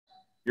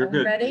You're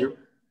good. Ready?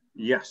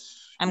 Yes.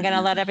 I'm going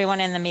to let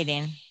everyone in the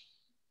meeting.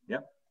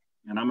 Yep.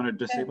 And I'm going to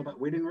disable that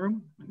waiting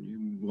room, and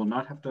you will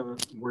not have to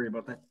worry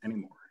about that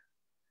anymore.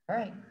 All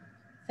right.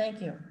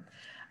 Thank you.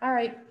 All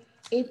right.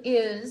 It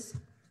is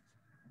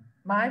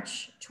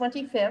March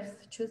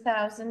 25th,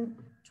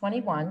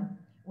 2021.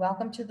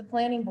 Welcome to the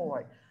Planning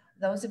Board.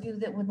 Those of you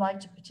that would like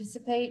to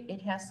participate,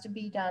 it has to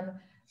be done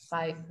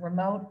by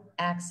remote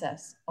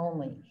access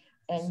only.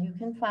 And you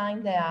can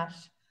find that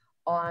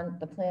on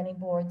the Planning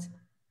Board's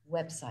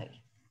website.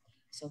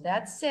 So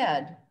that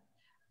said,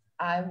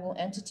 I will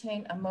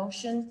entertain a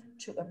motion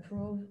to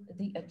approve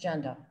the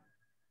agenda.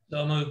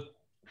 So moved.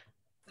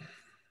 Is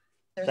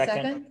there a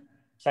second?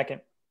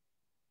 Second.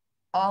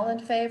 All in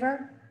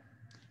favor?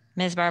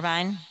 Ms.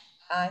 Barbine?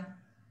 Aye.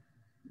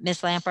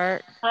 Ms.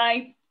 Lampert?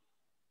 Aye.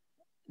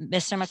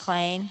 Mr.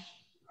 McLean?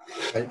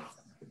 Aye.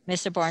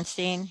 Mr.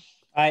 Bornstein?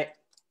 Aye.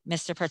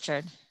 Mr.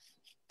 Pritchard?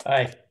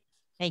 Aye.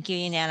 Thank you,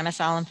 unanimous,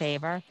 all in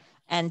favor.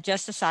 And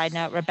just a side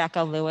note,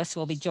 Rebecca Lewis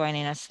will be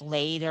joining us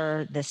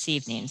later this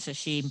evening. So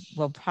she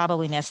will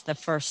probably miss the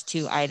first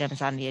two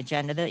items on the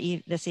agenda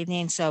this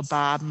evening. So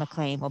Bob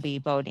McLean will be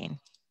voting.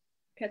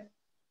 Okay.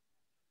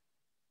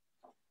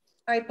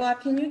 All right,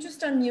 Bob, can you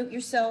just unmute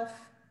yourself?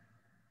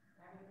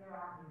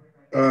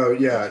 Oh,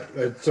 yeah.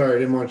 Sorry, I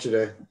didn't want you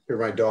to hear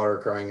my daughter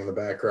crying in the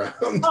background.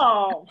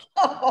 Oh.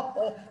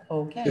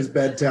 Okay. It's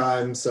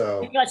bedtime,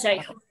 so. I was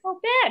like,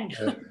 oh, bed.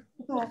 Yeah.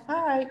 All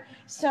right.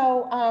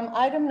 So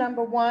item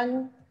number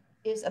 1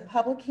 is a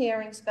public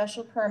hearing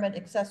special permit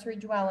accessory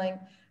dwelling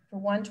for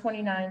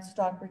 129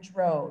 Stockbridge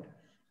Road.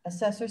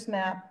 Assessor's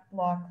map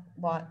block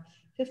lot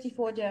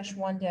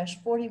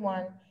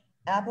 54-1-41.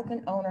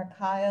 Applicant owner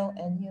Kyle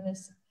and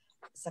Eunice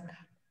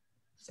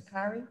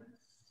Sakari.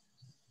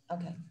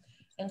 Okay.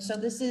 And so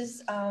this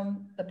is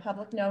the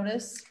public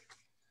notice.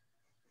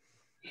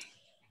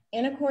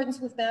 In accordance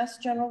with Mass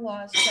General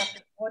Laws, Chapter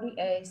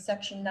 40A,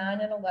 Section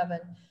 9 and 11,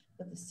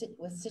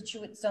 with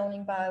Scituate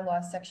zoning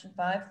bylaw, Section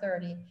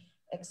 530,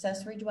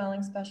 accessory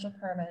dwelling special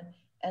permit,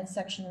 and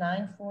Section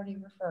 940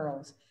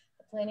 referrals,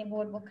 the Planning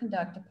Board will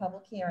conduct a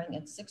public hearing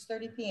at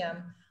 6:30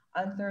 p.m.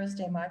 on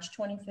Thursday, March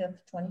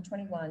 25th,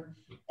 2021,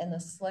 in the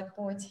Select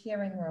Board's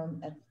hearing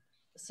room at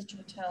the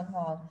Scituate Town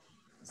Hall,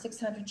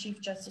 600 Chief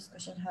Justice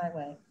Cushing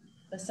Highway.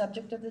 The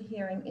subject of the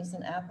hearing is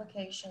an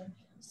application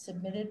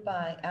submitted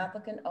by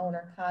applicant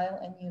owner Kyle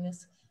and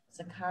Eunice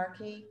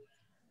Zakarki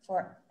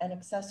for an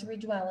accessory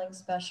dwelling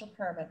special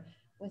permit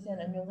within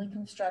a newly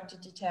constructed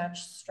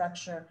detached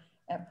structure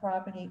at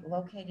property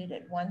located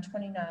at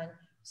 129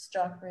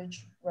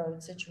 Stockbridge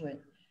Road,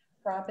 Scituate.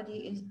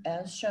 Property is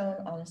as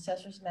shown on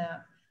Assessor's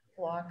map,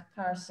 block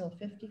parcel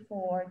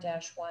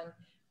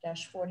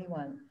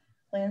 54-1-41.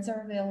 Plans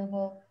are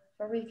available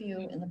for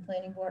review in the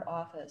Planning Board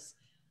office,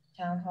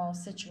 Town Hall,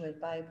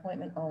 Scituate, by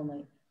appointment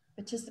only.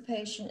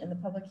 Participation in the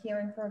public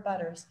hearing for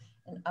abutters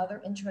and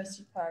other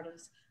interested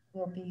parties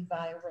will be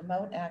via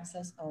remote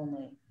access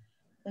only.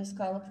 Please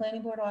call the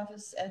Planning Board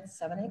office at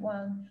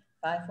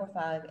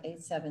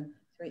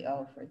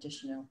 781-545-8730 for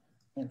additional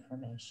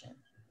information.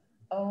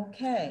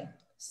 Okay,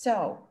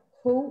 so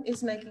who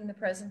is making the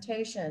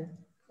presentation,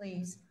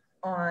 please,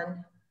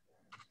 on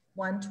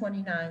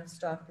 129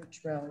 Stockbridge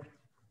Road?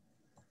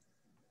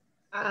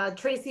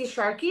 Tracy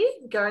Sharkey,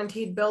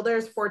 Guaranteed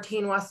Builders,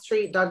 14 West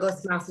Street,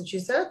 Douglas,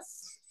 Massachusetts.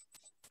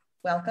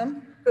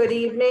 Welcome. Good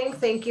evening.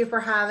 Thank you for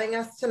having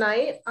us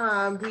tonight.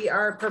 We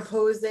are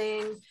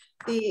proposing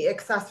the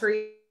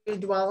accessory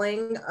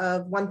dwelling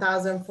of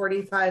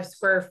 1,045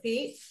 square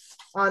feet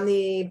on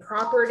the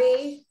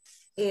property.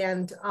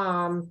 And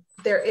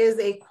there is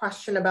a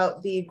question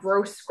about the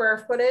gross square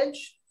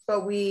footage,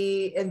 but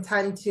we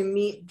intend to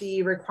meet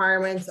the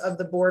requirements of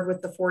the board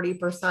with the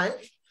 40%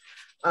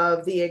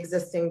 of the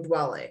existing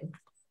dwelling.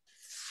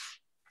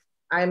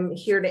 I'm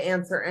here to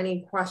answer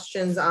any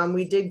questions.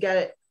 We did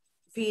get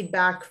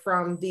feedback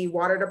from the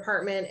water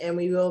department and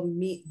we will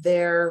meet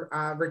their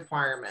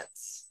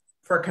requirements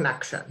for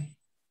connection.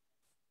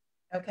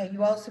 Okay,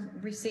 you also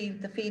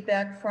received the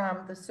feedback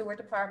from the sewer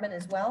department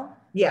as well?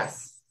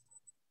 Yes.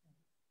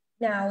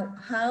 Now,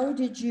 how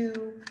did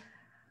you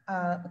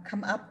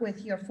come up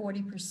with your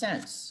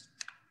 40%?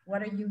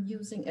 What are you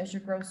using as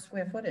your gross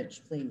square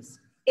footage, please?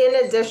 In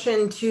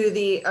addition to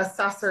the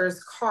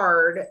assessor's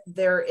card,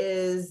 there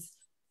is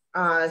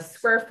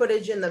square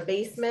footage in the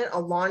basement, a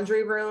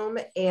laundry room,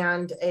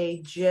 and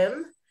a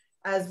gym,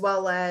 as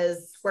well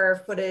as square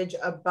footage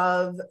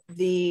above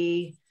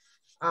the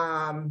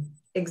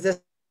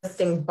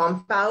existing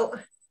bump out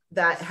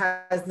that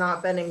has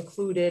not been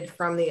included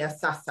from the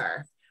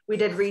assessor. We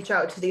did reach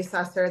out to the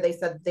assessor. They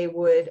said they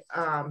would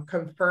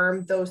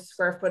confirm those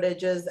square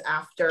footages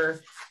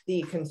after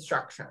the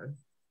construction.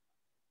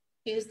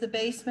 Is the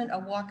basement a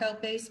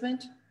walkout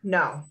basement?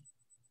 No.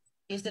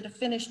 Is it a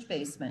finished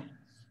basement?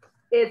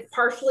 It's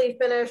partially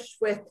finished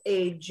with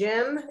a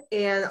gym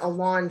and a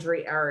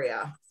laundry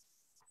area.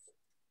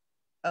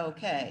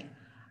 Okay.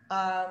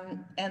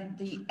 And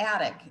the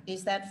attic,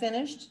 is that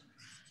finished?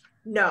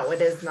 No, it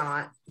is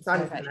not. It's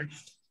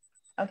unfinished.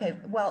 Okay,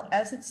 well,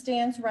 as it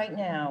stands right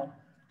now,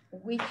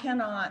 we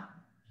cannot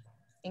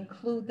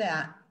include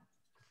that,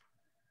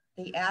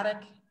 the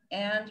attic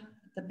and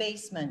the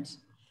basement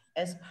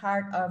as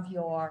part of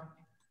your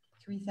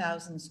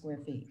 3,000 square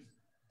feet.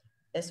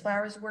 As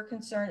far as we're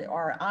concerned,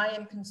 or I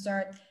am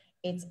concerned,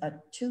 it's a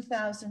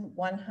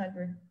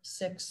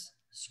 2,106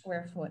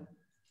 square foot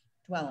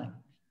dwelling.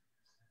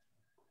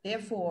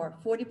 Therefore,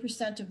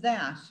 40% of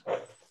that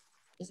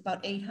is about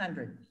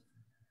 800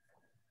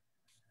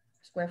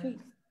 square feet.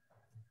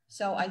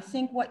 So I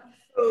think what...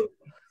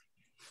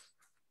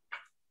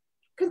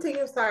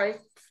 Continue, sorry.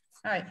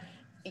 All right.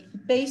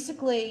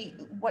 Basically,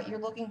 what you're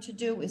looking to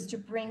do is to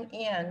bring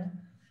in,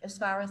 as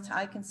far as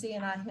I can see,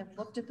 and I have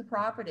looked at the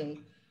property,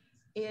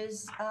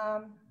 is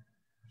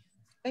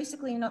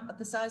basically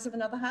the size of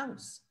another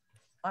house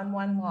on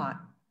one lot.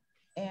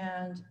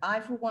 And I,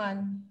 for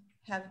one,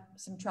 have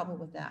some trouble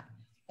with that.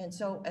 And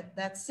so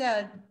that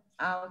said,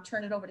 I'll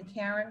turn it over to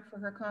Karen for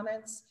her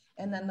comments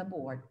and then the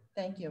board.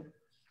 Thank you.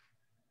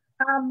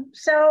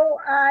 So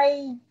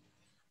I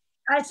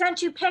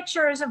sent you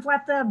pictures of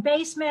what the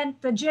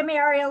basement, the gym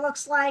area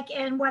looks like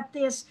and what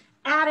this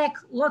attic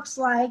looks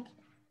like.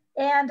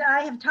 And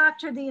I have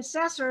talked to the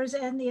assessors,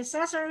 and the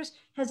assessors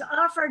has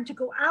offered to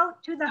go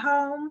out to the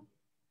home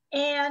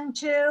and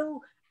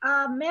to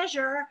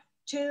measure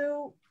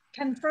to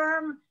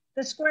confirm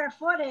the square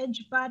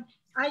footage. But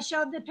I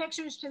showed the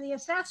pictures to the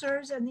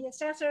assessors, and the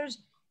assessors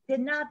did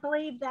not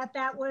believe that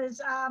that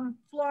was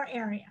floor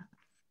area.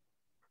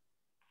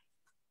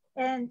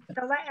 And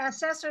the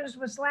assessors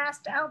was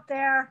last out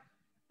there,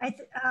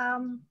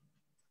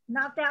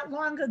 not that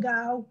long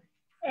ago.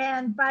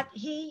 But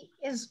he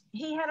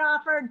had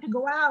offered to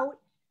go out.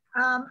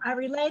 I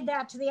relayed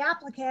that to the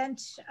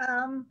applicant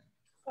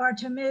or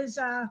to Ms.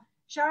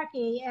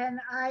 Sharkey, and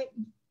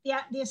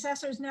the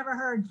assessors never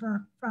heard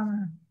from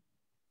her.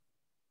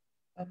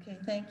 Okay,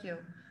 thank you.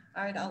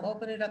 All right, I'll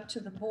open it up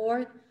to the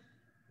board.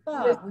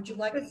 Bob, would you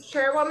like? Ms.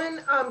 Chairwoman,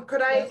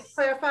 could I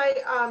clarify?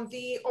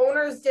 The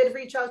owners did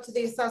reach out to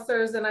the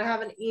assessors, and I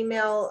have an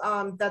email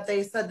that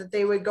they said that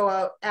they would go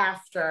out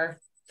after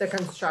the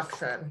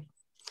construction.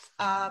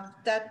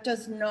 That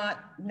does not,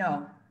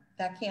 no,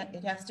 that can't,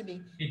 it has to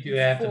be You do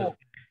after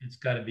it's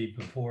got to be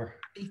before.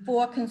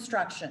 Before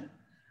construction.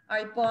 All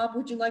right, Bob,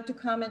 would you like to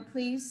comment,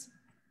 please?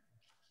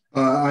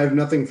 I have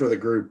nothing for the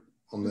group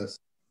on this.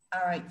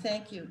 All right,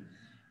 thank you.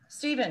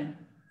 Stephen.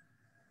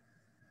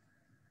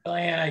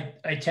 Diane,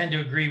 I tend to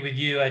agree with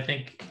you. I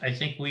think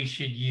we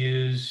should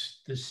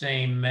use the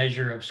same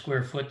measure of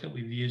square foot that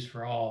we've used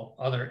for all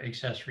other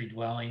accessory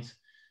dwellings,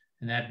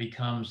 and that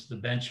becomes the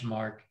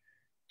benchmark.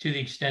 To the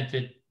extent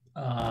that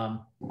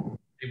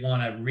they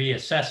want to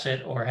reassess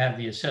it or have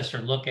the assessor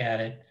look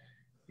at it,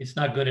 it's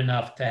not good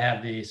enough to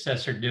have the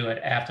assessor do it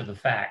after the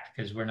fact,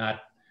 because we're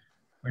not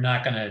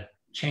going to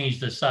change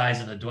the size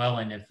of the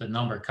dwelling if the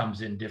number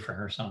comes in different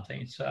or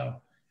something.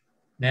 So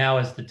now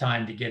is the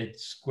time to get it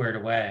squared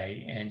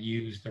away and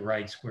use the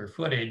right square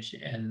footage,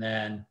 and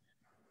then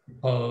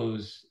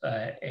propose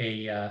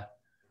an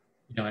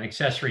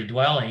accessory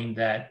dwelling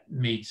that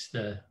meets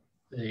the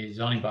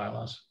zoning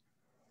bylaws.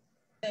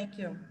 Thank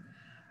you.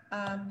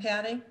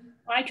 Patty?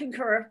 I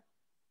concur.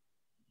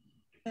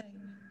 Okay.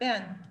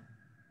 Ben?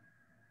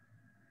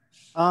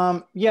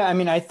 Yeah, I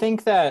mean, I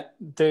think that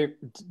the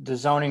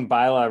zoning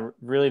bylaw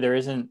really, there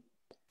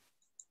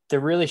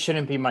really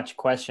shouldn't be much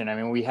question. I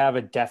mean, we have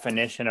a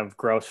definition of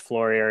gross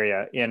floor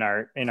area in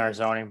our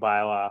zoning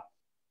bylaw,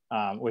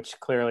 which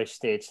clearly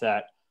states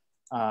that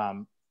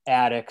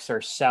attics or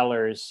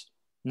cellars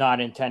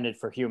not intended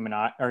for human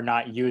or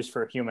not used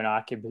for human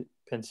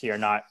occupancy are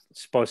not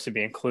supposed to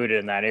be included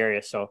in that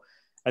area. So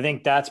I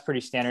think that's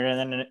pretty standard.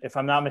 And then if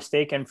I'm not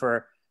mistaken,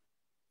 for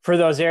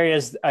those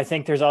areas, I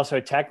think there's also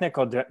a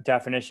technical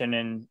definition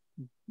in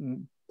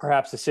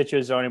perhaps the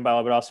Scituate zoning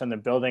bylaw, but also in the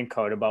building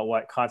code about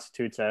what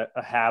constitutes a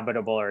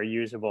habitable or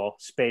usable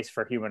space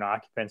for human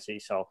occupancy.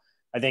 So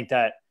I think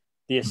that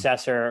the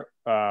assessor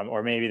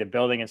or maybe the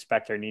building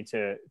inspector need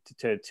to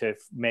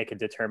make a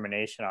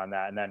determination on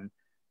that. And then,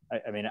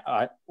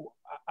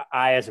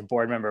 I as a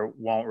board member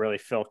won't really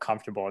feel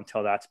comfortable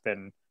until that's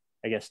been,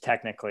 I guess,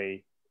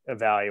 technically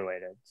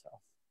evaluated. So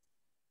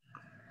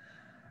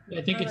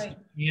I think it's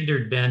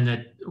standard, Ben,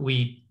 that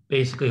we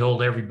basically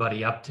hold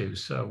everybody up to.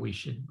 So we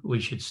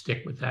should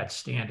stick with that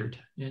standard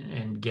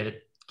and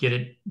get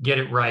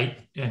it right.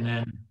 And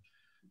then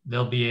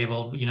they'll be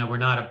able, we're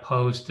not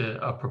opposed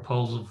to a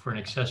proposal for an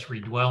accessory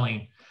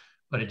dwelling,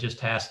 but it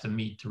just has to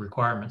meet the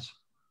requirements.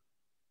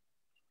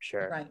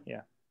 Sure. Right.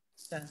 Yeah.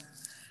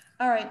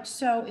 All right.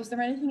 So is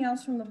there anything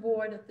else from the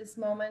board at this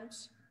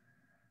moment?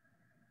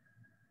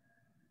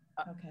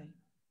 Okay.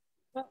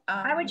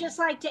 I would just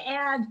like to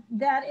add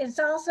that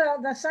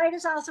the site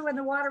is also in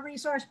the Water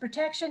Resource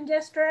Protection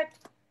District.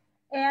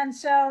 And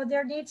so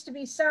there needs to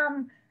be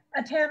some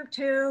attempt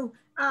to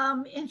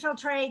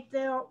infiltrate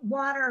the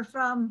water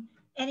from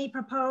any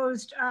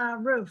proposed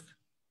roof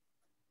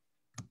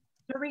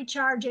to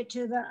recharge it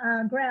to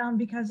the ground,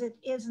 because it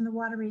is in the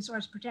Water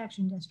Resource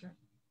Protection District.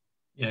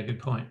 Yeah, good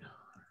point.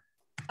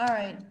 All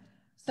right.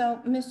 So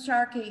Ms.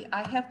 Sharkey,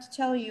 I have to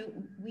tell you,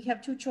 we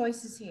have two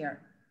choices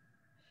here.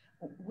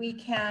 we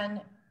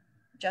can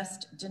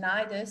just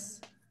deny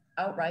this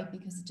outright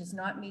because it does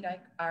not meet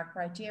our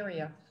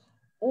criteria,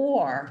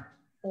 or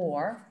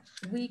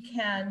we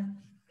can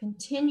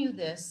continue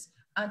this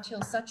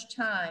until such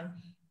time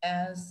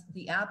as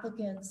the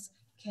applicants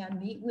can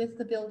meet with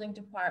the building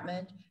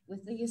department,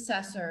 with the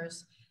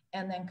assessors,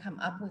 and then come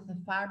up with a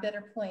far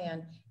better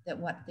plan than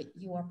what that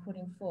you are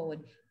putting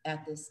forward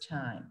at this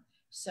time.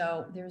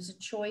 So there's a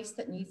choice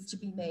that needs to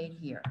be made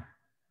here.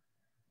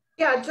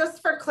 Yeah,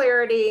 just for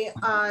clarity,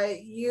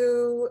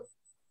 you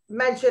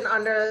mentioned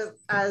under,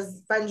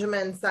 as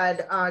Benjamin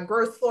said,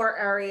 gross floor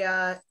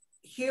area,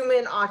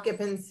 human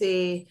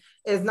occupancy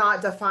is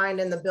not defined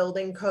in the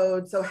building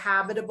code. So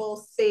habitable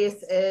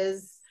space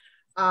is,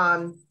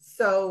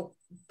 so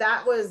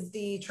that was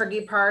the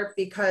tricky part,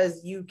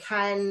 because you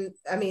can,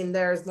 I mean,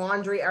 there's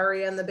laundry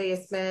area in the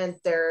basement,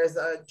 there's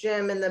a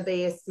gym in the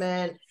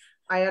basement.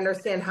 I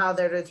understand how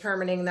they're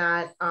determining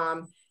that.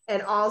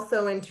 And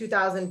also in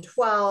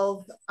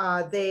 2012,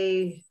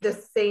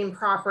 this same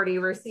property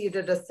received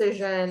a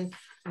decision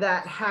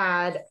that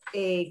had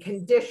a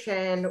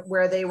condition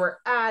where they were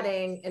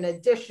adding an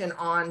addition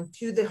on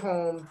to the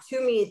home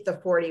to meet the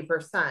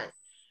 40%.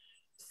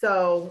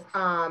 So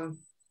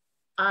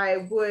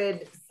I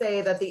would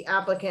say that the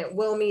applicant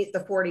will meet the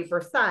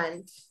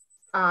 40%.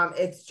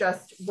 It's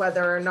just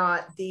whether or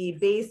not the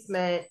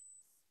basement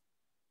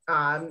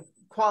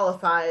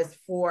qualifies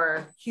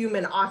for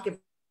human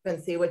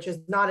occupancy, which is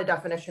not a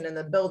definition in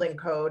the building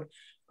code.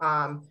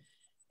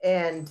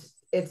 And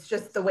it's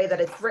just the way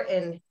that it's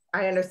written.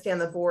 I understand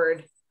the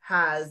board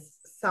has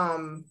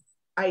some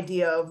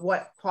idea of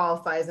what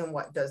qualifies and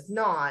what does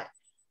not.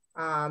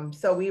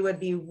 So we would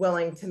be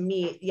willing to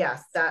meet,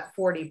 yes, that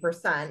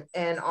 40%,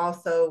 and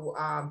also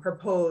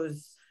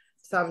propose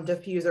some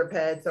diffuser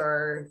pits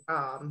or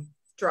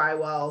dry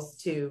wells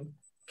to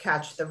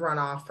catch the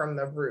runoff from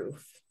the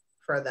roof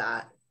for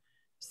that.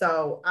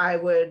 So I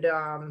would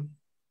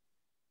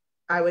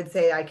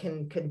say I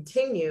can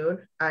continue.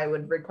 I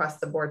would request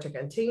the board to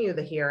continue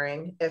the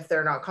hearing if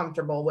they're not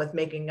comfortable with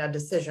making a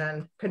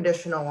decision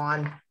conditional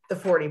on the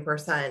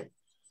 40%,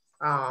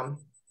 the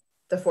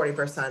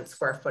 40%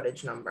 square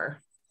footage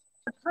number.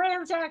 The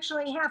plans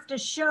actually have to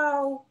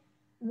show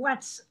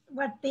what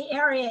the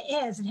area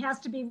is. It has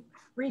to be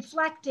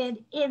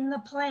reflected in the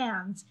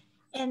plans,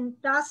 and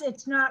thus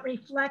it's not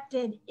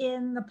reflected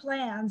in the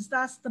plans.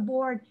 Thus the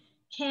board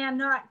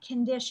cannot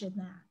condition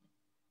that.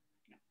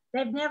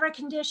 They've never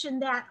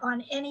conditioned that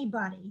on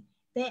anybody.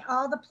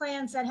 All the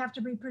plans that have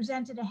to be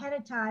presented ahead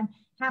of time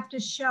have to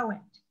show it.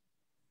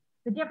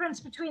 The difference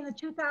between the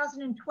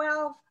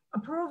 2012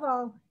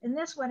 approval and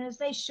this one is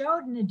they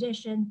showed an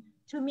addition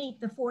to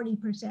meet the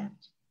 40%.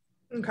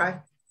 Okay,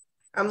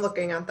 I'm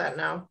looking at that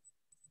now.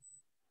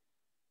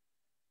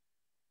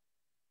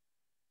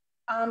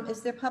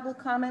 Is there public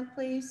comment,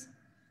 please?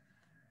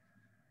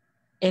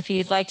 If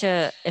you'd like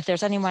to, if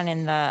there's anyone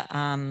in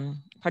the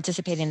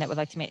participating that would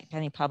like to make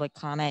any public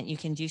comment, you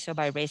can do so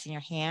by raising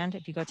your hand.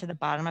 If you go to the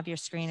bottom of your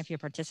screen, if you're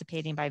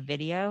participating by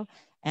video,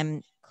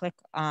 and click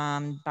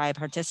by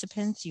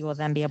participants, you will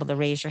then be able to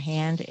raise your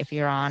hand. If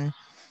you're on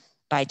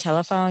by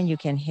telephone, you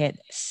can hit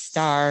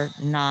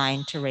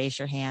 *9 to raise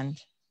your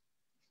hand.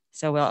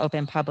 So we'll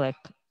open public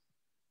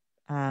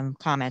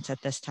comments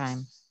at this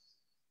time.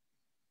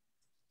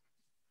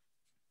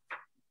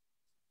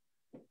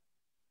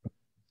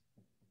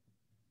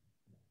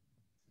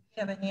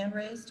 You have a hand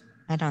raised?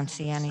 I don't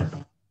see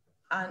anything.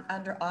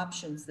 Under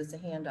options, there's a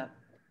hand up,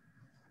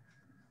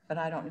 but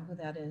I don't know who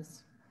that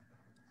is.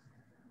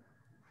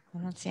 I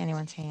don't see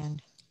anyone's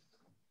hand.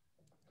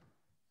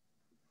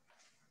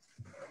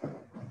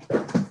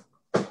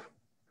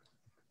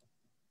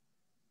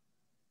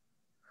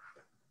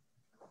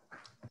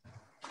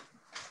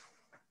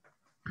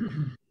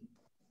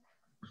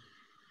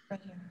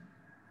 Right here.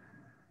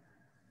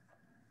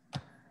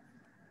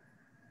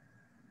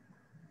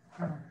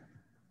 Oh.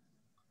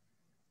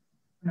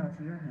 No,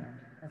 it's your hand.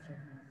 That's your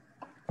hand.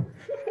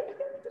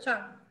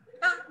 So,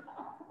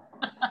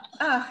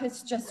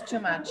 it's just too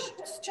much.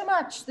 It's too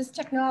much. This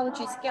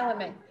technology is killing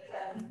me.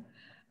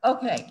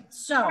 Okay,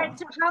 so. Right,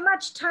 so how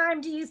much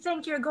time do you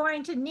think you're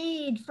going to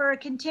need for a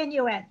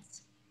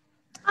continuance?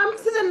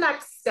 To the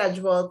next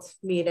scheduled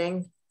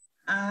meeting.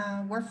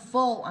 We're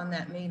full on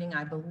that meeting,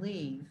 I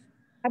believe.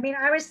 I mean,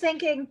 I was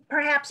thinking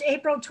perhaps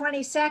April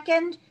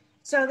 22nd,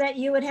 so that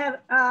you would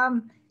have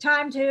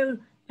time to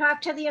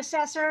talk to the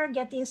assessor,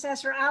 get the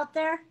assessor out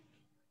there.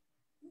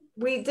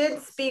 We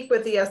did speak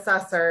with the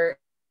assessor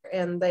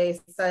and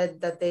they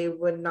said that they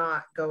would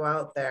not go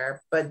out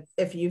there. But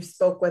if you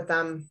spoke with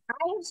them, I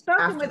have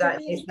spoken with him.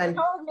 He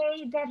told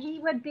me that he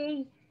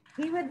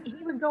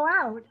would go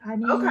out. I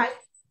mean,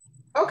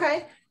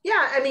 okay.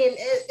 Yeah, I mean,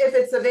 if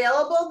it's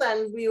available,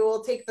 then we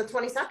will take the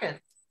 22nd.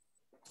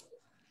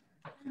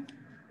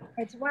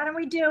 It's why don't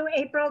we do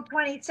April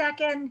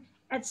 22nd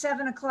at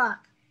 7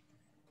 o'clock?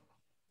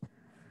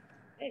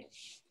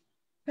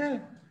 Okay.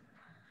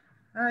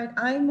 All right,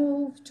 I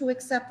move to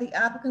accept the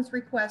applicant's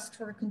request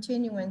for a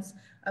continuance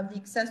of the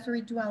accessory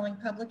dwelling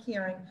public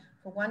hearing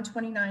for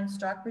 129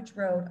 Stockbridge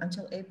Road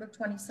until April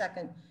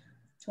 22nd,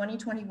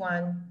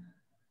 2021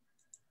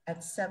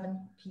 at 7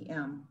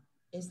 p.m.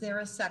 Is there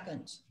a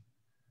second?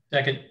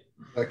 Second.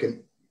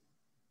 Second.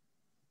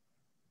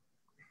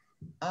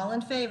 All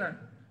in favor?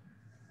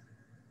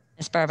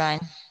 Ms.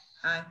 Burbine,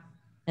 Aye.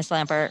 Ms.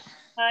 Lampert,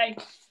 Aye.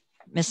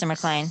 Mr.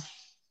 McLean,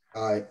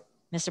 Aye.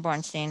 Mr.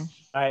 Bornstein,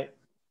 Aye.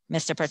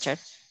 Mr. Pritchard.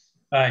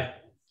 Aye.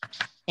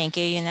 Thank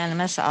you,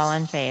 unanimous, all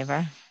in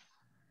favor.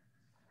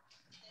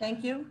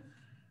 Thank you.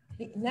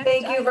 The next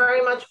Thank you item-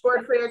 very much,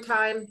 board, for your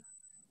time.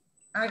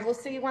 All right, we'll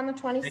see you on the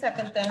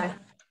 22nd then. Bye.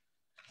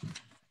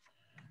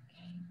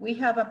 We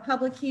have a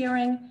public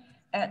hearing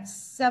at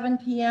 7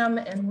 p.m.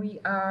 and we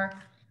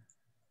are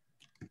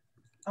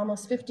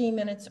almost 15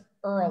 minutes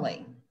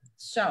early.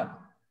 So,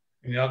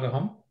 Can we all go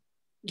home?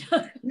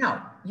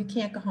 no, you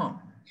can't go home.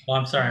 Oh,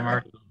 I'm sorry,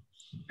 Mark.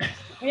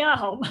 We are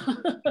home.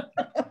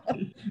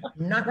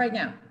 Not right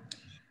now.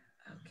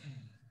 Okay.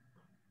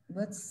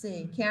 Let's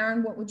see.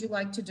 Karen, what would you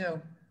like to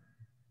do?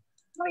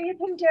 Well, you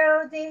can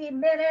do the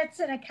minutes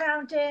and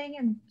accounting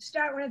and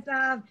start with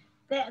the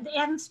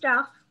end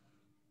stuff.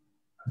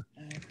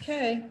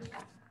 Okay.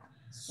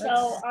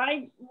 So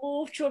I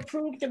move to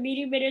approve the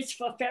meeting minutes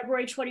for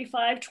February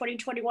 25,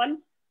 2021.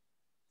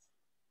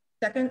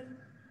 Second?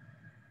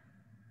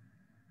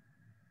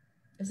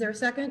 Is there a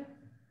second?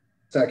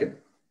 Second.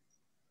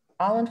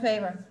 All in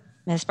favor?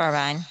 Ms.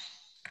 Burbine,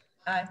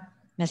 Aye.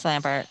 Ms.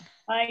 Lampert,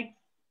 Aye.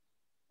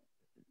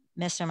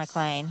 Mr.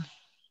 McLean,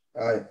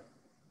 Aye.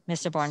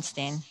 Mr.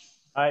 Bornstein,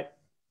 Aye.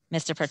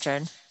 Mr.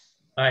 Pritchard.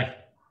 Aye.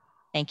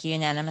 Thank you,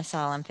 unanimous,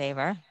 all in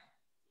favor.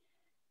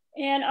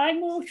 And I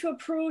move to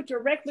approve the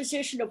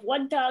requisition of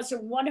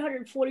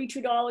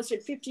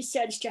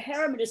 $1,142.50 to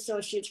Harriman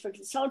Associates for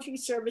consulting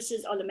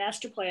services on the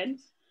master plan,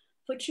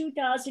 for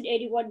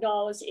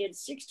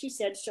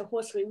 $2,081.60 to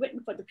Horsley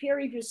Witten for the peer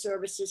review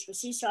services for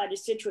Seaside and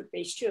Scituate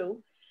Phase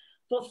 2,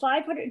 for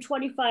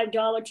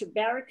 $525 to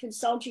Barrett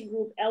Consulting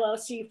Group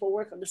LLC for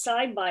work on the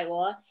sign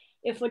bylaw,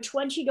 and for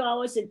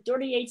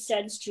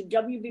 $20.38 to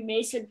WB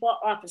Mason for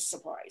office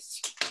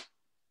supplies.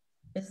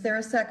 Is there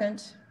a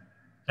second?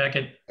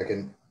 Second.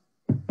 Second.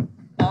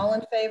 All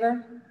in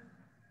favor?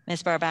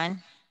 Ms. Burbine,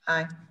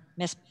 Aye.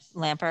 Ms.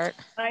 Lampert,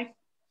 Aye.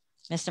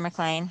 Mr.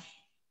 McLean,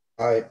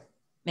 Aye.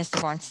 Mr.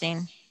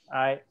 Bornstein,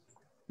 Aye.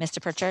 Mr.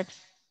 Pritchard.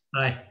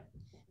 Aye.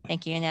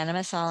 Thank you,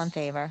 unanimous, all in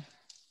favor.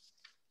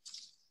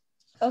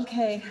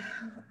 Okay,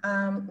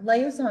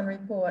 liaison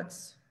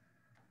reports.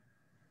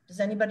 Does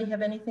anybody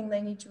have anything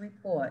they need to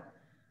report?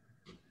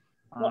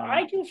 Well,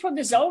 I do from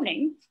the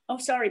zoning. Oh,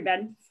 sorry,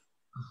 Ben.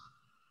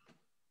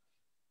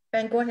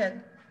 Ben, go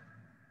ahead.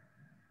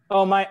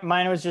 Oh,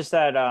 mine was just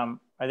that I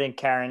think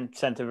Karen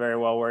sent a very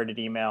well worded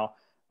email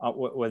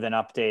with an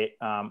update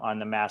on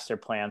the master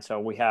plan.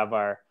 So we have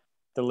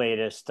the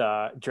latest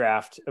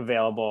draft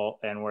available,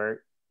 and we're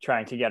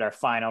trying to get our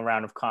final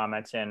round of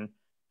comments in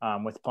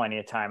with plenty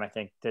of time. I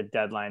think the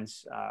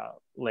deadline's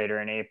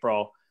later in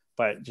April,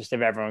 but just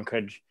if everyone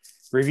could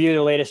review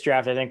the latest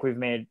draft. I think we've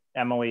made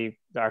Emily,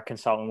 our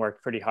consultant,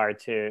 work pretty hard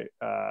to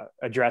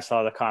address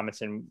all the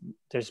comments, and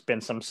there's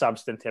been some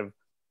substantive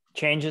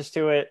changes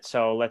to it.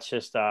 So let's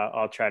just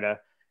I'll try to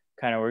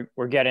kind of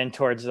we're getting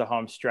towards the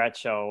home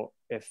stretch. So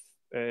if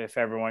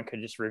everyone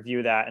could just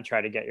review that and try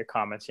to get your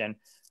comments in,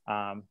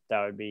 that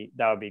would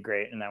be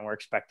great. And then we're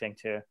expecting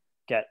to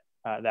get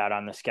that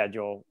on the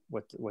schedule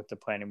with the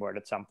planning board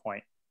at some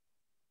point.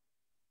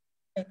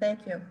 Okay,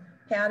 thank you.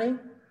 Patty?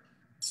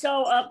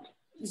 So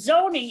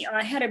zoning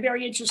had a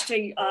very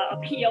interesting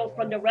appeal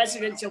from the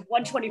residents of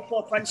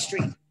 124 Front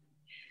Street.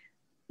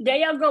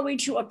 They are going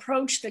to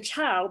approach the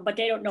town, but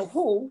they don't know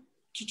who,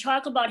 to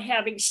talk about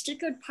having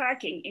stickered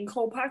parking in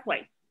Cole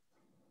Parkway.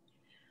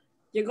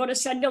 They're going to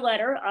send a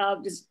letter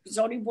of the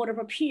Zoning Board of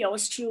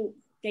Appeals to,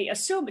 they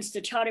assume it's the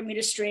town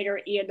administrator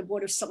and the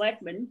Board of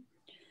Selectmen,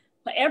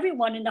 for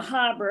everyone in the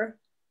harbor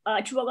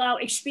to allow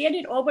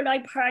expanded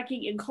overnight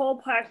parking in Cole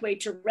Parkway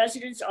to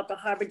residents of the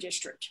Harbor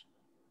District.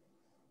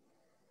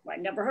 I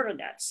never heard of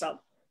that, so.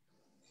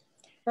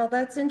 Well,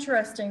 that's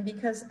interesting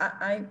because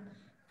I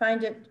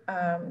find it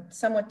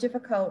somewhat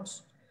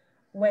difficult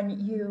when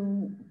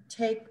you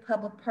take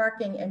public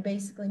parking and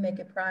basically make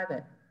it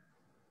private.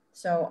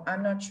 So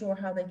I'm not sure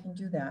how they can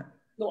do that.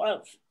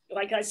 Well,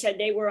 like I said,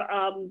 they were,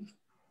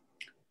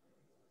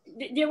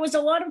 there was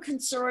a lot of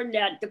concern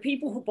that the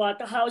people who bought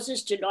the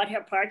houses did not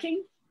have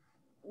parking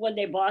when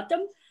they bought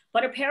them.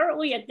 But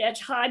apparently at that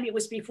time, it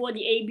was before the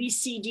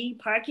ABCD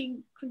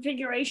parking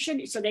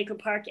configuration, so they could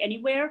park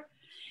anywhere.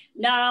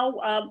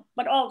 Now,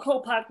 but all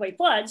Cole Parkway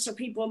floods, so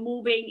people are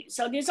moving.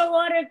 So there's a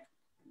lot of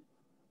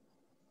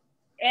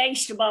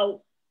angst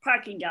about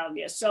parking down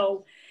there.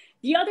 So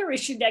the other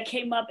issue that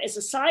came up as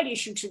a side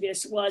issue to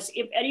this was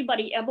if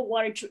anybody ever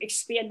wanted to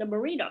expand the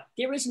marina,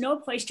 there is no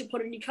place to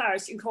put any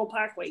cars in Cole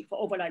Parkway for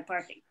overnight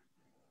parking.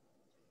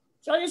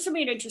 So this will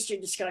be an interesting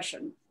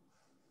discussion.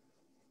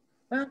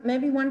 Well,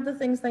 maybe one of the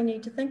things they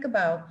need to think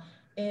about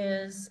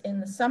is in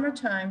the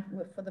summertime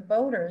for the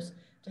boaters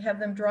to have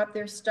them drop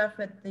their stuff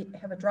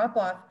have a drop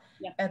off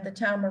at the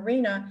town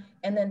marina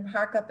and then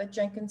park up at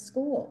Jenkins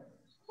School.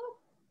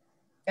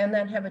 and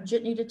then have a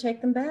jitney to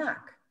take them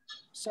back.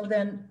 So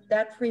then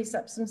that frees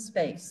up some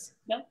space.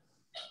 Yep.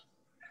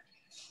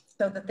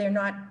 So that they're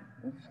not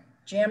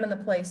jamming the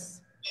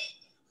place.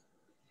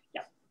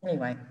 Yep.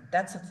 Anyway,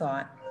 that's a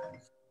thought.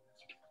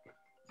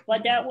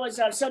 But that was,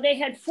 so they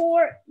had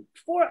four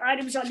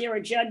items on their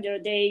agenda.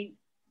 They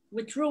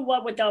withdrew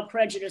one without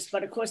prejudice,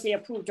 but of course they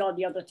approved all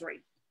the other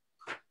three.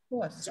 Of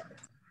course. So,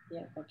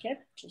 yeah, okay,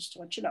 just to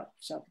let you know.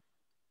 So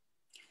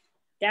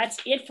that's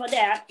it for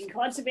that. And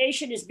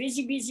conservation is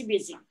busy, busy,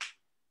 busy.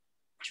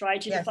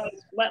 Trying to define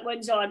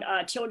wetlands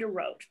on Tilden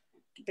Road,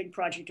 the big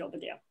project over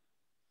there.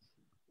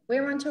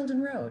 Where on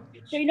Tilden Road?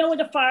 So you know where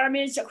the farm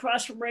is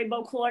across from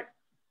Rainbow Court?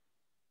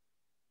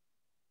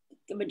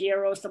 The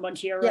Madeiros, the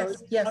Monteros.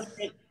 Yes, yes.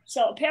 Okay.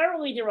 So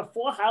apparently there are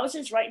 4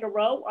 houses right in a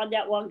row on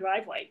that long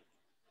driveway.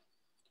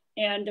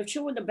 And the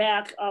 2 in the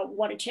back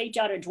want to take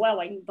down a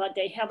dwelling, but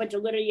they haven't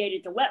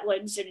delineated the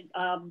wetlands. And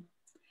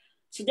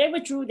so they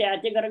withdrew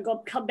that. They're going to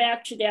come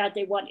back to that.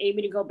 They want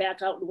Amy to go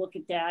back out and look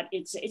at that.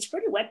 It's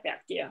pretty wet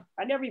back there.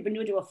 I never even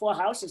knew there were 4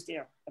 houses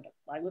there.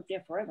 I lived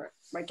there forever,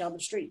 right down the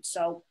street.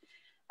 So,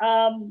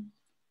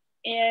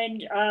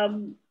 it's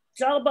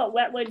all about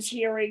wetlands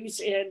hearings,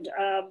 and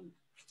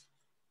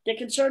they're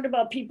concerned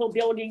about people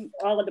building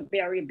all of the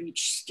barrier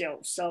beach still.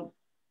 So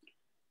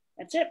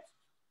that's it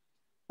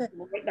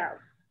right now.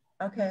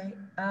 Okay,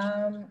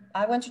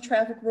 I went to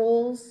traffic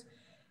rules,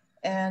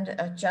 and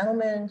a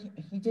gentleman,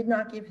 he did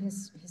not give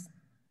his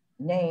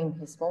name,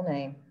 his full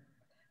name.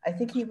 I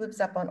think he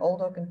lives up on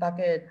Old Oak and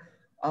Bucket,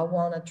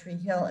 Walnut Tree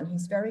Hill, and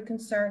he's very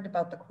concerned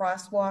about the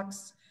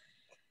crosswalks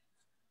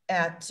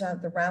at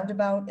the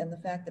roundabout and the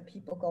fact that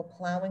people go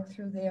plowing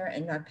through there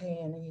and not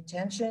paying any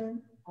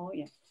attention. Oh,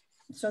 yeah.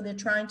 So they're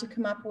trying to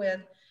come up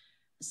with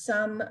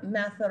some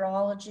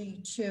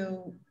methodology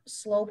to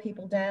slow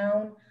people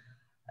down.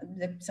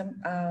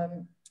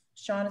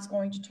 Sean is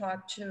going to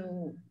talk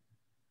to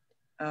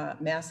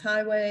Mass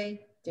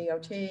Highway,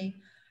 DOT,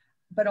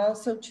 but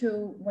also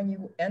to, when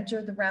you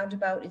enter the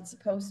roundabout, it's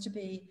supposed to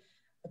be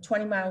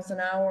 20 miles an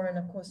hour. And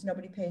of course,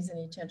 nobody pays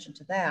any attention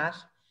to that.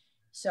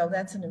 So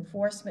that's an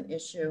enforcement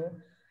issue.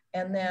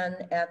 And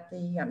then at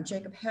the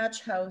Jacob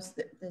Hatch House,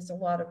 there's a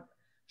lot of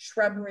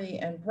shrubbery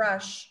and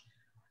brush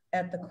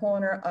at the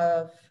corner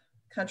of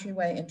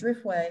Countryway and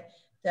Driftway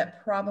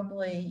that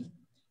probably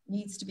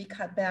needs to be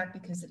cut back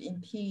because it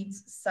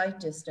impedes sight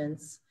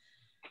distance.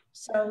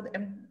 So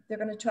they're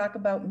going to talk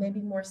about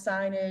maybe more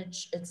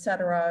signage,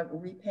 etc.,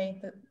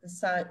 repaint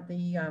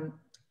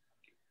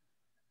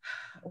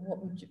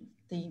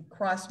the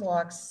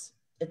crosswalks,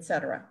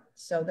 etc.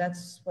 So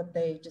that's what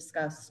they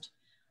discussed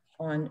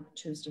on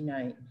Tuesday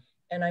night.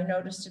 And I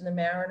noticed in the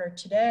Mariner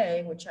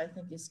today, which I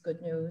think is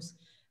good news,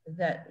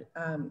 that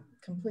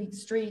Complete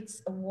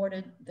Streets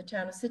awarded the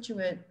town of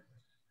Scituate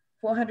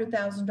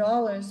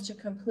 $400,000 to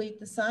complete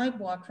the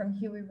sidewalk from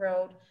Huey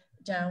Road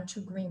down to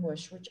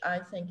Greenbush, which I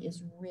think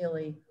is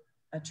really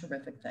a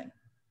terrific thing.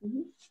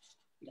 Mm-hmm.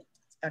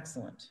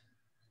 Excellent.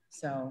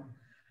 So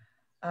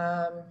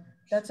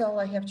that's all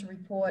I have to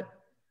report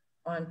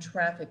on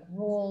traffic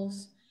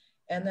rules.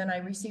 And then I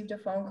received a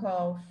phone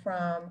call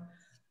from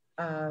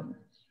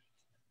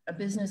a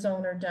business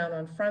owner down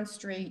on Front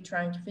Street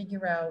trying to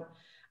figure out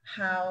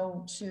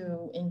how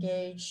to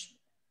engage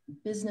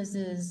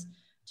businesses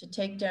to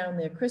take down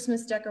their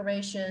Christmas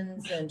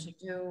decorations and to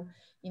do,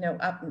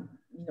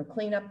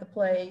 clean up the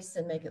place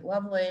and make it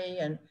lovely.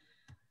 And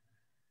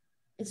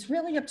it's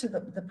really up to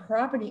the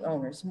property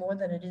owners more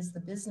than it is the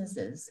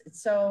businesses.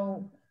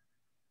 So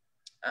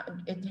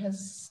it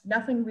has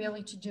nothing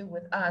really to do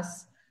with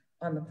us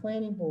on the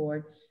planning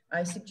board.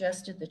 I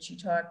suggested that she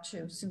talk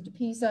to Sue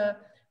DePisa,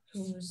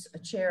 who's a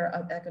chair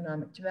of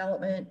economic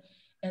development,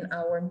 and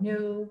our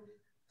new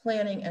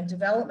planning and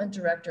development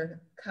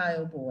director,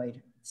 Kyle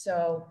Boyd.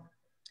 So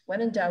when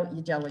in doubt,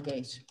 you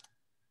delegate.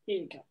 There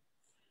you go.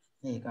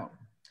 There you go.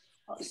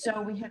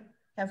 So we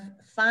have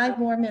 5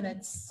 more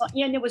minutes.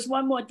 And there was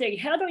one more thing.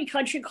 Hatherley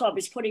Country Club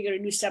is putting in a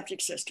new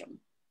septic system.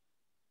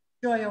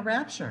 Joy or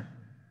Rapture.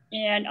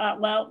 And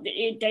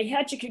they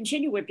had to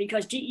continue it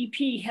because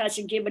DEP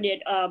hasn't given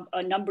it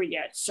a number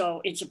yet.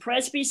 So it's a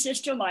Presby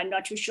system. I'm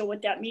not too sure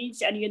what that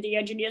means. Any of the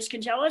engineers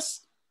can tell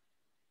us?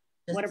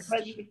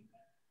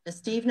 Does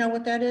Steve know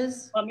what that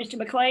is? Mr.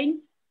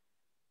 McLean?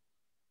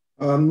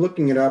 I'm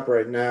looking it up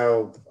right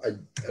now.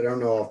 I don't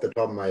know off the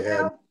top of my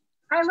head. Well,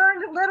 I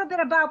learned a little bit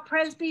about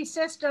Presby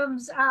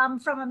systems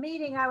from a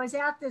meeting I was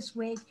at this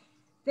week.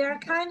 They're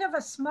kind of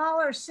a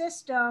smaller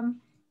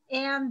system,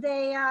 and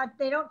they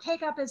don't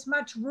take up as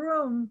much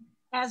room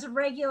as a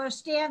regular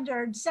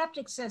standard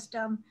septic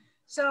system.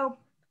 So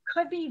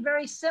could be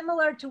very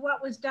similar to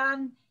what was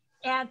done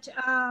at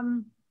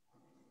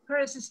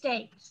Curtis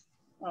Estates.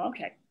 Oh,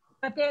 okay.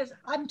 But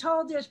I'm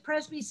told there's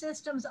Presby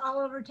systems all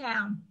over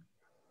town.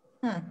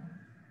 Okay.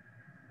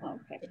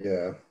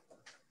 Yeah.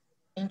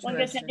 Like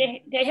I said,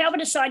 they haven't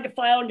assigned a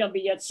file number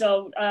yet,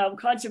 so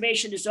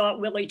conservation is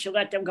not willing to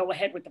let them go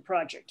ahead with the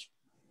project.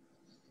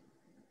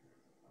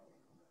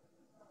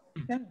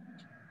 Okay.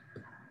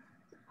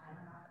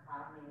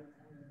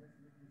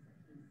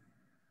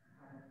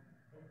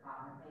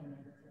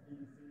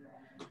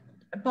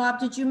 Bob,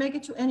 did you make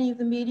it to any of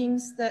the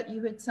meetings that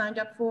you had signed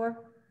up for?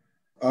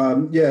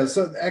 Yeah,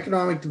 so the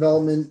Economic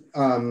Development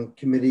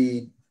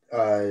Committee,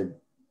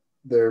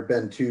 there have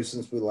been 2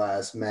 since we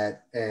last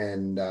met,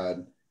 and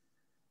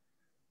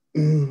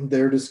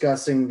they're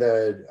discussing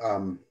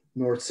the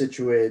North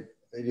Scituate,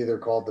 they either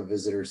called the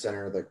Visitor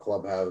Center or the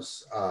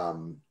Clubhouse,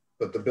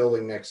 but the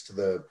building next to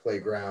the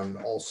playground.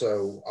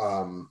 Also,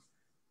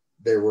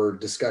 there were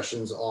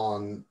discussions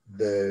on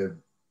the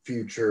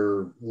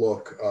future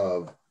look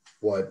of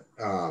what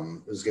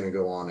is going to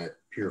go on at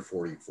Pier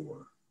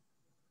 44,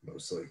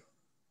 mostly.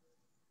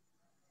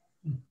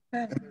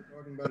 Okay. And we're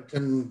talking about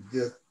attending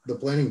the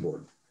planning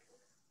board.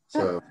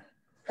 So,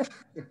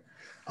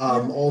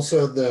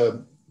 also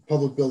the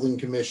Public Building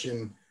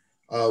Commission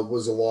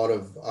was a lot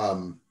of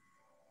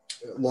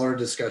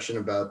discussion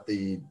about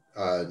the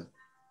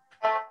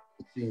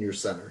senior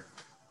center.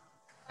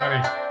 All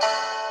right.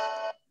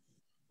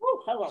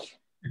 Oh, hello.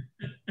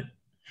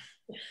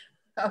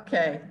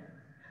 Okay.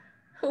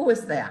 Who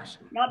was that?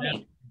 Not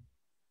me.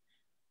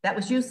 That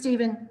was you,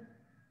 Stephen?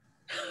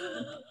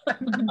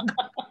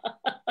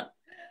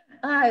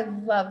 I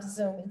love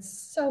Zoom. It's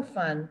so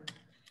fun.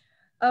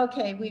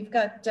 Okay, we've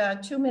got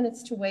 2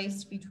 minutes to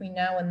waste between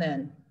now and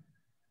then.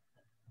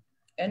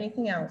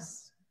 Anything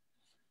else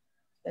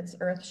that's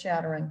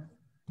earth-shattering?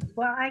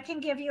 Well, I can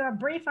give you a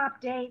brief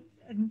update,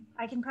 and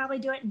I can probably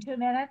do it in 2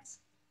 minutes.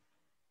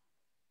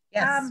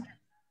 Yes.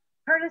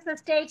 Curtis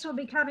Estates will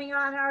be coming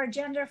on our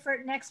agenda for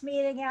next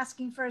meeting,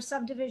 asking for a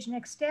subdivision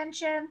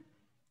extension.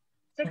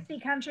 60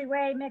 Country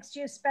Way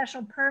mixed-use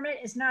special permit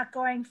is not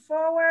going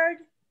forward.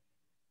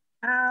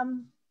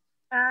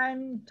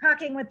 I'm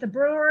talking with the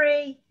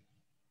brewery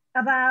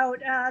about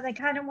they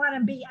kind of want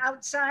to be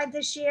outside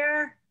this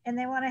year, and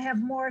they want to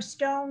have more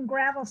stone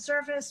gravel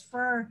surface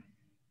for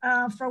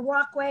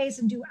walkways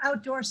and do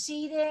outdoor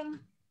seating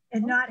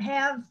and not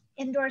have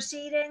indoor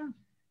seating.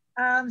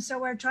 So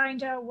we're trying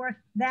to work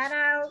that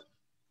out.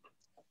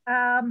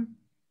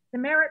 The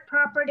Merritt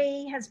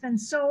property has been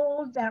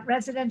sold, that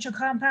residential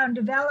compound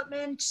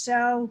development.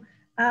 So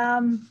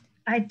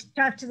I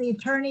talked to the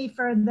attorney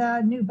for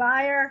the new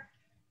buyer.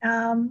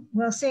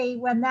 We'll see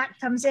when that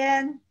comes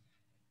in.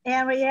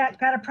 And we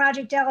got a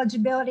project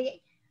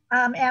eligibility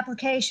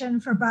application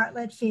for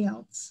Bartlett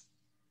Fields.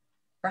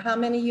 For how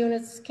many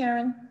units,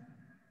 Karen?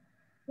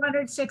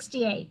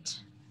 268.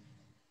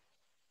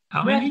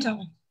 How many?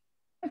 Rental.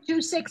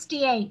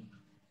 268.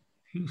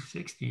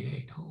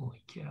 268.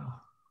 Holy cow.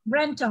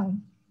 Rental.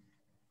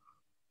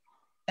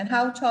 And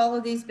how tall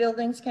are these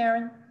buildings,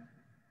 Karen?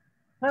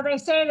 Well, they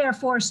say they're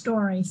 4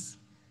 stories.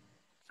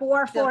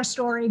 4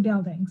 4-story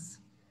buildings.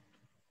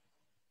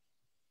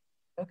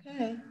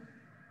 Okay.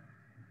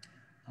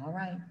 All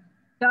right.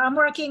 So I'm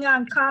working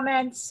on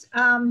comments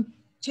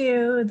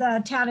to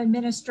the town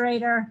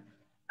administrator.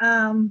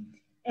 And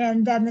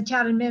then the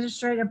town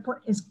administrator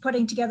is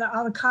putting together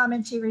all the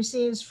comments he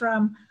receives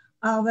from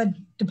all the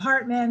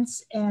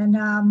departments and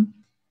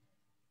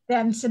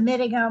then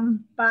submitting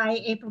them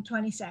by April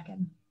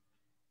 22nd.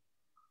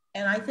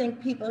 And I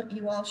think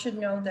you all should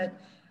know that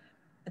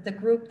the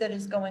group that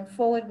is going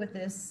forward with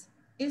this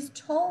is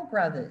Toll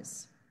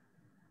Brothers.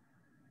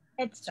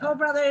 It's Toll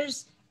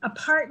Brothers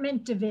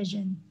Apartment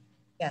Division,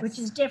 yes, which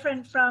is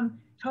different from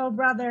Toll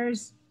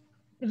Brothers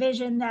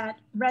Division, that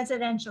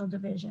residential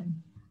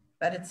division.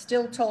 But it's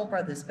still Toll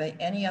Brothers by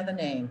any other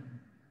name.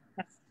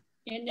 Yes.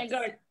 And they're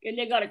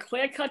gonna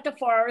clear cut the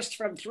forest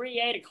from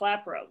 3A to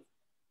Clap Road.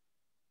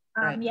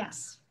 Right.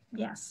 Yes.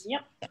 Yes.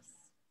 Yep. Yes.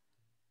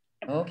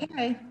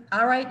 Okay.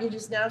 All right. It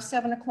is now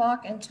 7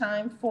 o'clock and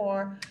time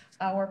for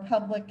our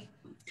public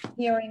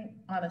hearing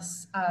on a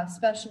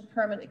special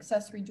permit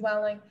accessory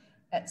dwelling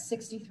at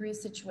 63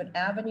 Scituate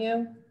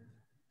Avenue.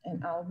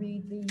 And I'll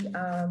read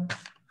the,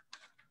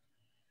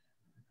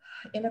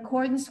 in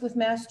accordance with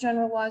Mass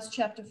General Laws,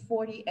 Chapter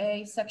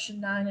 40A, Section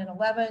 9 and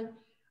 11,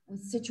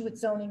 with Scituate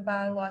Zoning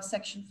Bylaw,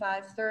 Section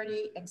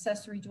 530,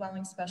 accessory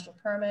dwelling special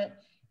permit,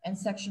 and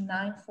Section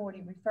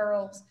 940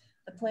 referrals,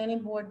 the Planning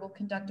Board will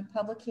conduct a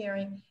public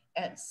hearing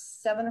at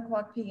 7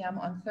 p.m.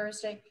 on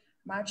Thursday,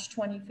 March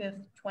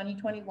 25th,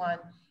 2021,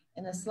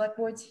 in the Select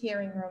Board's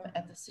hearing room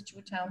at the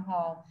Scituate Town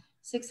Hall,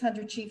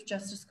 600 Chief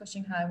Justice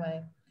Cushing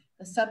Highway.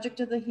 The subject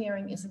of the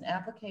hearing is an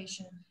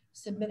application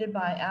submitted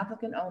by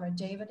applicant owner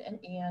David and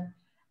Ann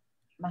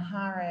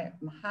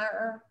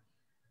Mahara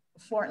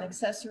for an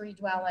accessory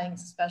dwelling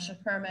special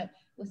permit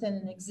within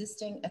an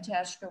existing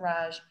attached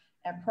garage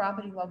at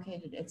property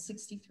located at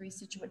 63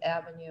 Scituate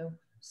Avenue,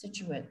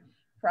 Scituate.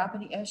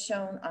 Property as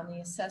shown on the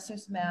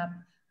assessor's map,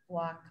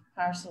 block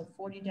parcel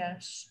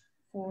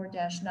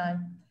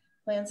 40-4-9.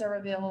 Plans are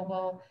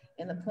available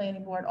in the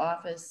planning board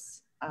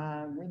office,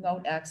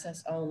 remote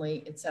access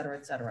only, et cetera,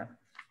 et cetera.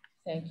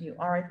 Thank you.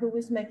 All right, who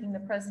is making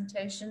the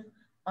presentation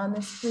on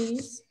this,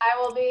 please? I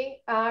will be.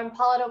 I'm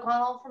Paulette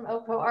O'Connell from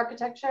Oco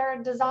Architecture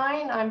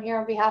Design. I'm here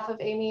on behalf of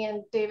Amy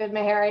and David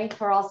Meharry,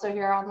 who are also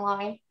here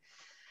online.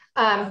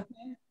 Okay.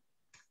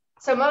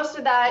 So most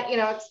of that,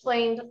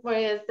 explained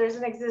was there's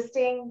an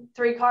existing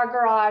 3-car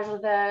garage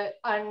with an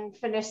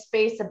unfinished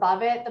space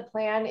above it. The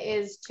plan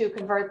is to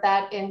convert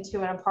that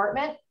into an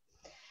apartment.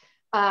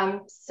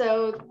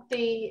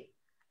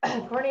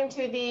 According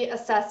to the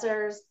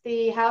assessors,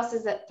 the house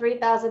is at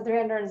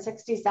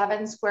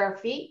 3,367 square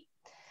feet.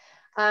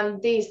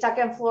 The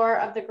second floor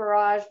of the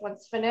garage,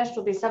 once finished,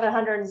 will be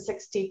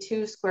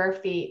 762 square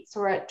feet. So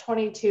we're at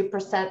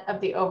 22%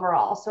 of the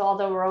overall. So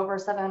although we're over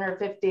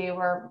 750,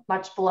 we're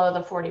much below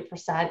the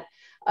 40%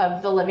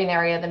 of the living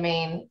area, the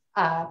main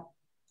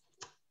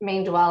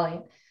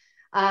dwelling.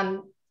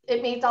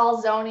 It meets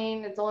all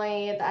zoning. It's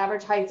only, the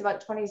average height's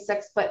about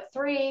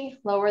 26'3",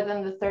 lower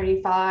than the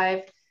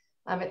 35.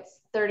 It's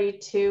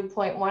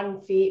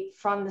 32.1 feet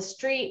from the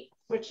street,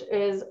 which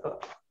is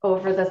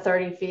over the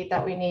 30 feet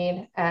that we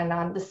need. And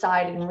on the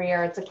side and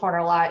rear, it's a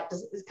corner lot.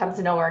 It comes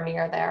nowhere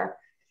near there.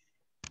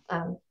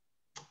 And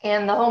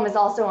the home is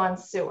also on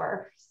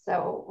sewer.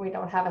 So we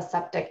don't have a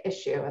septic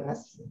issue in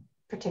this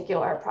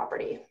particular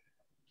property.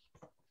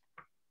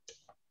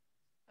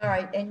 All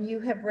right, and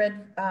you have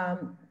read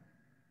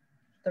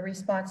the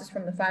responses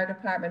from the fire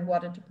department,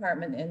 water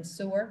department, and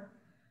sewer,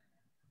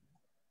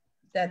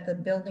 that the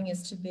building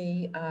is to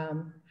be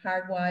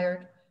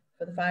hardwired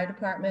for the fire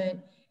department,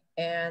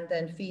 and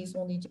then fees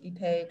will need to be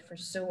paid for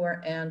sewer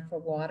and for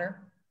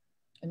water,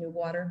 a new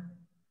water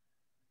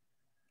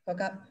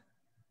hookup.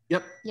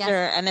 Yep. Yes.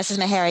 Sure. And Mrs.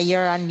 Meharry,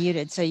 you're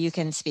unmuted, so you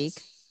can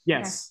speak.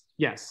 Yes.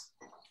 Yes.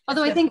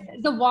 Although I think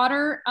the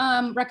water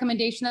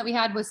recommendation that we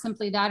had was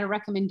simply that, a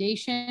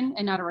recommendation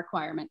and not a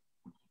requirement.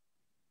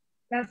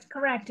 That's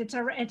correct. It's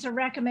a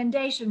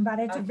recommendation, but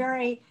it's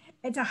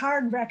it's a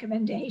hard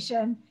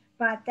recommendation,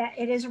 but that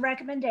it is a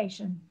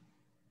recommendation.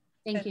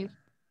 Thank you.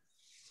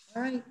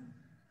 All right,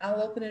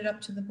 I'll open it up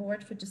to the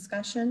board for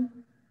discussion.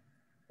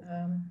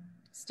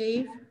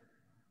 Steve?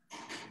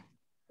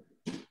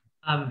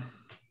 No,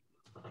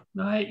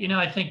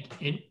 I think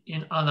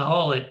on the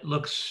whole, it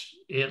looks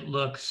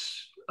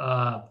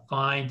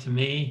fine to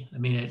me. I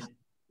mean, it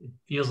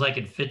feels like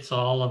it fits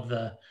all of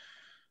the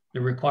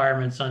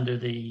requirements under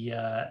the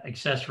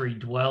accessory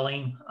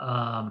dwelling.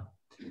 And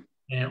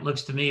it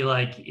looks to me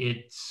like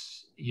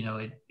it's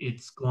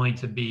going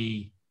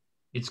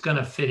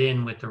to fit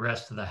in with the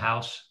rest of the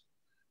house,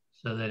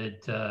 so that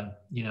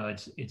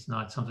it's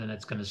not something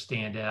that's going to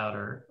stand out,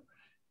 or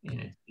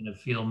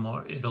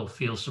it'll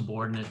feel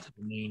subordinate to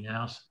the main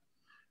house.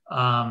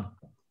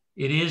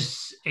 It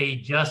is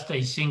just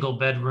a single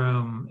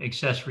bedroom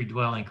accessory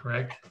dwelling,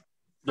 correct?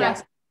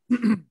 Yes.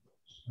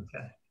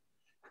 Okay.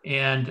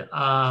 And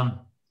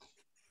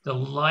the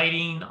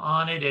lighting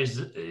on it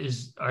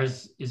is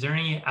there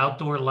any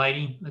outdoor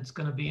lighting that's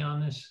going to be on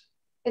this?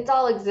 It's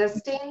all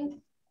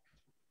existing.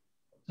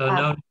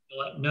 So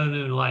no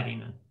new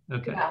lighting.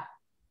 Okay. Yeah.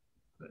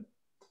 Good.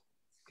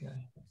 Okay.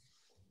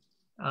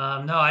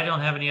 No, I don't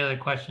have any other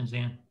questions,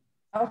 Ann.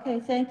 Okay,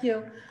 thank you.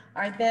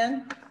 All right,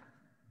 Ben.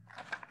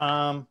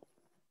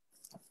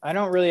 I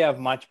don't really have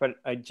much, but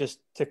just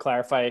to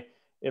clarify,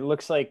 it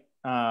looks like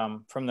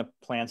from the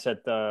plan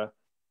set, the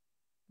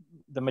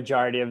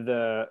majority of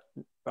the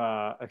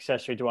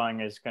accessory dwelling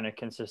is going to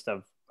consist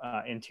of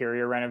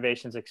interior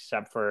renovations,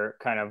 except for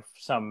kind of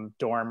some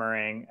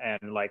dormering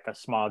and like a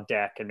small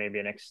deck and maybe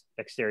an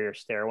exterior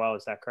stairwell.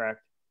 Is that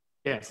correct?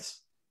 Yes.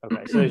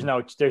 Okay, so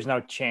there's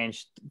no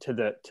change to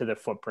the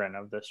footprint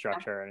of the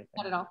structure or anything.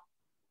 Not at all.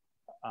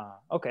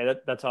 Okay,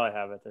 that's all I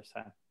have at this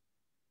time.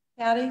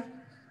 Patty?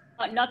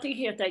 Nothing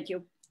here, thank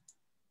you.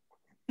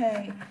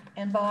 Okay,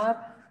 and Bob?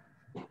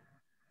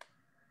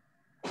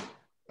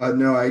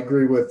 No, I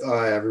agree with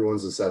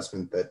everyone's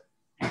assessment that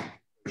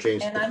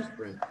changed the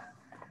footprint.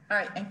 All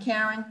right, and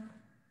Karen?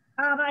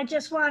 I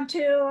just want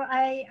to,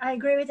 I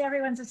agree with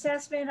everyone's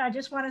assessment. I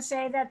just want to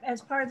say that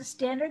as part of the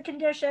standard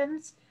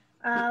conditions,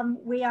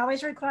 we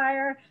always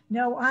require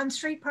no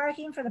on-street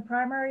parking for the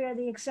primary or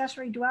the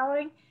accessory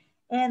dwelling,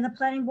 and the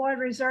planning board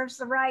reserves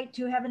the right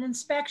to have an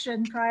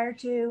inspection prior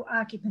to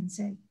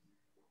occupancy.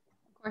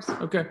 Of course.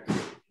 Okay.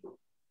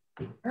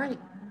 All right.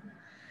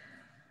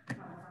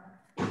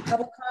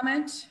 Public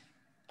comment?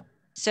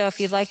 So if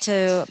you'd like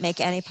to make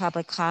any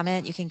public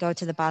comment, you can go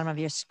to the bottom of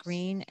your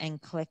screen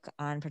and click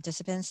on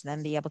participants,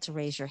 then be able to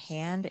raise your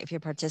hand. If you're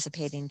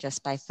participating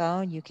just by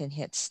phone, you can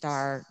hit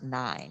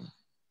 *9,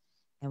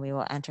 and we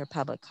will enter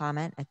public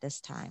comment at this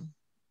time.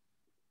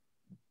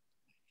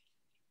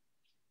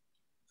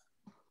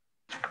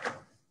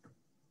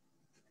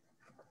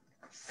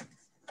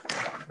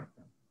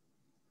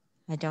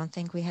 I don't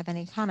think we have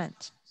any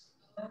comments.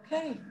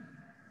 Okay.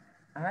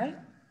 All right.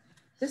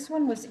 This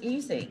one was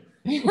easy.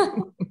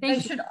 They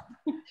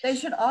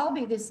should all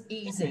be this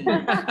easy.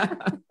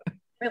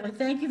 Really,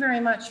 thank you very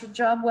much. Your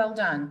job well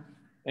done.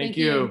 Thank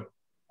you.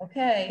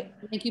 Okay.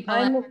 Thank you,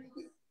 Paula.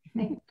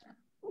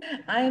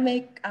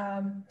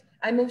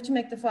 I move to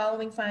make the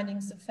following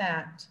findings of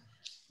fact.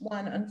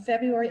 1, on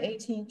February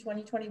 18,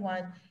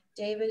 2021,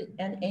 David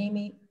and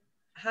Amy,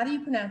 how do you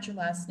pronounce your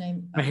last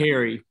name?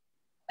 Meharry.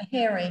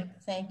 Meharry,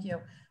 thank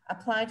you.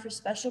 Applied for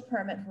special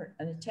permit for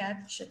an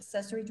attached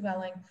accessory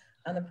dwelling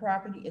on the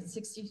property at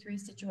 63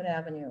 Scituate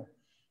Avenue.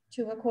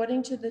 2,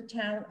 according to the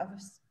Town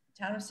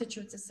of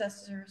Scituate's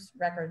assessor's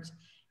records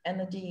and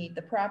the deed,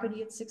 the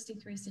property at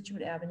 63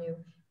 Scituate Avenue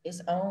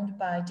is owned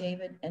by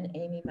David and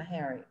Amy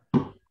Mahari.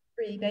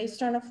 3,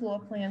 based on a floor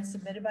plan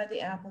submitted by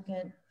the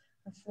applicant,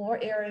 the floor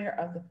area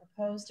of the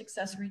proposed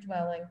accessory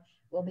dwelling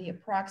will be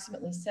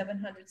approximately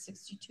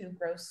 762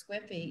 gross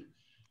square feet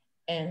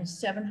and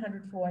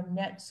 704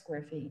 net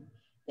square feet.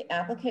 The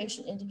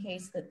application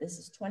indicates that this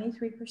is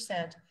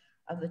 23%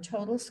 of the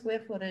total square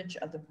footage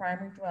of the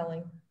primary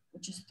dwelling,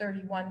 which is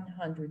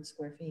 3,100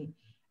 square feet,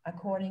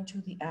 according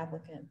to the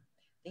applicant.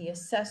 The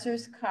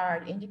assessor's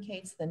card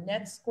indicates the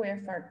net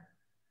square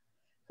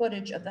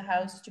footage of the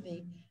house to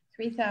be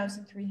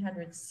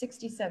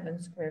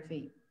 3,367 square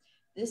feet.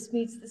 This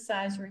meets the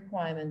size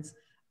requirements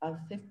of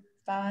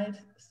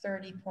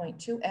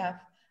 530.2F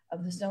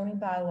of the zoning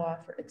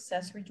bylaw for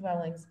accessory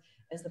dwellings,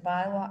 as the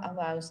bylaw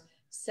allows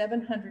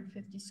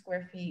 750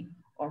 square feet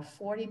or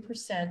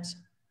 40%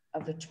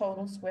 of the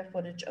total square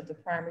footage of the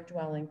primary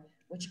dwelling,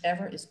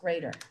 whichever is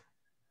greater.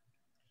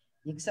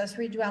 The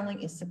accessory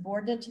dwelling is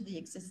subordinate to the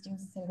existing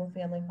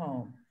single-family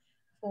home.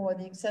 4,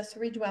 the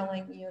accessory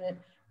dwelling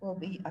unit will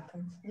be a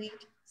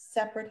complete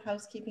separate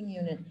housekeeping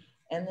unit,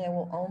 and there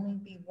will only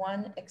be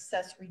one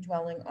accessory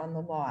dwelling on the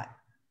lot.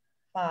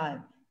 5,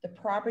 the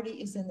property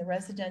is in the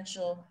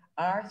residential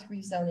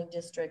R3 zoning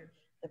district.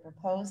 The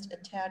proposed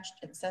attached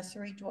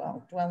accessory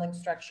dwelling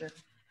structure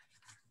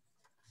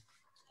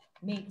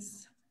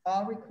meets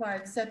all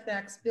required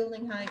setbacks,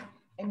 building height,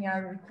 and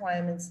yard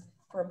requirements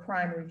for a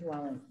primary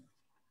dwelling.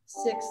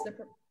 6,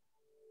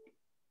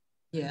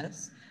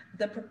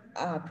 the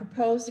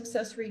proposed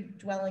accessory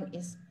dwelling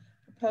is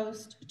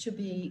proposed to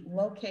be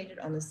located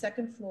on the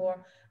second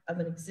floor of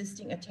an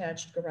existing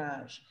attached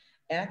garage.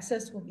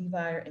 Access will be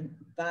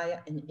via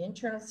an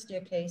internal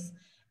staircase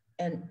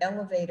and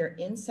elevator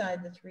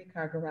inside the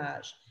 3-car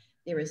garage.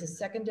 There is a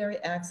secondary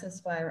access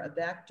via a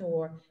back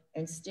door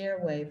and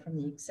stairway from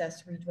the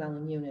accessory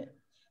dwelling unit.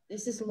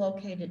 This is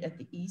located at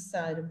the east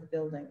side of the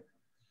building.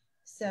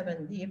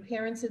 7, the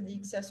appearance of the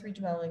accessory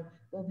dwelling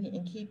will be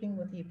in keeping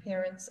with the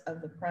appearance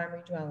of the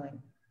primary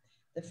dwelling.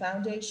 The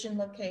foundation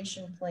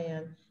location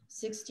plan,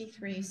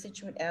 63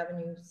 Scituate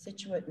Avenue,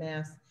 Scituate,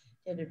 Mass.,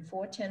 dated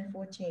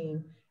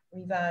 4/10/14,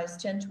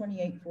 revised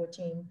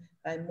 10/28/14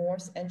 by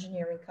Morse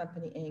Engineering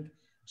Company, Inc.,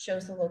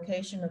 shows the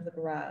location of the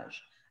garage.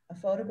 A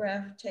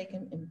photograph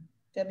taken in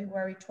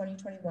February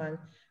 2021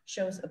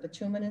 shows a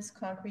bituminous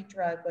concrete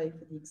driveway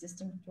for the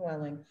existing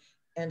dwelling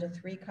and a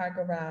 3-car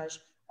garage,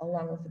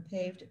 along with a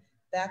paved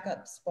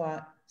backup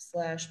spot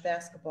 /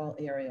 basketball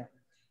area.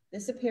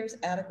 This appears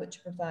adequate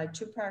to provide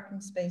 2 parking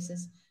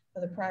spaces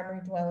for the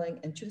primary dwelling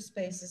and 2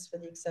 spaces for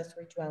the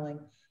accessory dwelling.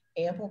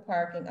 Ample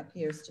parking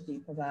appears to be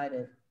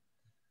provided.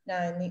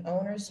 9, the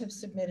owners have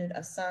submitted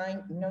a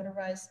signed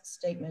notarized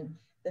statement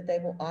that they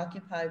will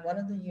occupy one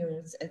of the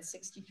units at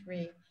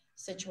 63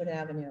 Scituate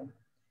Avenue.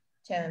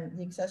 10,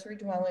 the accessory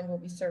dwelling will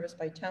be serviced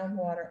by town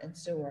water and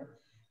sewer.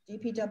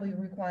 DPW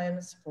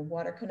requirements for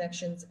water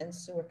connections and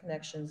sewer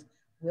connections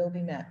will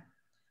be met.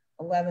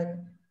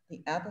 11,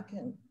 the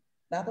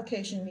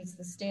application meets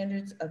the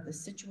standards of the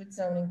Scituate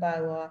zoning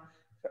bylaw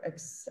for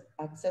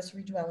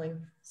accessory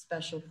dwelling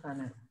special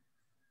permit.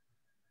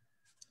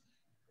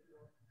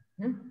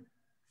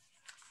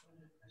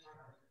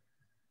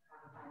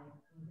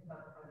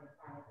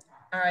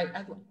 All right,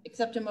 I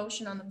accept a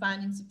motion on the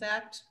findings of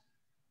fact.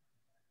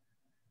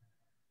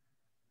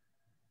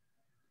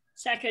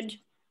 Second.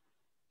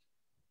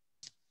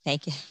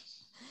 Thank you.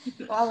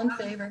 All in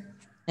favor?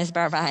 Ms.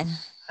 Burbine.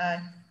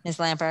 Aye. Ms.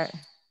 Lampert.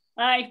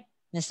 Aye.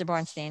 Mr.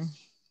 Bornstein.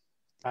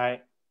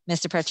 Aye.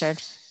 Mr.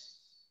 Pritchard.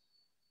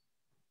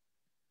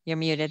 You're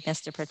muted,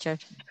 Mr.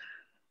 Pritchard.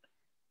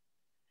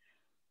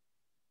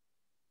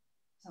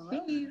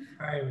 Steve.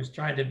 I was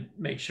trying to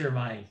make sure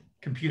my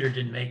computer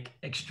didn't make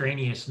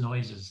extraneous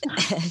noises.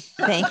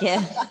 Thank you.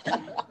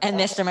 And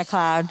Mr.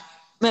 McLean.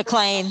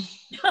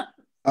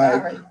 All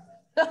right.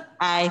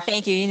 Aye.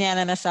 Thank you.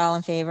 Unanimous. All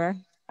in favor.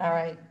 All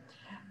right.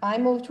 I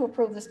move to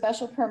approve the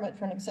special permit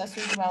for an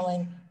accessory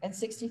dwelling at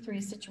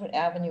 63 Scituate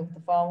Avenue with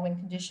the following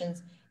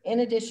conditions,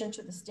 in addition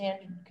to the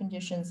standard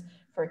conditions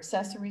for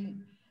accessory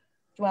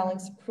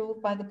dwellings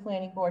approved by the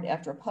planning board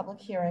after a public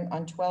hearing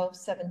on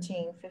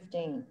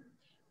 12/17/15.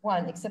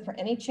 1, except for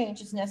any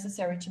changes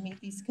necessary to meet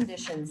these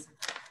conditions,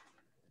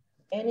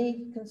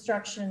 any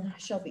construction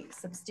shall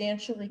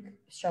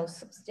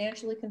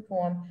substantially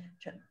conform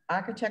to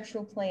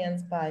architectural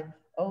plans by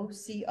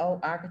OCO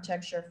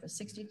Architecture for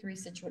 63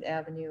 Scituate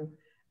Avenue,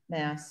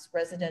 Mass.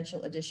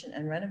 Residential addition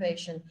and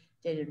renovation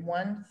dated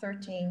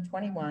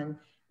 1/13/21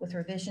 with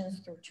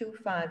revisions through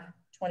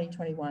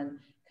 2/5/2021,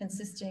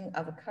 consisting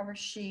of a cover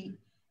sheet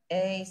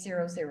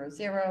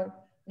A000,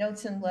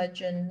 notes and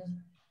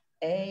legend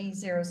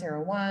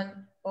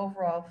A001,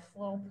 overall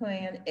floor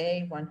plan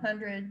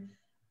A100,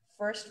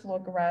 first floor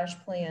garage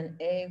plan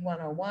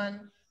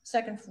A101,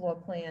 second floor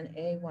plan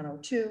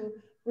A102,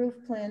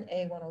 roof plan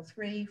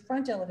A103,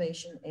 front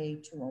elevation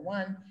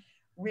A201,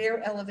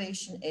 rear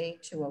elevation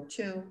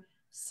A202,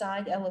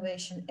 side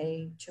elevation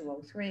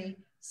A203,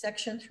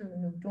 section through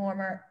new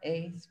dormer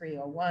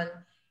A301,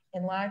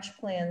 enlarged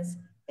plans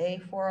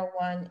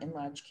A401,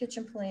 enlarged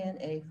kitchen plan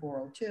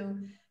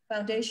A402,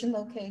 foundation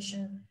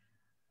location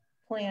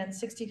plan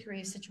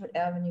 63 Scituate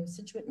Avenue,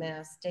 Scituate,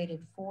 Mass,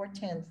 dated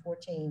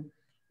 4/10/14,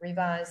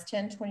 revised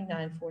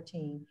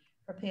 10/29/14,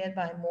 prepared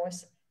by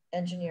Morse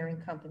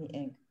Engineering Company,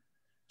 Inc.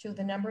 2,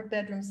 the number of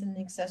bedrooms in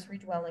the accessory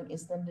dwelling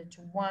is limited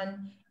to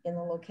 1 in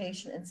the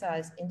location and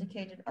size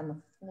indicated on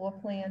the floor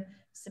plan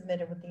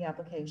submitted with the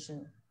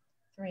application.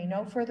 3,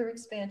 no further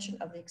expansion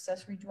of the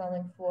accessory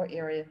dwelling floor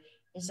area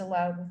is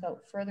allowed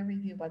without further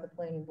review by the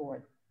planning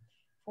board.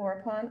 4,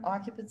 upon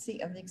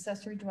occupancy of the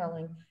accessory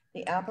dwelling,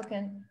 the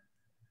applicant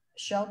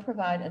shall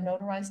provide a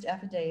notarized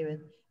affidavit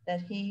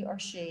that he or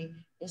she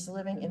is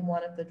living in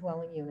one of the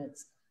dwelling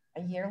units.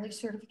 A yearly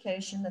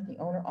certification that the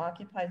owner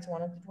occupies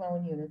one of the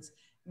dwelling units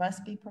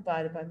must be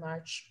provided by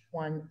March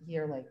 1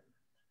 yearly.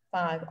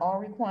 5, all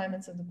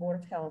requirements of the Board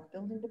of Health,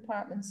 Building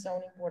Department,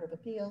 Zoning Board of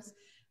Appeals,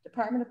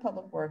 Department of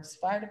Public Works,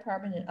 Fire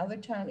Department, and other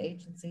town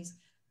agencies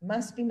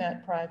must be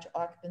met prior to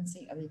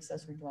occupancy of the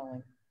accessory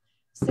dwelling.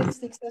 6,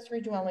 the accessory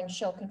dwelling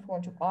shall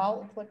conform to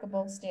all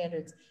applicable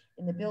standards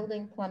in the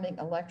building, plumbing,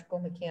 electrical,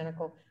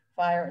 mechanical,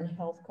 fire, and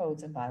health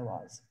codes and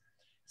bylaws.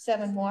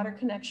 7, water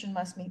connection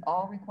must meet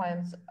all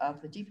requirements of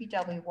the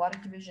DPW Water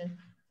Division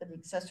for the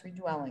accessory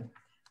dwelling.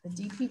 The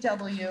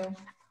DPW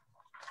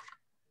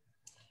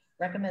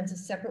recommends a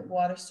separate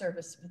water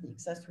service for the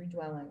accessory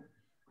dwelling.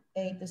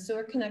 8, the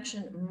sewer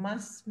connection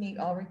must meet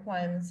all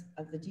requirements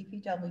of the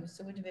DPW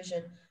Sewer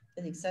Division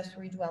for the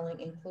accessory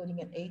dwelling, including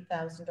an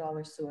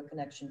 $8,000 sewer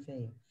connection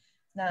fee.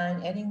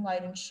 9, any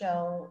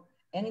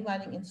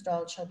lighting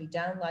installed shall be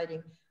down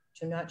lighting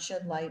to not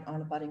shed light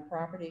on abutting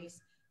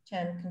properties.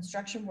 10,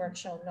 construction work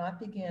shall not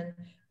begin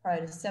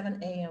prior to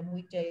 7 a.m.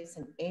 weekdays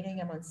and 8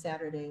 a.m. on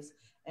Saturdays,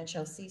 and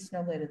shall cease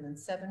no later than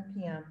 7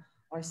 p.m.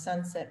 or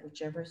sunset,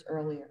 whichever is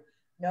earlier.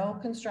 No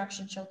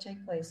construction shall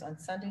take place on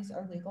Sundays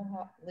or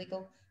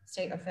legal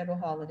state or federal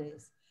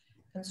holidays.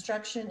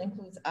 Construction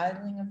includes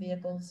idling of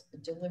vehicles,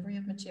 delivery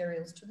of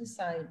materials to the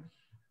site,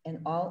 and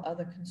all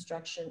other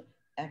construction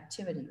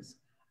activities.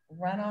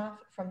 Runoff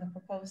from the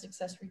proposed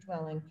accessory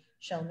dwelling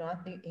shall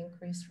not be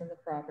increased from the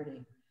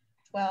property.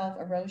 12,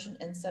 erosion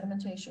and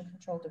sedimentation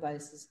control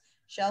devices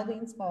shall be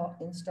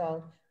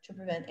installed to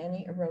prevent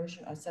any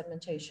erosion or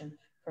sedimentation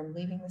from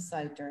leaving the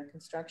site during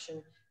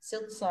construction.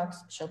 Silt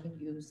socks shall be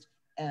used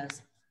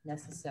as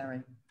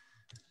necessary.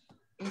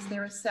 Is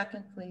there a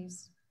second,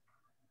 please?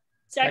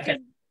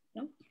 Second.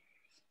 No.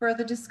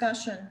 Further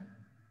discussion?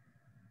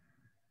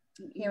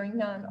 Hearing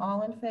none.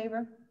 All in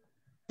favor?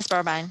 Ms.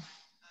 Burbine.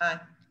 Aye.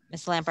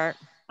 Ms. Lampert.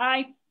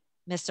 Aye.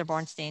 Mr.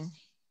 Bornstein.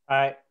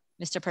 Aye.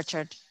 Mr.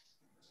 Pritchard.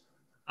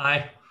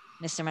 Aye.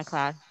 Mr.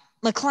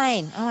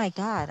 McLean. Oh my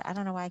God. I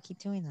don't know why I keep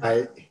doing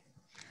that.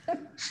 Aye.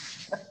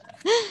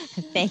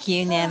 Thank you.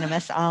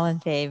 Unanimous. All in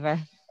favor.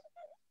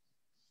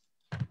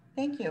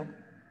 Thank you.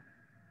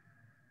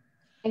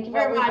 Thank you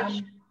very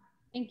much.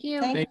 Thank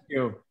you. Thank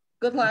you.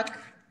 Good luck.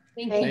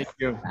 Thank Thank you. Thank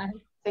you. Bye.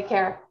 Take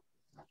care.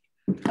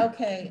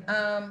 Okay,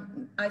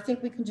 I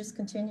think we can just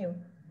continue.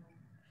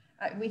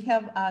 We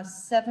have a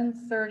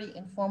 7:30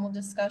 informal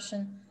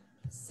discussion,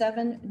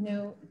 7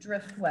 New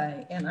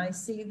Driftway, and I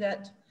see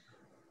that,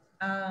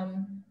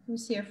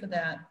 who's here for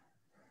that?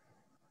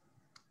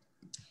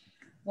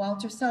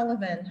 Walter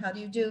Sullivan, how do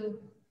you do?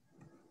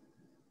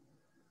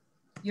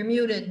 You're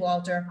muted,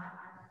 Walter.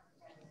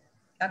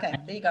 Okay,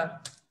 there you go.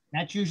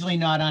 That's usually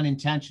not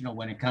unintentional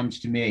when it comes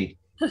to me.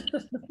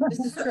 This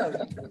is true.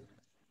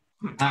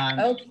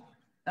 Okay,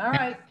 all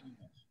right.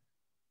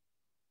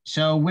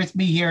 So with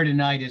me here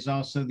tonight is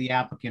also the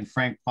applicant,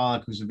 Frank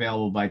Pollock, who's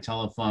available by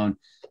telephone,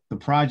 the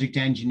project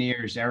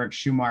engineers, Eric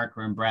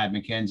Schumacher and Brad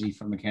McKenzie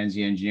from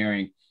McKenzie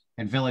Engineering,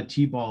 and Villa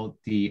Thibault,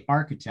 the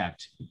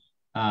architect.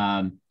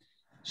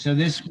 So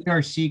we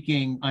are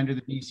seeking under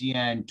the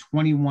BZN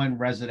 21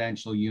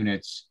 residential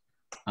units.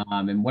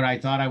 And what I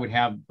thought I would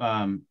have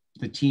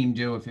the team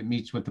do, if it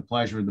meets with the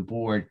pleasure of the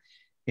board,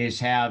 is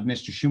have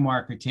Mr.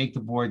 Schumacher take the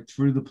board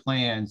through the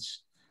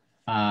plans,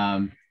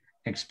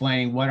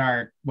 explaining what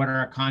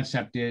our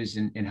concept is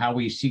and how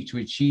we seek to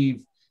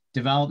achieve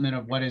development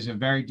of what is a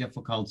very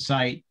difficult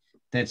site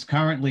that's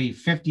currently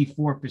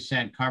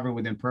 54% covered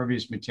with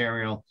impervious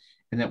material,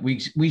 and that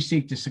we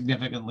seek to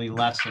significantly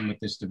lessen with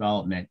this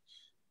development.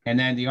 And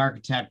then the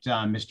architect,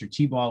 Mr.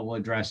 Thibault, will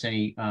address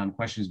any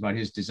questions about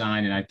his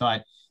design. And I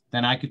thought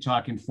then I could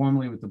talk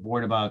informally with the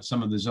board about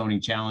some of the zoning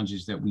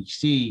challenges that we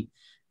see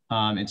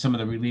and some of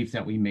the relief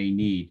that we may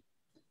need.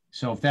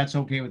 So if that's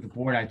okay with the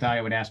board, I thought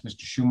I would ask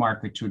Mr.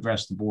 Schumacher to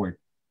address the board.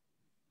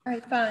 All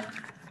right, fine.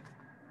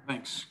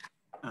 Thanks.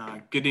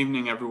 Good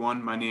evening,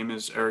 everyone. My name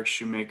is Eric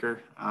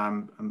Schumacher.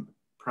 I'm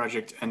a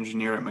project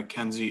engineer at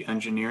McKenzie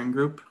Engineering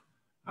Group.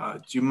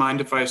 Do you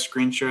mind if I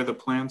screen share the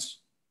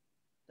plans?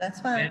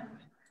 That's fine.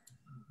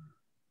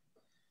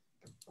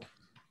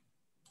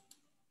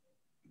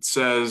 It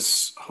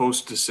says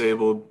host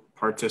disabled,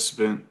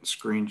 participant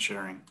screen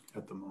sharing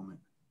at the moment.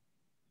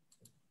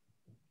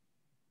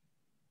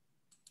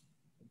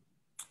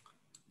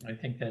 I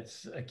think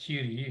that's a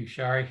cue to you,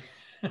 Shari.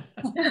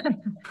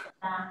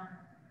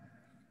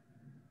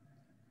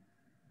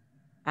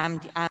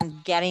 I'm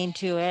getting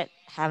to it.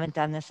 Haven't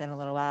done this in a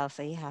little while,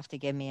 so you have to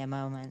give me a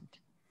moment.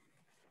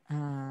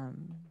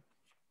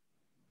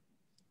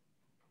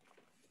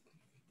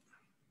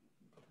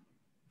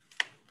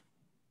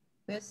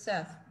 Where's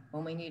Seth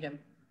when we need him?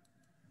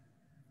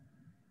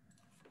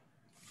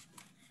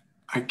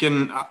 I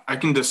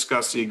can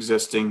discuss the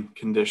existing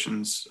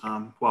conditions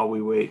while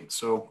we wait.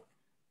 So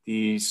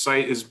the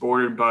site is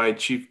bordered by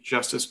Chief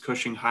Justice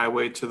Cushing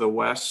Highway to the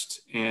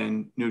west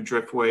and New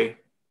Driftway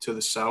to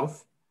the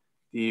south.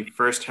 The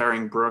First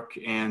Herring Brook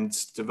and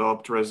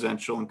developed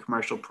residential and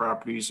commercial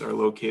properties are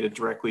located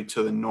directly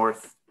to the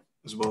north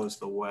as well as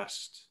the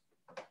west.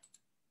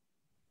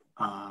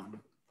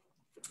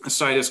 The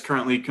site is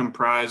currently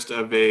comprised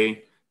of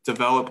a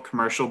developed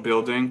commercial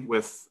building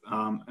with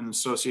an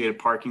associated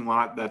parking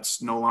lot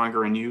that's no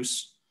longer in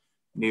use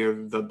near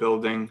the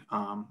building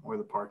or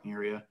the parking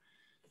area.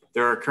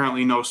 There are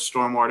currently no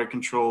stormwater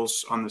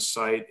controls on the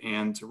site,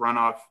 and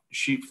runoff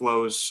sheet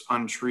flows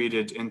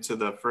untreated into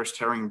the First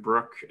Herring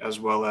Brook as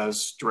well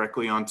as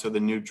directly onto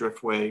the New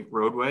Driftway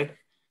roadway.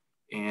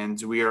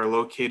 And we are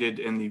located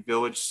in the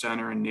Village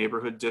Center and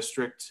Neighborhood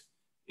District,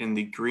 in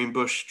the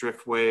Greenbush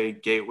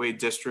Driftway Gateway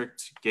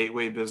District,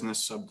 Gateway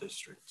Business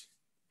Subdistrict.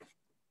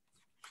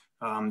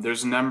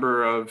 There's a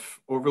number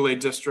of overlay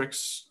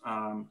districts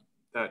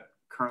that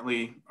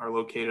currently are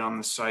located on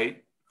the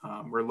site.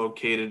 We're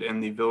located in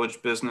the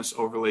Village Business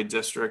Overlay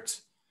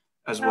District,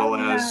 as well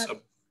as...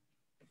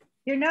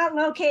 You're not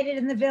located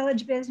in the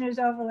Village Business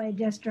Overlay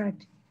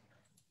District.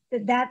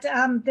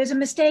 There's a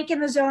mistake in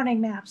the zoning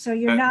map, so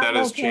you're not located. That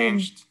has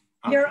changed.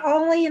 Okay. You're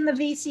only in the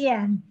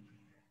VCN.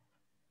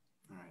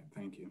 All right,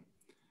 thank you.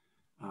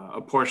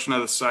 A portion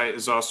of the site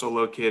is also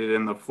located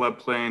in the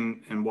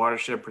Floodplain and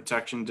Watershed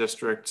Protection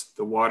District,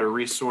 the Water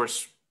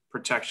Resource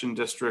Protection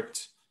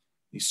District,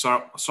 the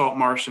Salt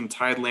Marsh and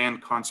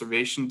Tideland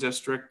Conservation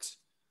District,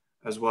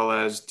 as well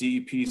as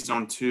DEP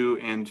Zone 2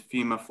 and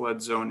FEMA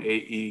Flood Zone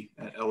AE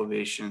at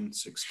elevation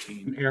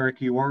 16.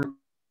 Eric, you are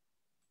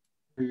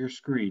for your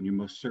screen. You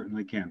most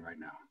certainly can right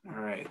now.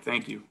 All right,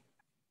 thank you.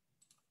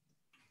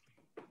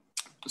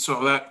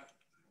 So that,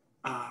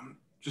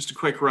 just a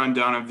quick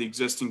rundown of the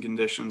existing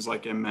conditions.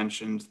 Like I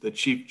mentioned, the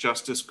Chief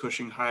Justice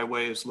Cushing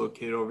Highway is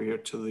located over here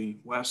to the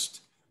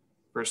west,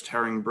 First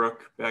Herring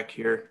Brook back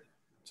here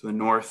to the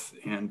north,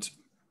 and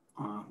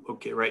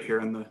located right here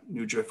in the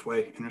New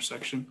Driftway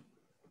intersection.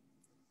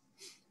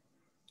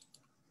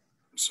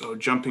 So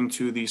jumping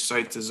to the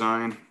site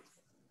design.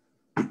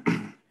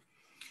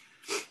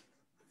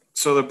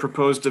 So the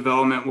proposed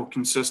development will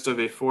consist of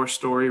a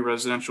 4-story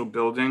residential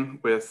building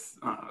with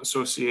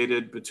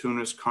associated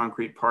bituminous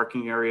concrete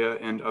parking area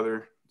and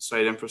other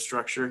site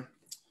infrastructure.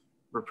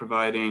 We're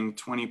providing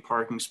 20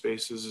 parking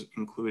spaces,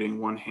 including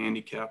 1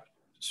 handicap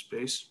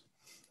space.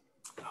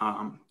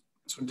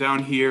 So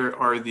down here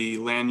are the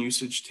land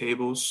usage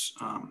tables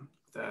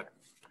that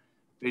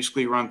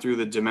basically run through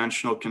the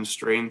dimensional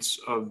constraints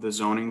of the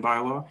zoning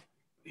bylaw.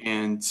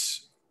 And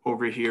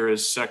over here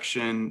is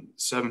section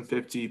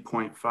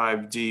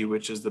 750.5D,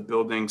 which is the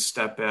building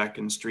step back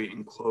and street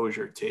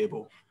enclosure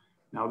table.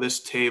 Now this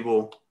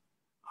table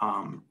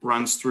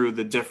runs through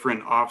the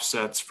different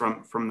offsets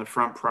from the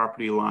front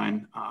property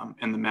line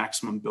and the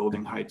maximum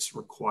building heights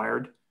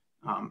required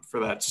for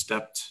that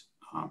stepped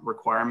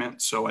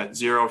requirement. So at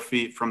 0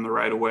 feet from the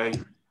right of way,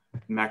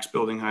 max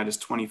building height is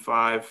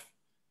 25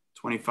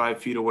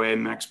 feet away,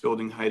 max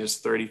building height is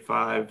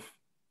 35,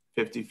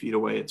 50 feet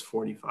away, it's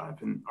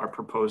 45. And our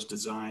proposed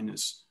design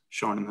is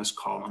shown in this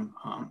column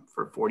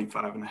for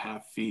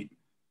 45.5 feet,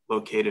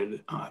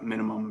 located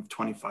minimum of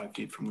 25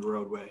 feet from the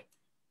roadway.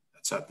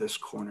 That's at this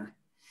corner.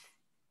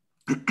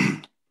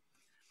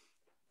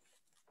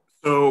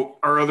 So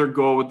our other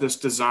goal with this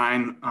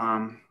design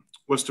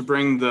was to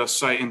bring the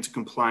site into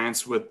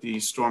compliance with the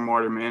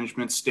stormwater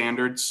management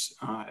standards.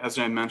 As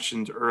I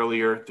mentioned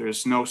earlier,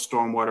 there's no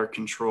stormwater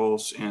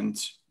controls, and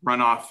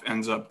runoff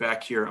ends up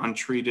back here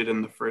untreated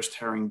in the First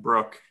Herring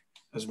Brook,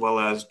 as well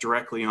as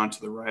directly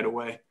onto the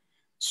right-of-way.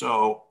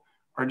 So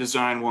our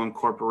design will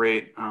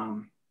incorporate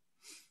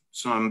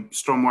some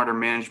stormwater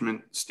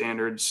management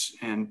standards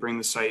and bring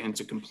the site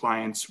into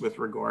compliance with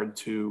regard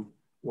to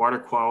water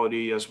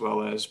quality, as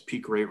well as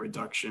peak rate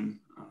reduction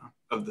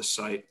of the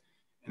site.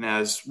 And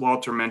as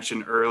Walter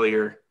mentioned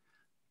earlier,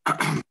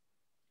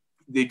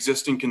 the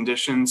existing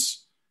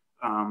conditions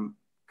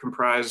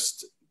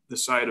comprised the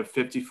site of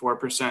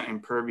 54%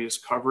 impervious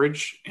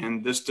coverage,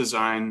 and this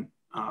design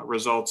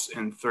results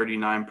in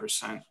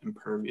 39%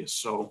 impervious.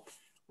 So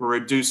we're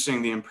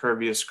reducing the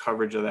impervious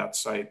coverage of that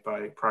site by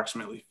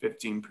approximately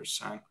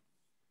 15%.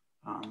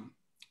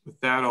 With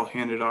that, I'll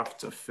hand it off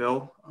to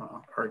Phil,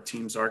 our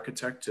team's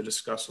architect, to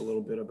discuss a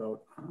little bit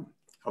about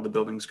how the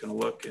building's going to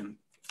look. And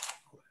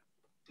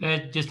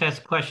just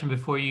ask a question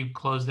before you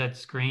close that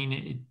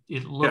screen.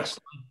 It looks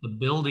like the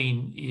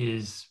building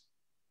is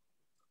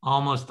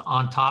almost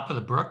on top of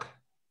the brook.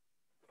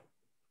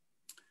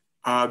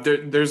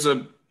 There's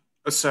a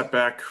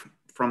setback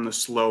from the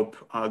slope.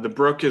 The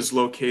brook is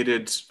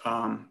located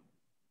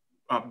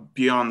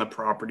beyond the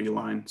property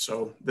line.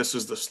 So this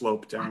is the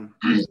slope down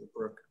to the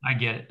brook. I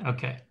get it.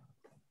 Okay.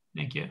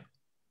 Thank you.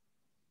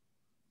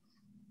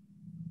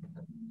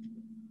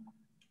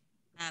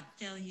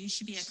 Phil, you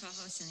should be a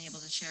co-host and able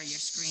to share your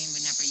screen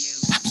whenever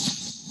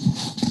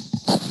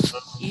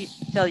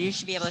Phil, you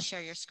should be able to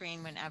share your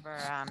screen whenever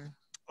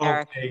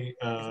Eric is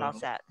all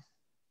set.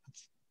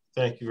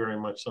 Thank you very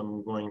much.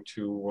 I'm going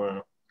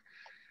to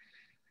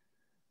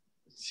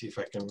see if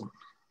I can.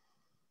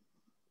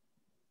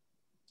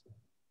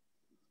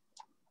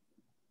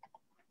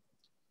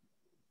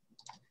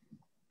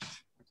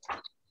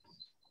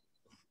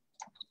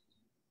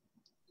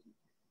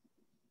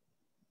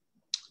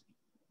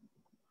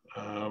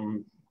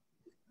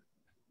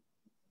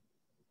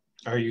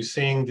 Are you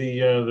seeing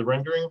the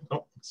rendering?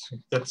 Oh,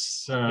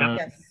 that's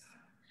Yes.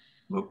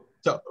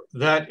 so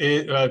that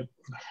is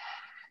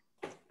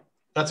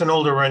that's an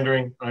older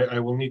rendering. I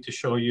will need to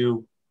show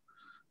you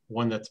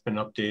one that's been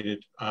updated.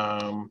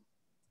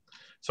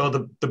 So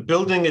the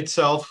building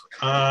itself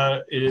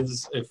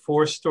is a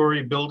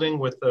 4-story building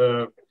with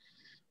a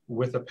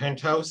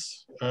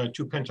penthouse,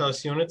 2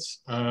 penthouse units.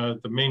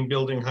 The main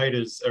building height,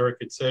 as Eric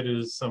had said,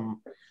 is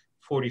some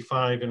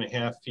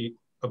 45.5 feet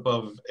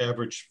above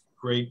average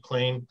grade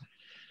plane.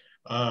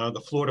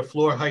 The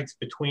floor-to-floor heights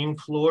between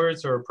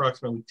floors are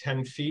approximately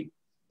 10 feet,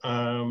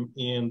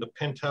 and the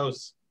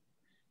penthouse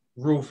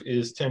roof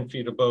is 10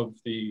 feet above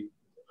the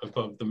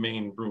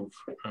main roof.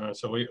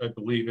 So I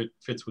believe it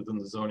fits within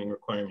the zoning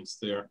requirements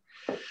there.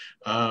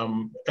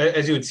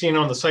 As you had seen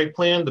on the site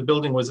plan, the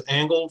building was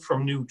angled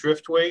from New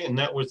Driftway, and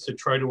that was to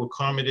try to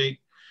accommodate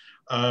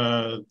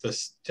the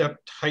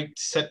stepped height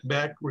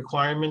setback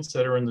requirements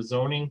that are in the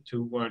zoning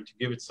to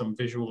give it some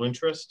visual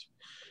interest.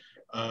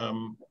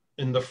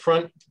 In the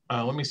front,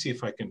 let me see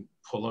if I can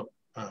pull up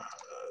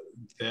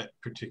that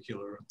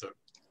particular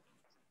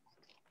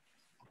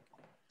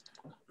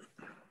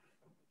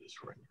this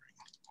rendering.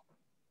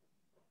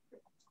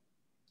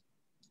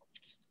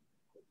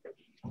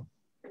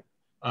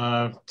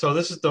 So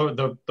this is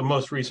the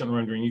most recent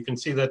rendering. You can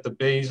see that the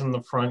bays in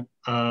the front,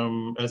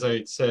 as I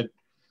had said,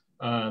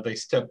 they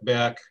step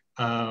back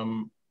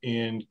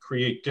and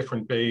create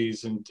different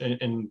bays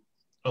and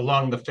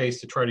along the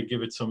face to try to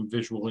give it some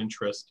visual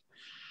interest.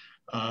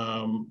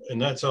 And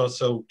that's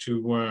also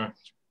to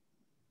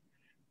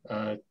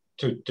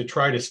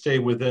try to stay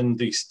within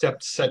the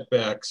stepped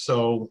setback.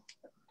 So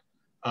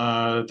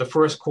the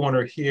first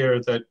corner here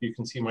that you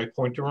can see my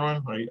pointer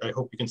on, I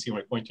hope you can see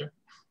my pointer.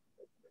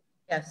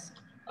 Yes.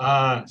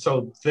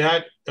 So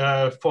that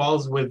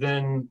falls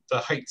within the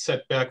height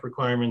setback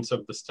requirements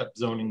of the step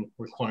zoning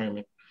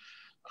requirement.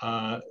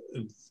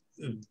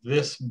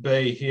 This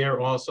bay here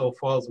also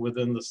falls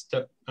within the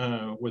step,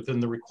 within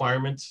the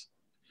requirements.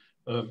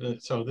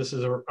 So this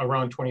is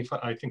around 25,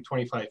 I think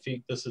 25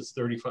 feet. This is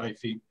 35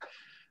 feet.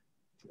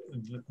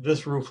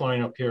 This roof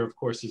line up here, of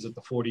course, is at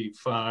the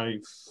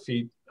 45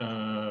 feet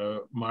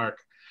mark.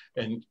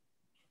 And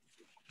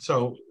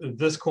so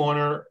this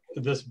corner,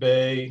 this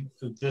bay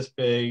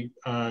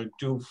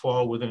do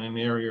fall within an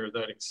area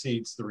that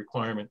exceeds the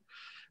requirement.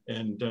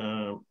 And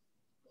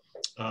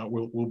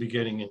we'll be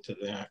getting into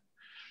that.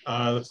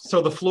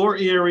 So the floor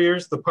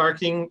areas, the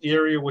parking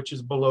area, which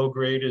is below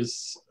grade,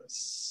 is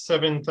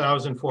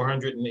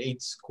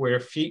 7,408 square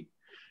feet.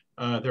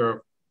 There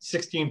are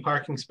 16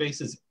 parking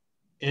spaces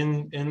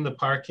in the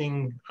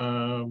parking,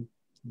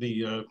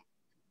 the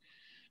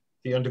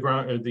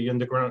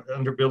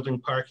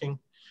underbuilding parking.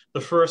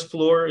 The first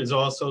floor is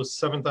also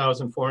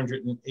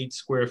 7,408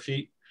 square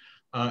feet.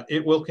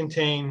 It will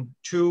contain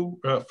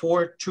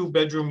 4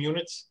 two-bedroom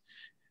units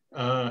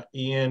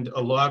and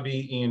a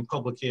lobby and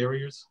public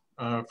areas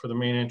for the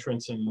main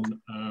entrance. And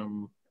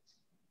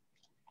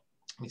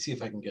let me see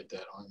if I can get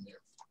that on there.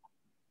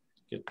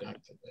 Get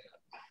back to that.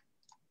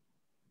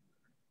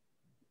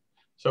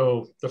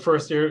 So the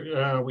first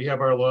area, we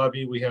have our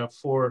lobby. We have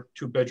 4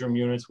 two-bedroom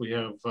units. We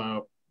have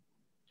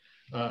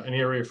an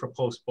area for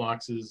post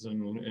boxes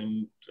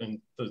and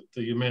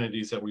the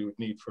amenities that we would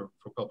need for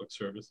public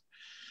service.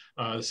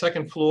 The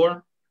second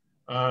floor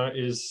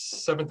is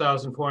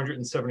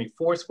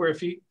 7,474 square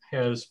feet,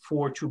 has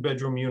 4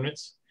 two-bedroom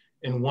units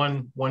and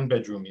 1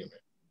 one-bedroom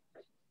unit.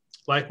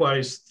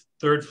 Likewise,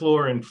 third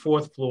floor and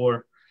fourth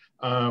floor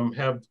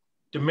have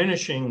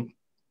diminishing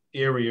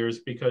areas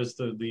because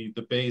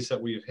the bays that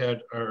we've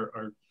had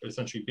are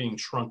essentially being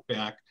shrunk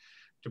back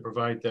to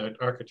provide that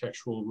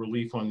architectural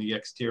relief on the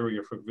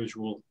exterior for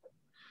visual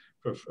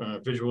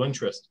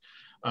interest.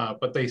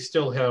 But they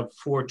still have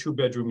 4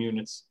 two-bedroom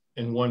units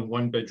and 1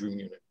 one-bedroom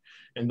unit.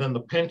 And then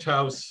the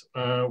penthouse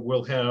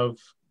will have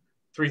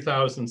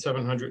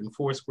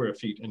 3,704 square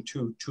feet and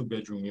 2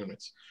 two-bedroom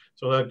units.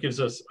 So that gives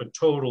us a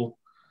total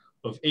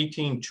of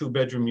 18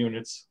 two-bedroom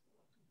units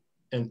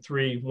and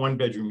 3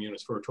 one-bedroom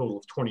units for a total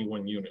of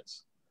 21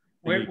 units.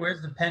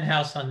 Where's the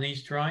penthouse on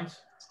these drawings?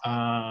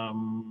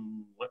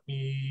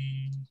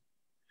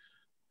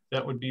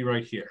 That would be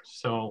right here.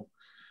 So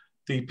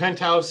the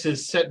penthouse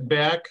is set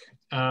back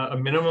a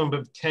minimum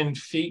of 10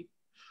 feet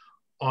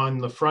on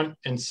the front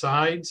and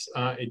sides.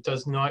 It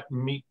does not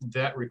meet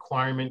that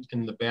requirement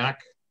in the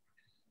back.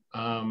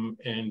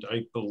 And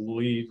I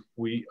believe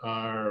we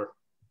are,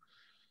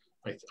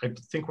 I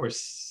think we're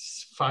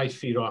 5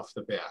 feet off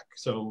the back.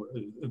 So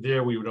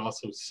there we would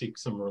also seek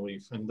some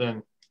relief. And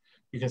then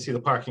you can see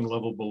the parking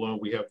level below.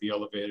 We have the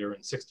elevator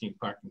and 16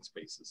 parking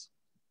spaces.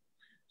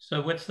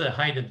 So what's the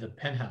height of the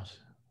penthouse?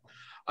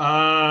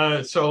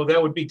 So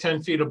that would be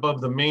 10 feet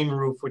above the main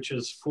roof, which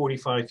is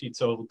 45 feet.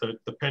 So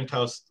the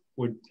penthouse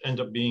would end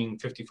up being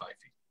 55 feet.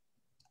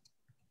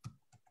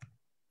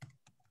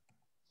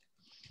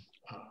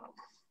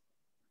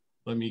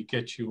 Let me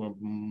get you a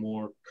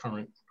more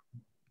current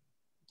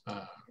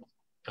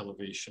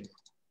elevation.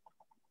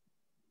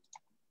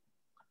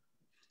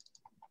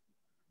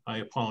 I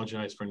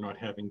apologize for not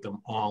having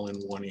them all in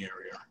one area.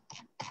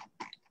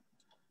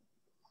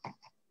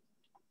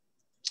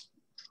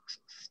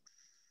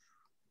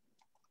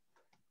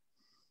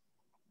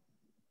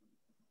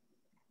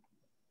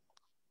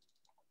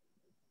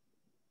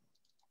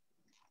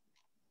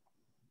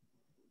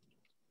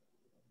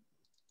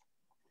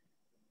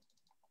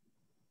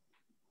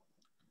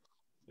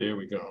 There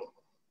we go.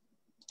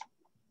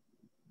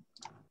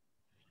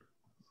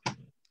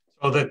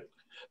 So that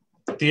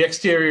the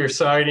exterior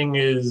siding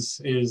is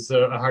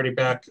a hardy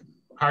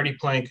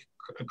plank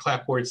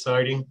clapboard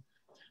siding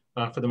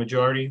for the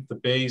majority. The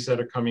bays that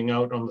are coming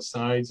out on the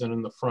sides and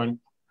in the front,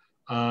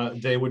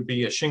 they would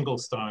be a shingle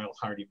style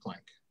hardy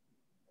plank.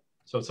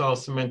 So it's all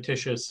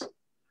cementitious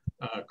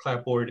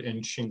clapboard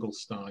and shingle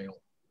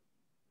style.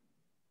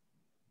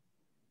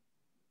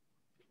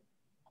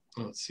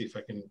 Let's see if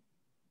I can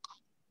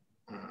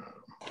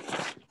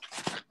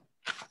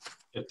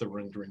get the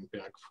rendering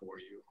back for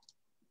you.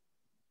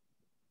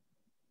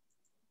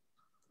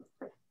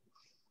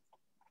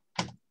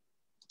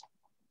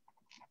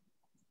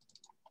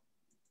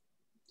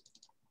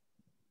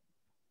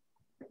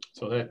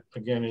 So that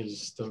again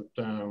is the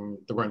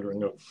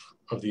rendering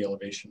of the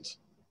elevations.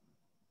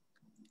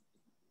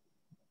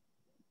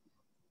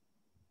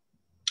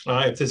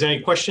 If there's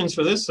any questions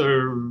for this,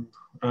 or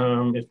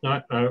if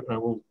not, I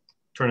will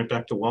turn it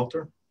back to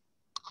Walter.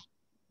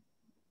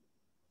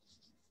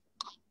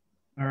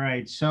 All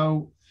right,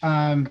 so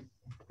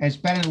as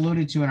Ben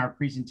alluded to in our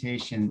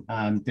presentation,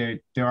 there's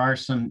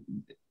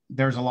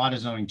a lot of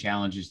zoning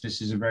challenges.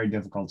 This is a very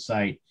difficult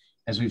site,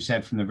 as we've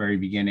said from the very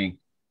beginning.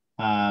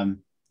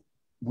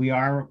 We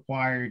are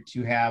required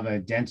to have a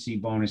density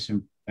bonus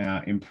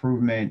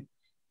improvement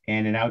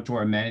and an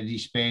outdoor amenity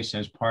space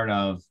as part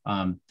of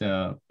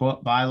the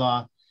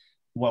bylaw.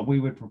 What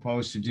we would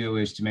propose to do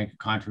is to make a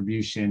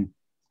contribution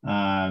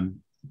to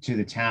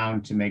the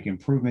town to make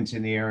improvements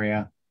in the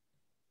area.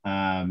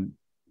 The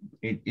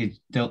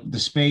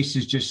space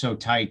is just so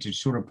tight to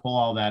sort of pull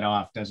all that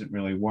off doesn't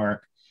really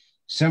work.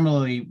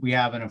 Similarly, we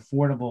have an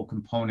affordable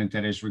component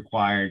that is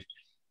required,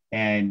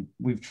 and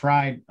we've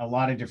tried a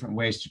lot of different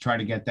ways to try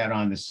to get that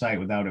on the site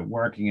without it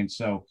working. And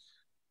so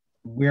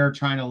we're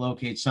trying to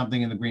locate something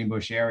in the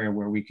Greenbush area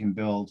where we can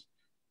build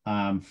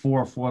 4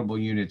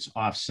 affordable units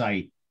off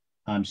site.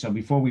 So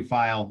before we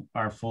file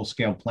our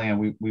full-scale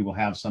plan, we will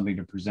have something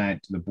to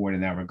present to the board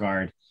in that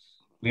regard.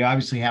 We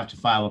obviously have to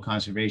file a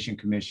conservation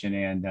commission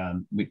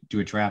and we do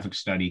a traffic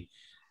study.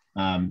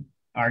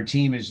 Our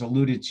team has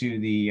alluded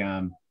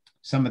to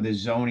some of the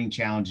zoning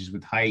challenges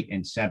with height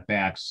and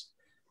setbacks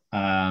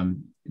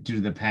due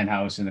to the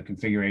penthouse and the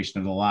configuration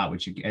of the lot,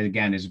 which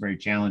again is very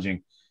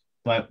challenging.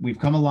 But we've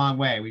come a long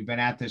way. We've been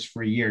at this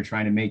for a year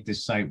trying to make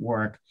this site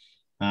work.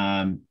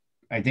 I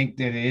think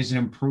that it is an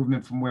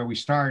improvement from where we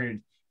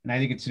started, and I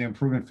think it's an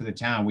improvement for the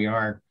town. We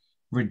are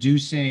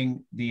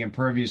reducing the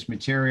impervious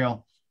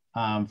material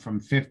from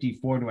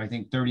 54 to I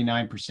think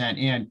 39%.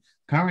 And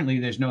currently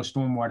there's no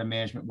stormwater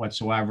management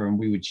whatsoever, and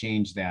we would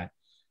change that.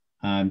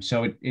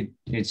 So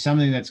it's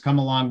something that's come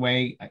a long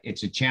way.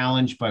 It's a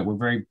challenge, but we're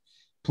very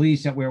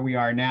pleased at where we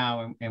are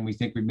now, and we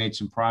think we've made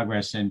some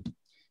progress, and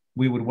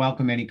we would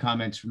welcome any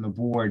comments from the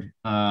board.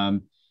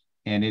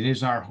 And it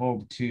is our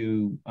hope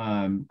to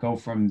go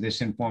from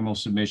this informal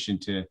submission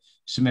to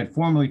submit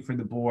formally for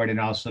the board and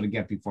also to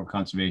get before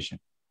conservation.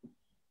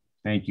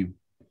 Thank you.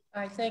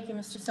 All right, thank you,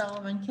 Mr.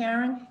 Sullivan.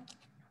 Karen?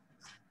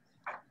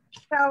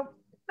 So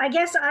I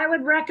guess I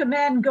would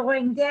recommend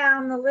going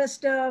down the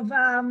list of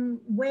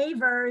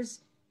waivers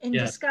and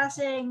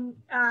discussing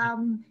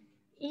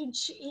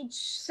each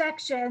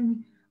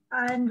section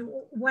and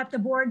what the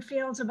board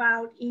feels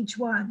about each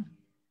one.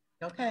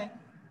 Okay.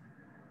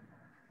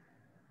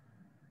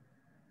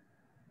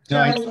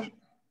 So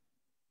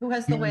who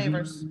has the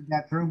waivers?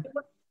 That through?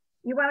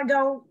 You want to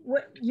go,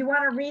 you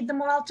want to read them,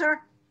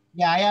 Walter?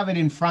 Yeah, I have it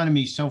in front of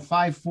me. So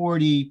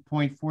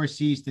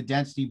 540.4C is the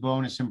density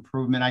bonus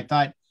improvement. I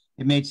thought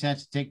it made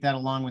sense to take that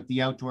along with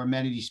the outdoor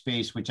amenity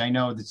space, which I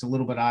know that's a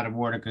little bit out of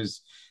order because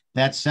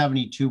that's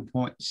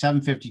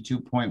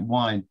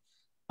 752.1.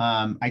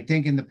 I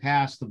think in the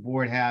past, the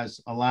board has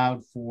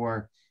allowed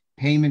for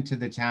payment to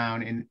the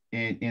town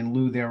in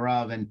lieu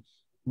thereof. And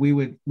we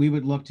would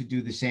look to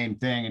do the same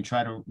thing and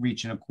try to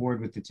reach an accord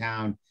with the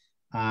town.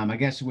 I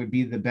guess it would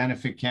be the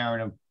benefit,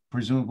 Karen, of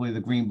presumably the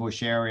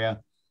Greenbush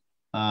area.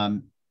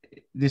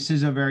 This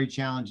is a very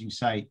challenging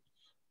site.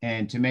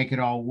 And to make it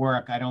all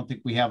work, I don't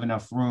think we have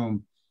enough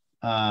room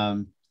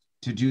to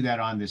do that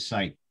on this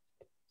site.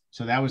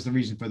 So that was the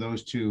reason for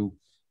those two,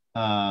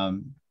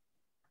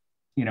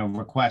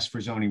 requests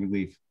for zoning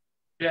relief.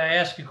 Could I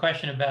ask a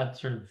question about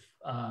sort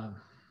of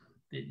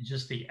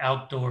just the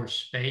outdoor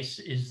space?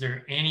 Is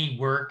there any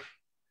work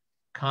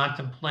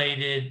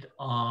contemplated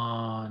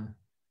on,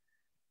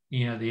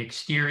 the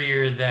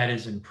exterior that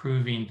is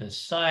improving the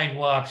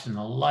sidewalks and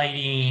the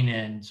lighting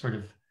and sort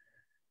of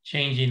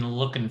changing the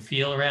look and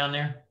feel around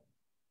there?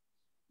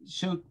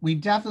 So we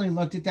definitely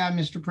looked at that,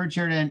 Mr.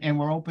 Pritchard, and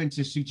we're open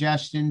to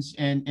suggestions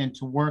and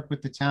to work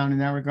with the town in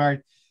that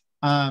regard.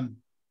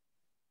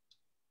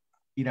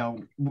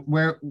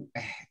 Where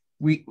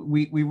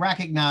we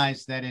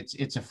recognize that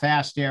it's a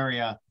fast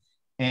area,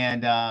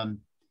 and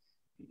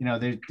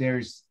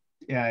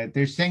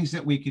there's things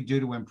that we could do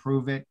to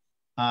improve it.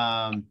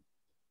 And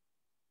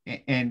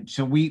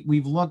so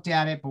we've looked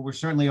at it, but we're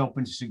certainly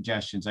open to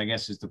suggestions, I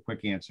guess, is the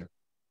quick answer.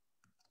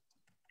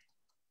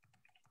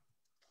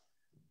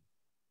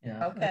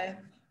 Yeah. Okay.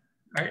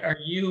 Are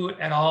you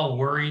at all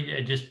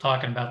worried, just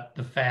talking about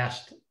the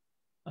fast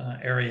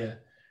area,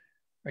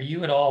 are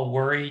you at all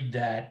worried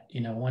that,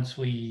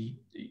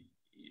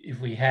 if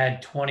we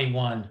had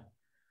 21,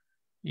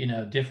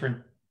 different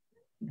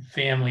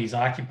families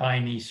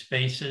occupying these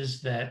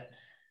spaces, that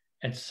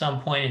at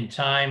some point in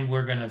time,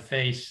 we're going to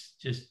face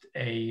just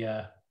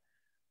a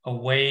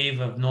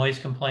wave of noise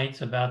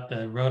complaints about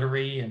the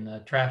rotary and the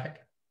traffic?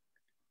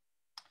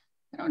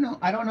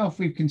 I don't know if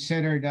we've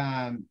considered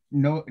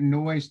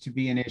noise to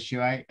be an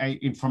issue.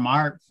 From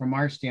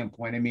our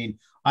standpoint, I mean,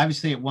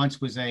 obviously it once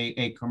was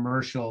a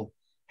commercial,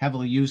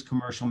 heavily used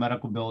commercial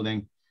medical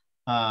building.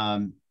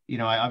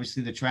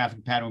 Obviously the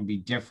traffic pattern would be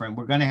different.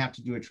 We're going to have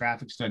to do a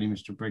traffic study,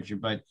 Mr.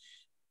 Pritchard, but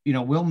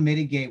we'll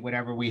mitigate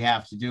whatever we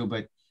have to do.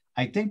 But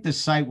I think the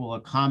site will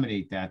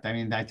accommodate that. I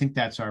mean, I think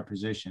that's our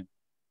position.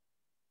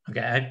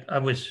 Okay, I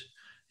was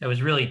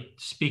really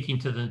speaking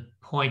to the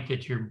point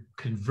that you're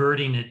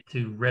converting it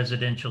to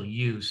residential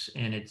use,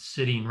 and it's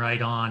sitting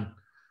right on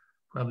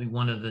probably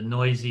one of the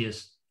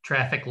noisiest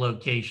traffic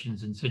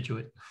locations in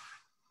Scituate.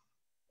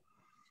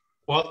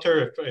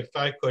 Walter, if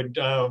I could,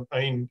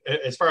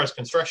 as far as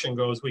construction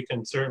goes, we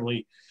can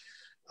certainly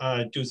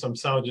do some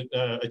sound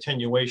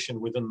attenuation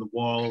within the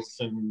walls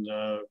and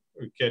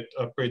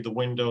upgrade the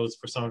windows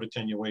for sound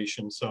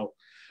attenuation. So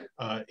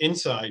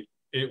inside,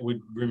 it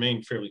would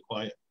remain fairly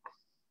quiet.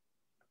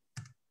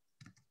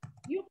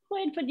 You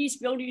plan for these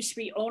buildings to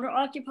be owner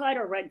occupied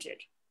or rented?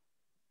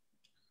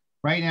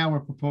 Right now, we're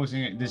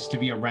proposing this to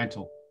be a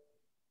rental.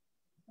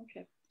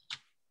 Okay.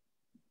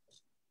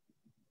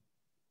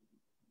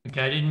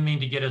 Okay, I didn't mean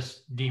to get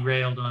us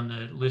derailed on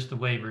the list of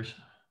waivers.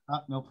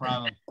 No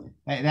problem.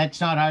 Hey, that's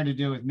not hard to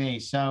do with me.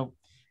 So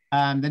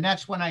the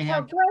next one I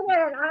have. Wait a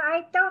minute.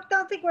 I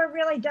don't think we're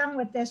really done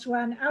with this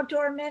one.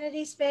 Outdoor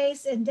amenity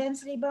space and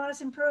density bonus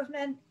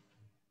improvement.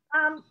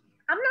 I'm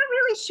not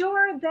really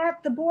sure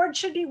that the board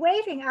should be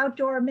waiving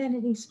outdoor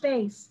amenity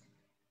space.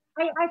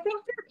 I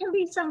think there can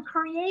be some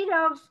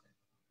creative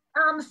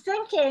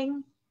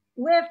thinking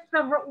with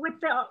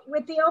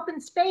the open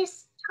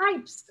space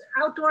types,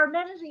 outdoor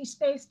amenity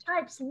space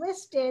types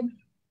listed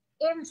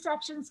in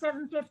section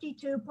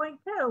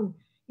 752.2.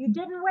 You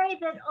didn't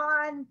waive it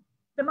on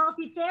the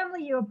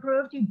multifamily you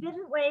approved. You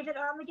didn't waive it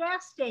on the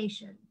gas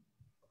station.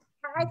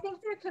 I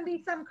think there can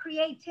be some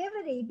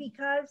creativity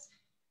because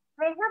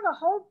they have a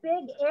whole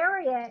big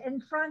area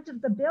in front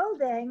of the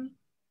building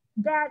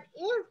that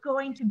is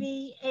going to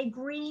be a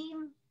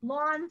green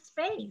lawn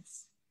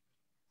space.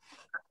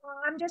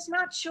 I'm just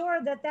not sure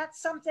that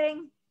that's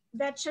something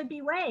that should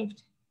be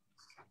waived.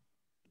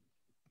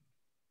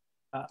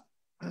 But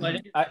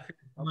and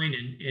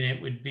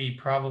it would be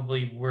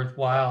probably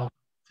worthwhile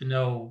to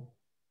know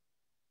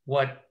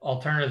what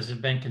alternatives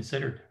have been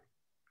considered.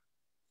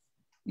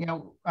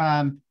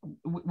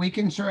 We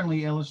can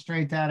certainly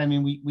illustrate that. I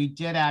mean, we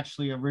did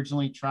actually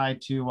originally try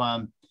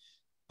to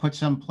put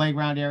some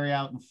playground area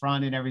out in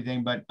front and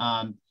everything, but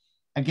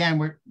again,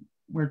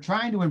 we're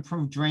trying to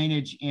improve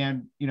drainage,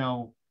 and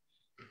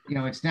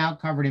it's now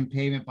covered in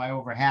pavement by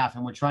over half,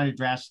 and we're trying to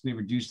drastically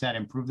reduce that,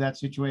 improve that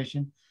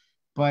situation.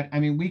 But I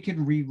mean, we could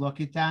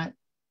relook at that,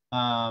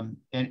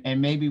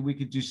 and maybe we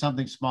could do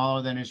something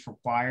smaller than is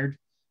required.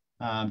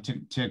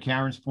 To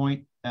Karen's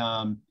point.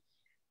 And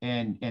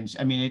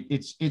I mean,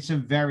 it's a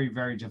very,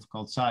 very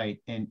difficult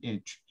site. And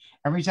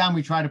every time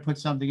we try to put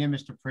something in,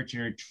 Mr.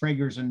 Pritchard, it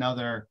triggers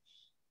another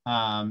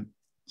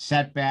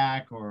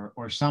setback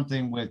or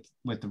something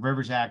with the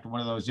Rivers Act or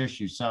one of those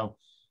issues. So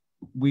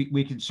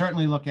we can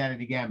certainly look at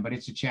it again, but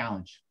it's a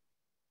challenge.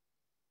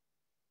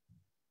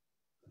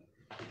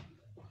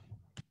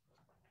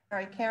 All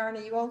right, Karen,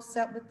 are you all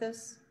set with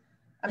this?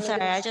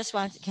 Sorry, I just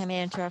want to come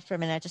in and interrupt for a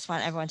minute. I just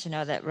want everyone to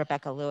know that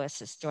Rebecca Lewis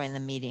has joined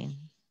the meeting.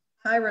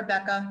 Hi,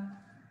 Rebecca.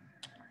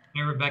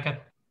 Hey, Rebecca.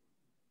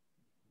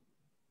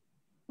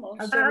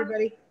 How's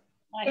everybody?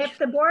 If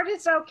the board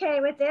is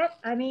okay with it,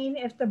 I mean,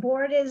 if the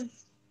board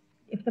is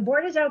if the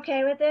board is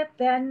okay with it,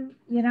 then,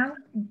 you know.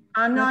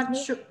 I'm not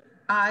sure.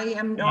 I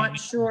am not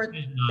sure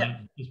that,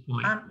 at this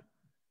point.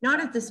 not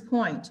at this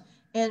point.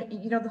 And,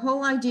 you know, the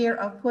whole idea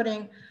of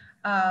putting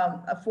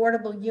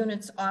affordable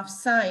units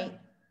off-site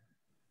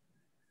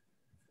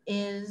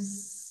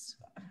is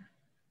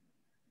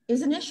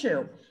an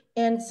issue.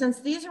 And since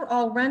these are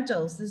all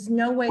rentals, there's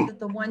no way that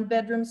the 1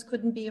 bedrooms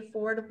couldn't be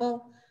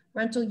affordable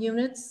rental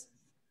units.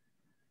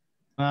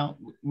 Well,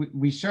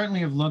 we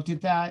certainly have looked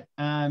at that,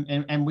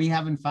 and we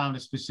haven't found a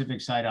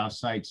specific site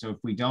off-site. So if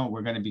we don't,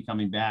 we're going to be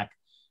coming back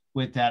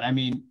with that. I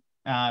mean,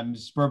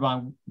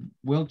 Spurbon,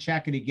 we'll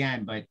check it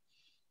again, but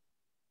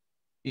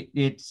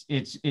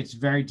it's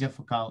very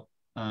difficult.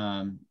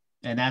 And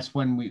that's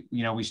when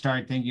we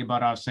started thinking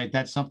about off-site.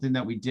 That's something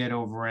that we did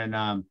over in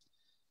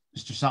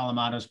Mr.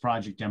 Salamato's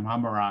project in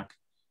Hummerock.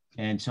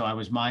 And so I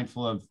was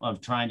mindful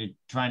of trying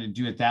to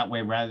do it that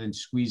way rather than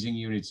squeezing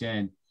units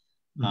in.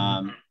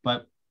 Mm-hmm.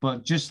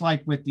 But just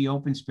like with the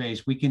open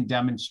space, we can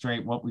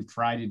demonstrate what we've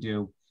tried to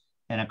do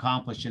and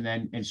accomplish,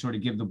 and sort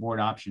of give the board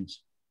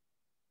options.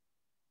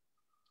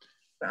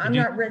 I'm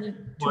not ready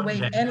to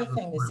waive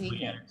anything this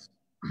evening.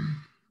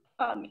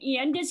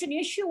 And there's an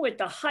issue with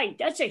the height.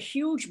 That's a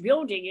huge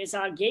building, is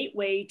our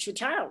gateway to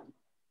town.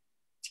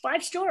 It's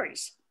 5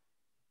 stories.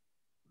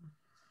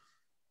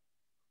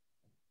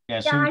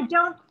 Yeah, I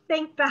don't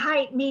think the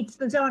height meets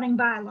the zoning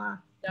bylaw.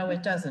 No,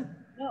 it doesn't.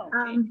 No,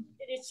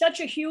 it's such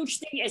a huge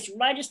thing. It's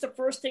right as the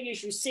first thing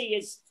as you see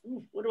is a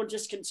little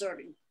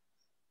disconcerting.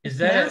 Is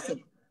that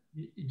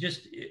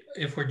just,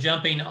 if we're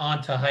jumping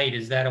onto height,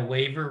 is that a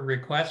waiver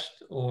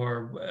request,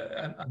 or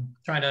I'm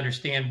trying to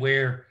understand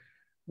where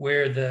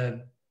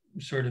the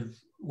sort of,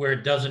 where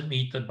it doesn't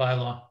meet the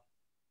bylaw?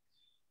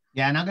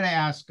 Yeah, and I'm going to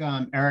ask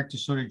Eric to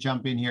sort of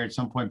jump in here at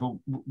some point, but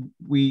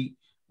we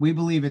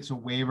believe it's a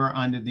waiver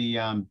under the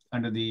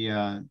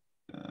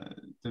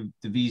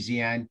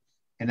VZN,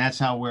 and that's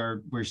how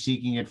we're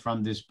seeking it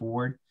from this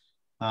board.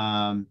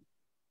 And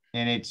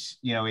it's,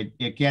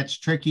 it gets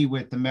tricky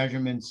with the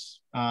measurements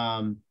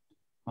on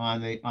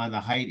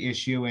the height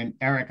issue. And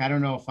Eric, I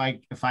don't know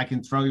if I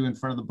can throw you in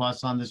front of the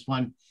bus on this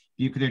one. If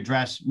you could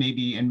address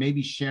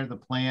maybe share the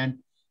plan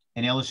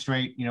and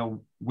illustrate,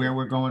 where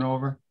we're going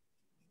over.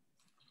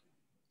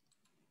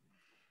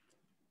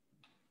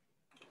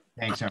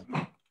 Thanks, Eric.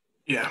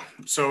 Yeah,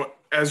 so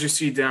as you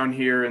see down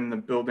here in the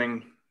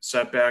building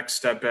setback,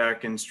 step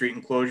back, and street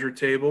enclosure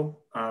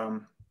table,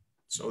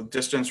 so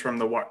distance from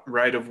the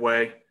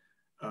right-of-way,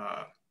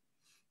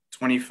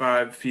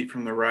 25 feet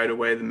from the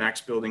right-of-way, the max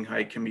building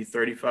height can be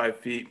 35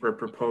 feet. We're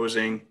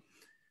proposing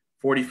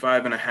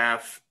 45 and a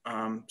half.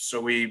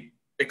 So we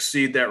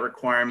exceed that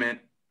requirement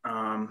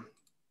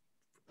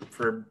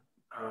for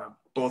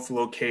both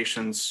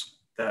locations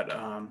that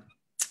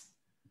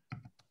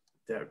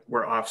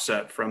were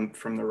offset from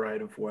the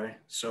right-of-way.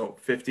 So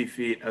 50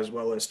 feet as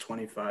well as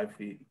 25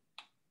 feet.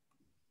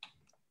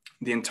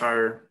 The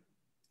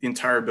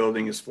entire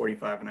building is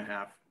 45 and a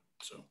half.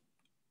 So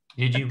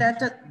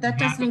that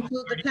doesn't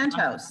include the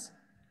penthouse.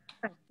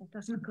 Right, that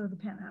doesn't include the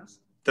penthouse.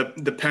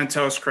 The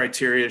penthouse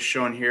criteria is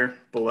shown here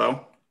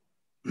below.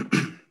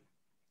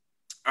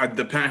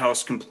 The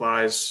penthouse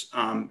complies.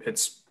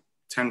 It's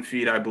 10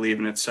 feet, I believe,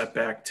 and it's set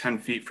back 10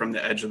 feet from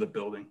the edge of the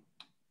building.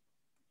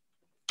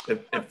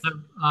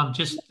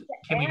 Just,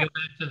 can we go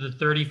back to the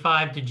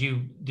 35? Did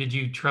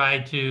you try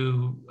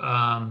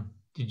to,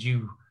 did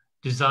you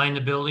design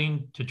the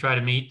building to try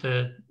to meet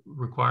the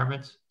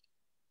requirements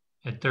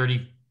at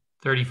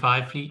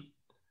 35 feet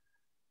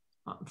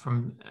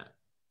from?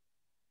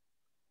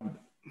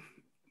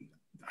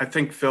 I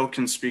think Phil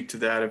can speak to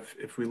that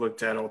if we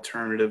looked at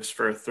alternatives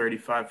for a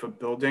 35-foot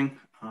building.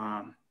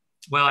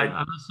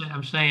 Well,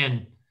 I'm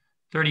saying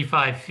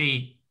 35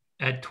 feet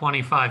at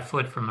 25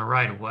 foot from the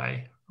right of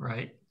way,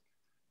 right?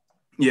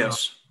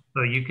 Yes.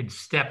 So you could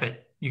step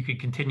it, you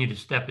could continue to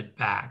step it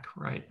back,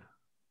 right?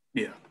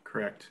 Yeah,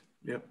 correct.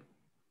 Yep.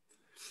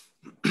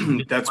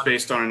 That's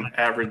based on an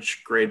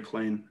average grade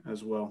plane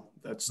as well.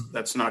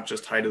 That's not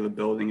just height of the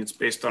building. It's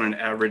based on an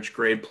average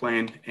grade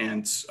plane,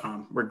 and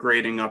we're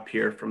grading up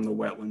here from the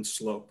wetland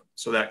slope.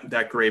 So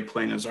that grade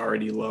plane is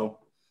already low.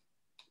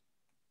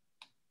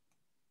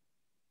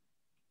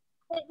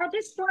 I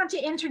just want to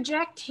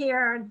interject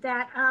here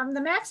that the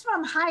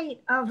maximum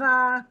height of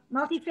a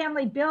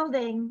multifamily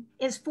building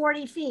is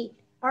 40 feet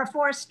or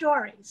 4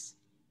 stories.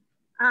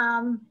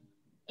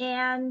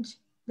 And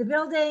the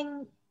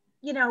building,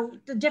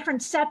 the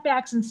different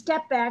setbacks and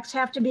stepbacks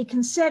have to be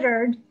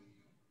considered.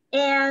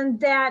 And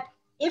that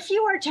if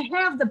you were to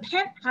have the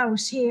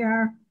penthouse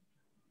here,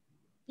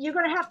 you're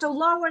going to have to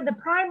lower the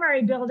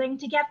primary building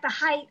to get the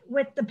height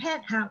with the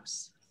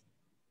penthouse.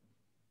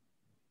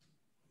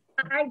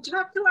 I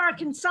talked to our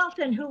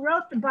consultant who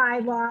wrote the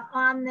bylaw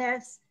on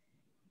this,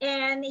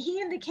 and he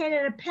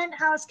indicated a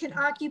penthouse can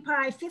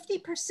occupy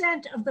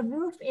 50% of the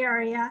roof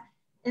area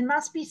and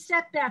must be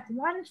set back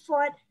 1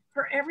 foot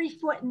for every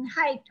foot in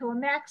height to a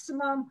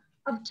maximum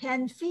of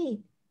 10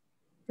 feet.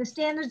 The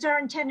standards are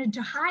intended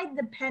to hide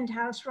the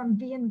penthouse from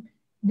being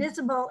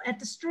visible at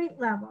the street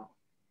level.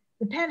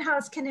 The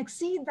penthouse can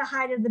exceed the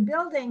height of the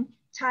building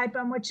type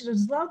on which it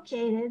is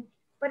located,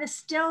 but is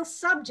still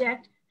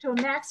subject to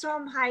a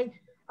maximum height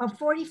of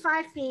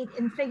 45 feet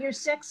in figure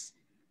 6,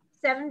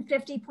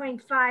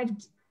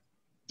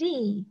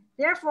 750.5D.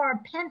 Therefore, a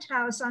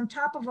penthouse on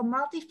top of a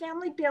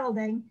multifamily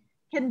building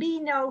can be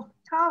no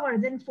taller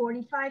than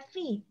 45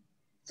 feet.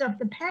 So if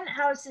the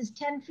penthouse is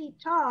 10 feet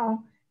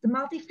tall, the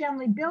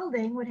multifamily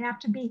building would have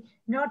to be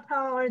no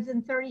taller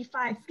than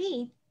 35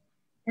 feet.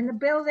 And the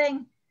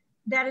building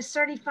that is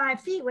 35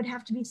 feet would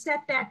have to be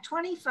set back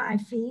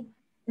 25 feet.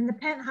 And the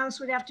penthouse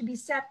would have to be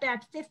set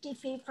back 50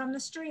 feet from the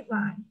street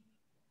line.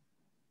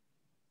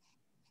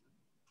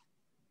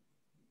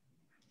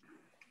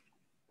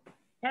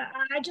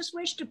 I just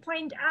wish to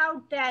point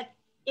out that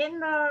in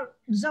the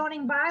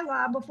zoning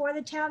bylaw before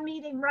the town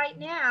meeting right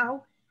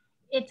now,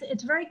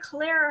 it's very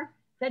clear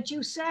that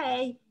you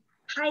say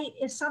height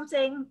is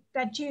something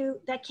that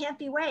can't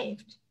be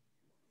waived.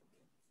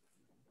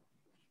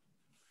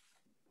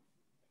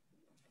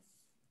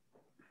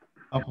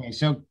 Okay,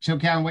 so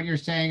Karen, what you're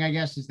saying, I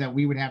guess, is that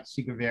we would have to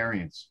seek a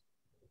variance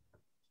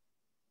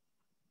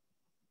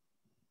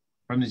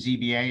from the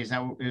ZBA. Is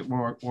that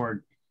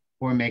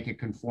or make it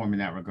conform in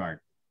that regard?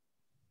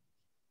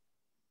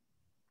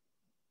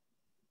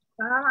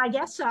 I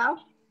guess so.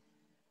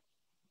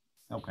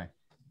 Okay.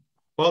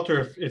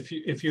 Walter,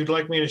 if you'd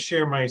like me to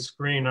share my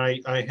screen, I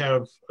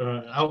have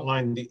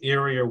outlined the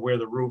area where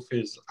the roof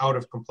is out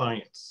of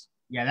compliance.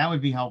 Yeah, that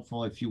would be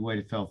helpful if you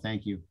would, Phil.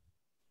 Thank you.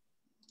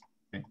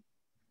 Okay.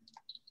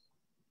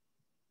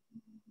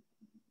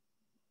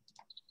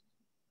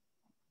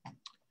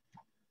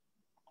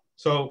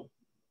 So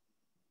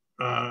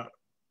we're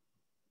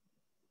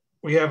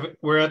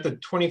at the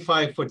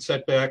 25-foot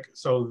setback.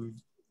 So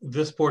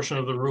this portion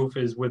of the roof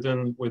is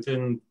within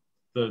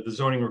the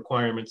zoning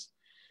requirements.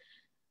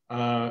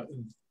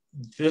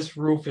 This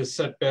roof is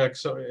set back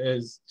so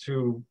as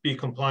to be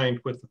compliant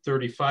with the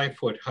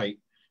 35-foot height.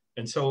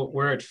 And so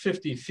we're at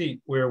 50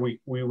 feet where we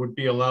would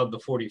be allowed the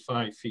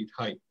 45 feet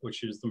height,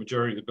 which is the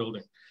majority of the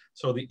building.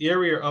 So the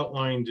area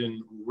outlined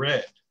in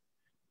red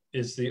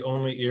is the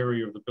only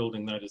area of the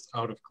building that is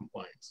out of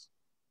compliance.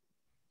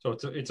 So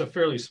it's a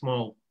fairly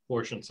small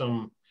portion,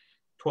 some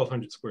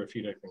 1,200 square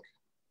feet, I think.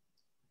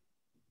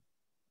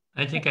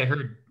 I think I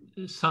heard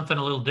something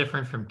a little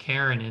different from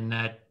Karen in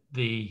that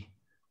the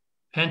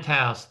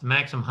penthouse, the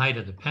maximum height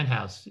of the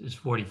penthouse is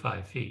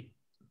 45 feet.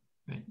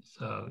 Right?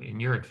 So,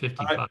 and you're at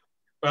 55.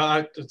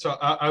 I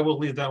will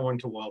leave that one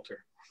to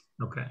Walter.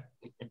 Okay.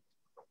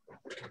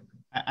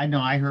 I know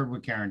I heard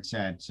what Karen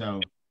said.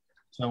 So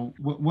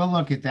we'll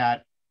look at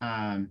that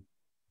and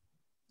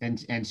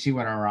see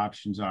what our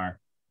options are.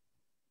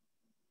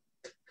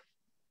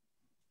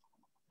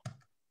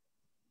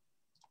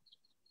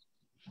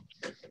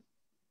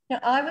 Now,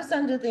 I was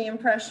under the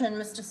impression,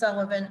 Mr.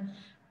 Sullivan,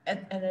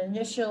 at an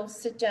initial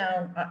sit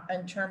down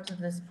in terms of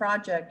this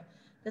project,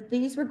 that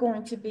these were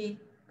going to be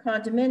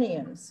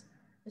condominiums.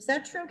 Is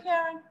that true,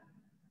 Karen?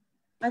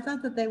 I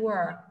thought that they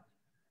were.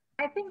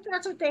 I think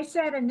that's what they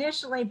said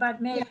initially,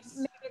 but maybe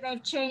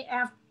they've changed.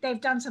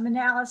 They've done some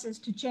analysis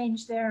to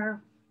change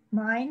their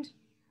mind.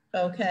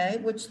 Okay,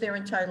 which they're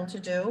entitled to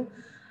do.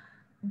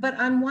 But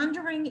I'm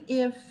wondering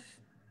if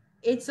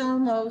it's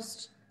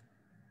almost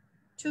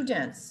too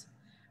dense.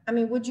 I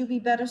mean, would you be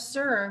better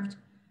served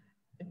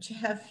to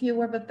have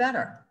fewer but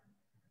better?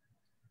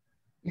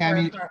 Yeah, I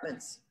mean,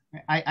 apartments?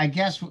 I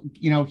guess,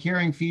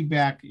 hearing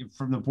feedback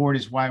from the board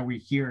is why we're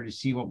here, to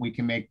see what we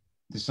can make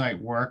the site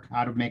work,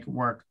 how to make it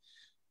work.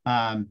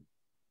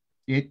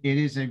 It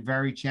is a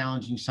very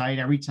challenging site.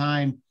 Every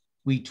time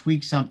we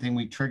tweak something,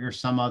 we trigger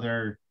some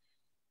other,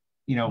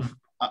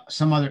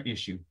 some other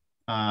issue.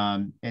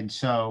 And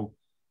so,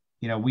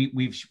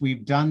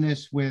 we've done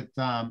this with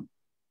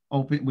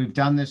we've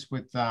done this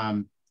with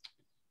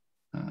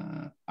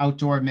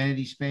outdoor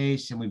amenity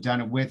space, and we've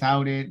done it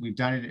without it. We've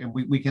done it, and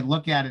we can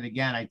look at it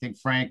again. I think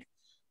Frank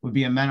would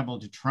be amenable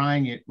to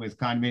trying it with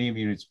condominium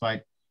units,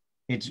 but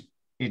it's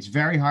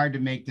very hard to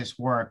make this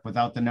work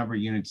without the number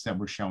of units that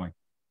we're showing.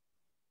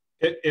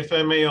 If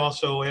I may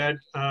also add,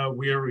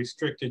 we are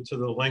restricted to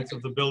the length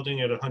of the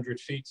building at 100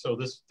 feet. So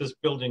this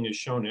building is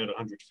shown at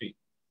 100 feet.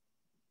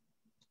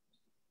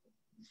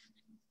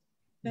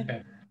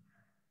 Okay.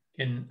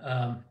 Can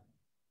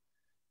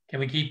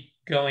we keep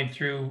going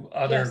through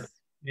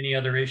any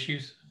other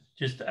issues?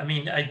 Just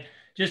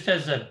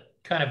as a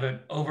kind of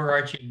an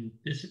overarching,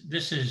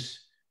 this is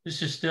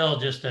still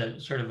just a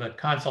sort of a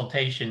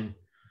consultation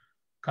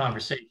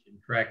conversation,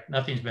 correct?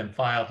 Nothing's been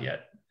filed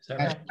yet. Is that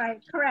right?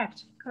 Right,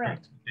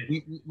 correct.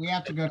 We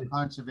have to go to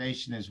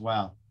conservation as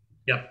well.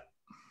 Yep.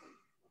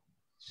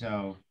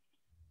 So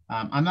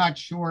I'm not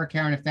sure,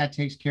 Karen, if that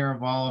takes care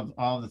of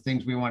all the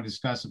things we want to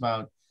discuss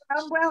about.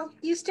 Well,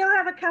 you still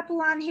have a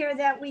couple on here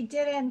that we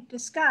didn't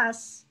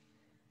discuss.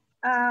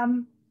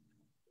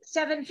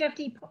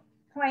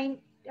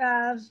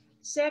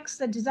 750.6,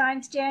 the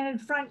design standard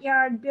front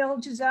yard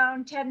build to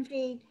zone 10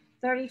 feet,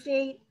 30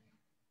 feet.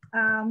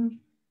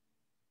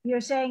 You're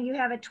saying you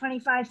have it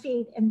 25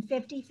 feet and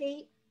 50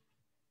 feet?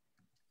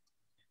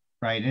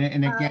 Right,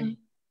 and again,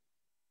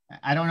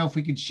 I don't know if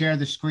we could share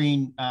the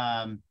screen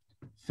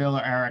Phil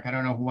or Eric, I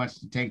don't know who wants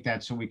to take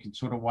that so we can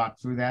sort of walk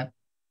through that.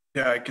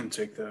 Yeah, I can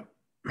take that.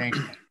 Thanks.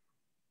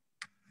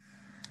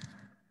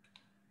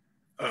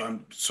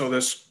 So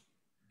this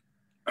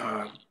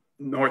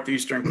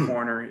northeastern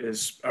corner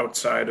is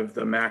outside of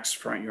the max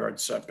front yard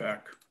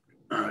setback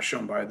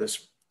shown by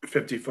this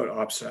 50-foot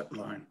offset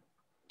line.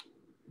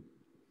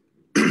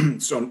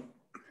 So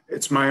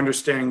it's my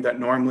understanding that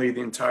normally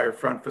the entire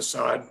front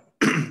facade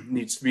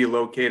needs to be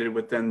located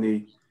within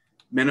the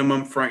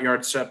minimum front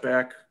yard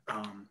setback.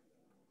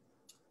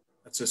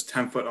 That's this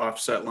 10-foot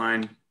offset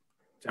line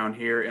down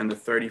here and the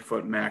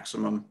 30-foot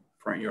maximum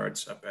front yard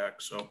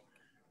setback. So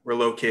we're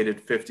located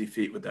 50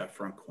 feet with that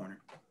front corner.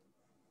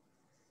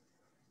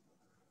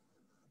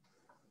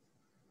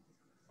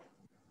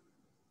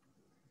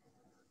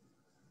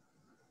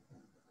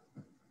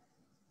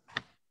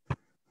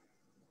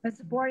 Does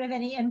the board have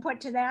any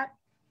input to that?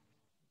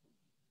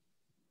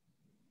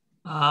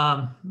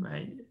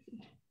 Right.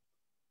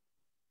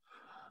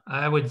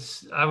 I would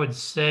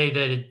say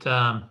that it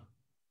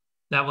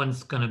that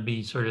one's going to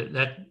be sort of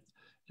that.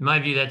 In my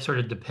view, that sort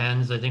of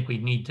depends. I think we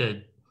need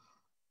to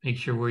make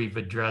sure we've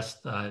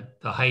addressed the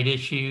height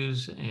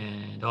issues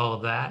and all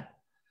of that.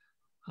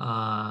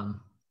 You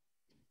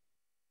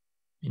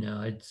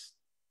know,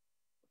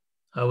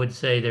 I would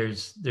say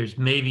there's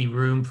maybe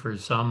room for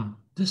some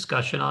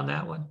discussion on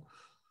that one.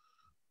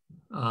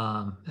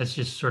 That's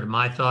just sort of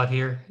my thought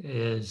here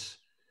is,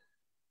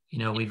 you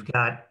know, we've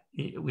got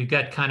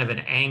kind of an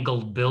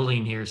angled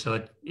building here,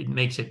 so it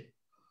makes it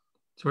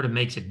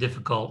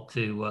difficult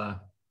to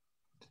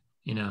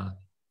you know,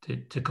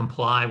 to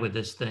comply with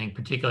this thing.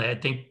 Particularly, I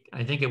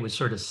think it was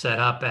sort of set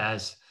up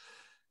as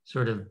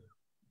sort of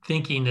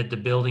thinking that the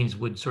buildings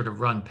would sort of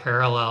run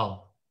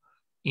parallel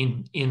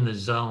in the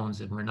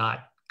zones, and we're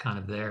not kind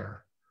of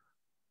there.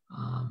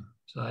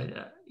 So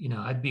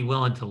I'd be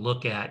willing to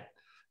look at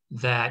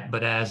that,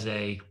 but as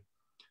a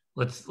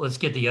let's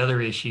get the other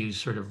issues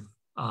sort of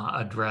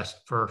addressed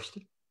first.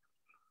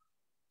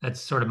 That's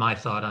sort of my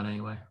thought on it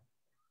anyway.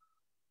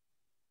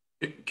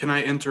 Can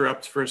I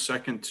interrupt for a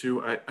second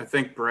too? I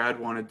think Brad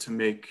wanted to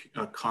make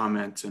a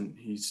comment and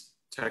he's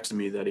texted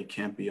me that he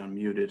can't be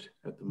unmuted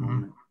at the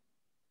moment.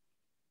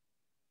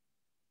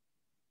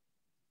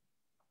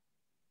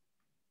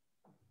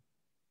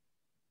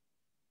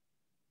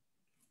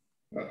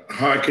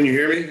 Hi, can you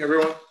hear me,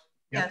 everyone?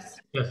 Yes.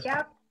 Yes.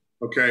 Yep.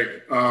 Okay,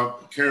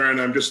 Karen,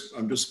 I'm just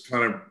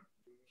kind of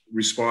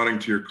responding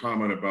to your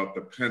comment about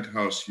the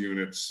penthouse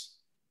units.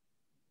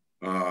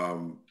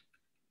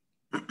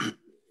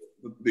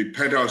 The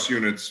penthouse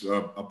units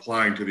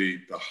applying to the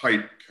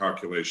height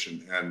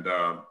calculation, and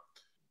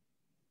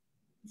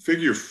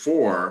figure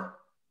 4.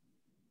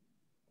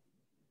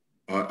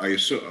 I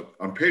assume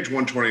on page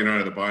 129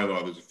 of the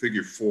bylaw, there's a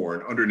figure 4,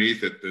 and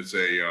underneath it, there's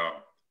a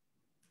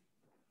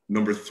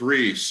number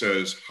 3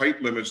 says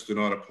height limits do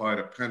not apply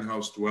to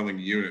penthouse dwelling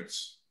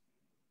units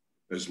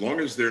as long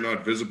as they're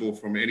not visible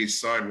from any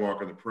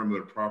sidewalk on the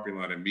perimeter property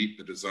line and meet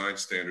the design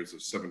standards of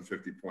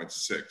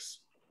 750.6.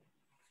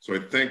 So I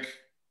think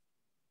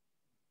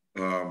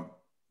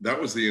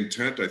that was the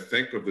intent, I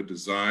think, of the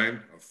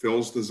design, of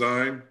Phil's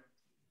design.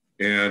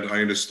 And I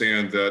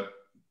understand that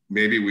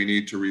maybe we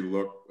need to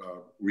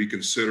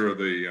reconsider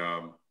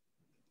the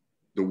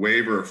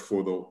waiver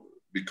for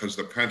because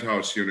the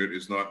penthouse unit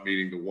is not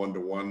meeting the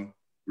 1-to-1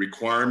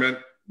 requirement,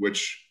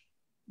 which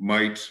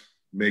might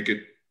make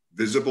it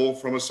visible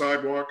from a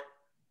sidewalk.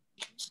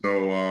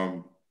 So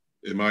am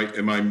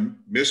I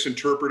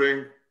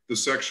misinterpreting the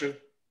section?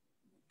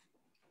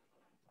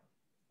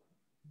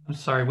 I'm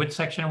sorry, which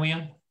section are we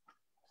on?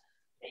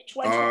 Page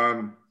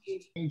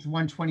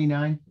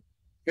 129.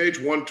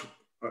 Page 1,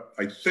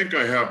 I think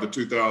I have the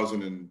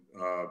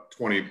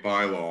 2020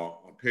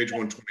 bylaw on page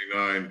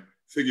 129,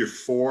 figure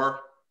 4,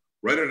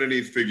 right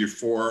underneath figure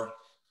 4,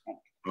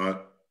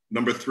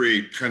 number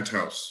 3,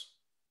 penthouse.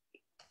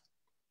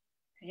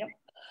 Yep.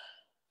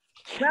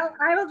 Well,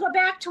 I will go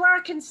back to our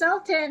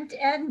consultant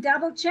and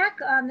double check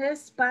on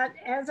this, but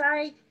as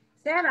I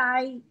said,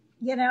 I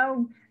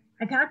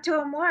talked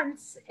to him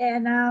once,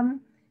 and I'll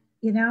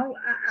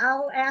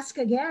ask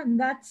again.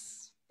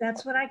 That's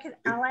what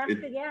I'll ask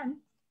again.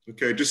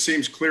 Okay, it just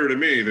seems clear to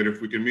me that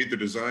if we can meet the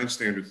design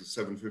standards of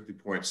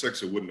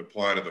 750.6, it wouldn't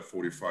apply to the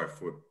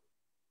 45-foot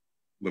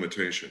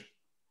limitation.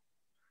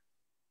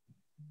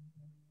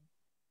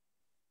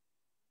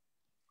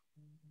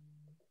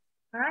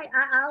 All right,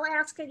 I'll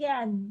ask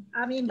again.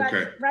 I mean, but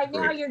okay, right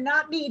now great. you're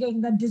not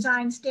meeting the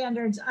design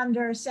standards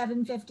under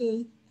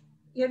 750.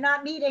 You're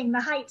not meeting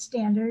the height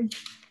standard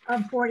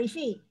of 40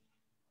 feet.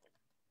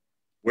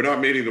 We're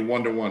not meeting the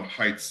 1-to-1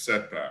 height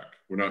setback.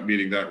 We're not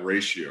meeting that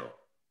ratio.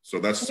 So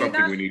that's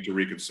something we need to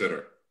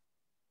reconsider.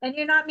 And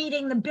you're not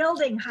meeting the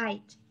building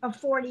height of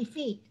 40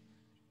 feet.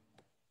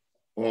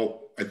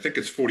 Well, I think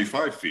it's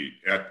 45 feet,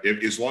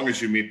 as long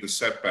as you meet the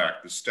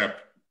setback, the step.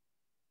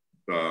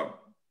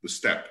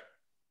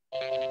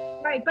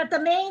 Right, but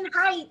the main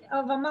height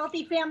of a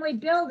multifamily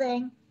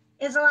building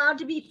is allowed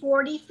to be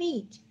 40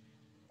 feet.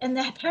 And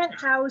the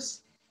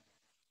penthouse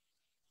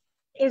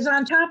is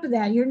on top of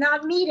that. You're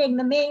not meeting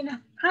the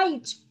main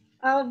height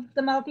of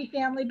the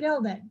multifamily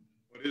building.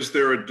 But is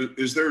there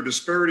a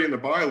disparity in the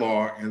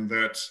bylaw in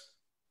that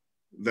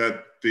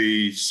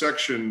the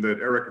section that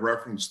Eric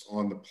referenced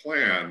on the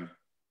plan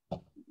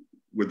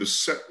with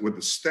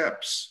the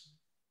steps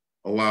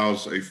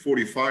allows a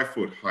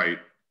 45-foot height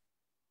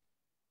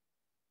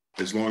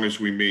as long as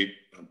we meet,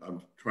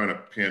 I'm trying to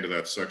pan to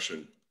that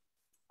section.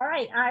 All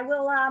right, I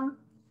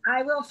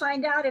will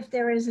find out if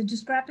there is a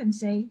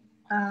discrepancy.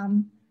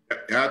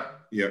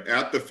 At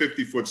the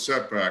 50-foot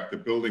setback, the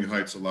building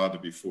height's allowed to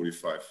be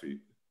 45 feet.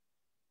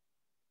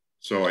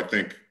 So I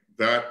think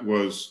that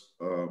was,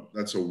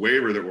 that's a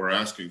waiver that we're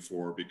asking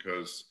for,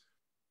 because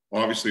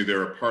obviously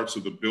there are parts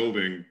of the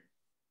building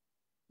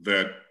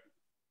that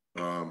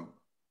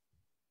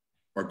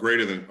are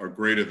greater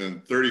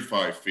than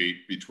 35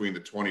 feet between the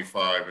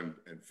 25 and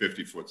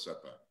 50-foot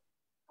setback.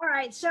 All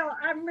right, so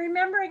I'm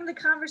remembering the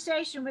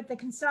conversation with the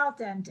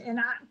consultant,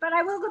 but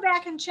I will go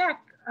back and check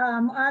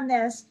on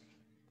this.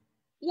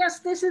 Yes,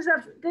 this is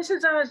a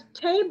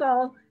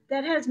table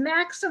that has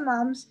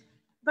maximums,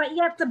 but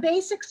yet the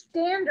basic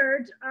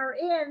standards are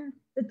in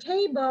the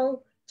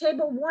table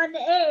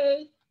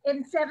 1A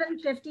in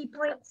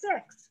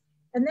 750.6,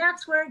 and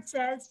that's where it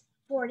says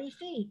 40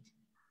 feet.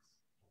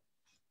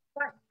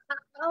 But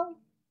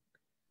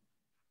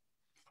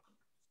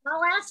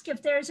I'll ask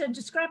if there's a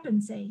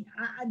discrepancy.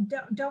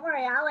 Don't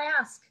worry, I'll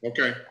ask.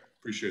 Okay,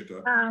 appreciate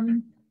that.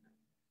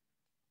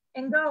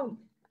 And go,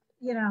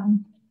 you know.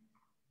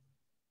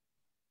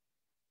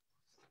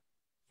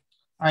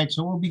 All right,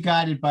 so we'll be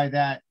guided by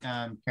that,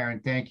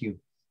 Karen. Thank you.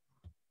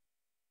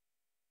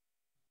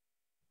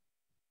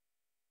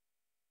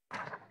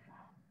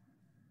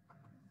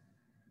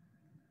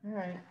 All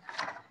right.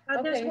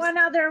 There's one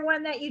other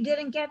one that you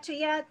didn't get to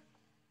yet.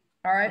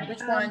 All right,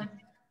 which one?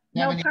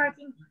 No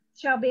parking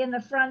shall be in the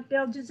front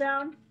build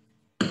zone.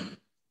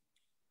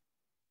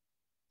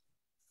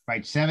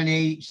 Right,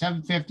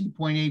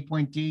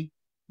 750.8.d.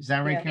 Is that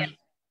right, Karen?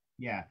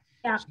 Yeah.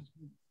 Yeah.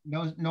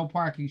 No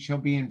parking shall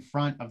be in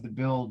front of the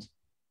build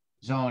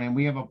zone, and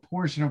we have a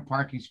portion of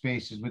parking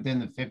spaces within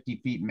the 50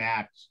 feet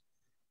max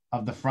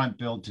of the front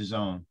build to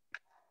zone.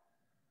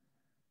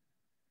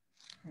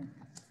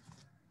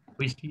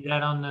 We see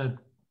that on the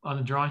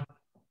drawing.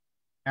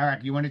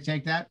 Eric, you want to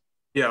take that?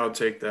 Yeah, I'll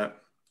take that.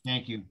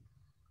 Thank you.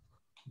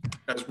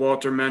 As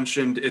Walter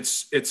mentioned,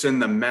 it's in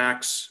the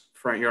max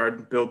front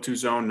yard build to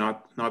zone,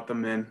 not the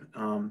min.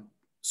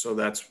 So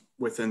that's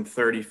within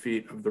 30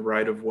 feet of the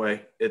right of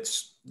way.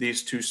 It's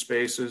these two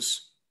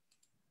spaces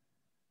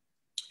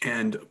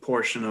and a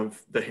portion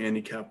of the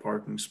handicap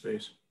parking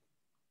space.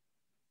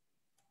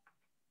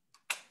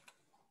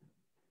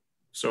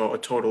 So a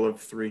total of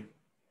 3.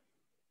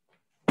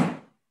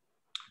 And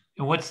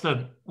what's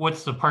the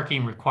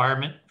parking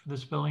requirement for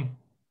this building?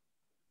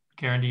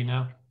 Karen, do you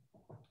know?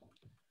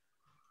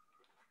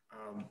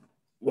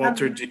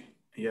 Walter,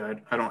 yeah,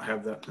 I don't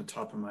have that on the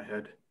top of my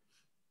head.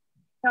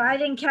 No, I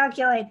didn't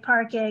calculate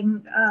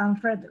parking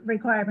for the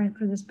requirement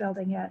for this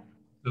building yet.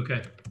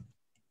 Okay.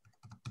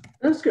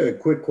 Ask a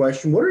quick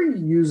question. What are you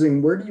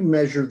using? Where do you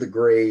measure the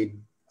grade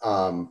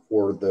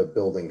for the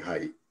building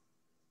height?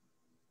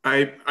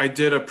 I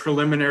did a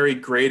preliminary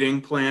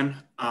grading plan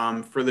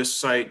for this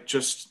site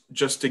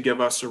just to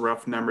give us a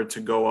rough number to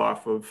go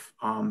off of.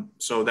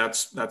 So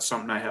that's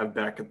something I have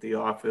back at the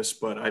office,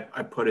 but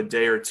I put a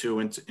day or two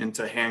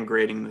into hand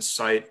grading the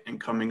site and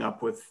coming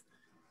up with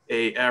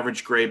a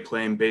average grade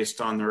plan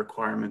based on the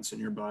requirements in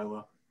your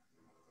bylaw.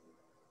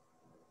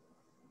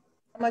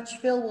 How much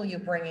fill will you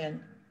bring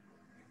in?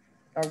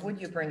 Or would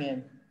you bring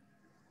in?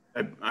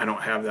 I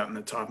don't have that on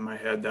the top of my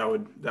head. That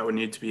would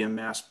need to be a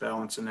mass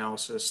balance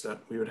analysis that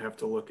we would have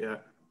to look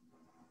at.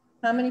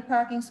 How many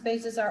parking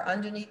spaces are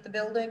underneath the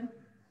building?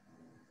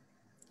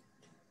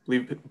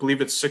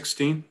 Believe it's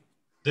 16.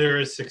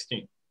 There is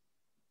 16.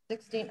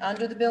 16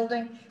 under the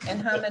building,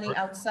 and how many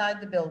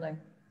outside the building?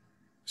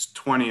 It's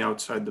 20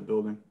 outside the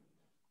building.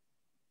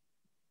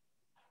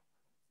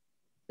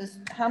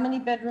 How many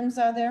bedrooms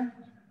are there?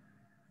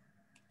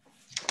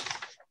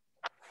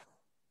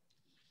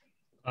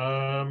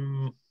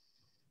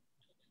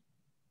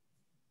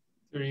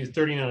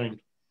 39.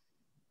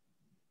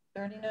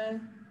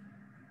 39?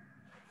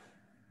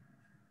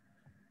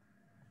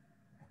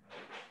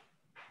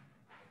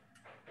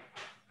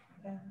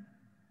 Okay.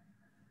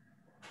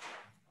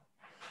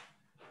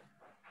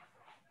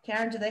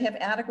 Karen, do they have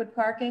adequate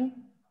parking?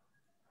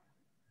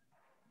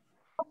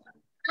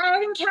 I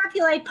didn't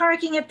calculate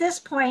parking at this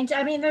point.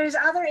 I mean, there's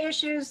other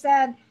issues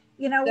that,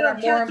 you know, that are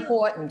more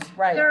important,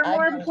 right? They're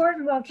more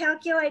important. We'll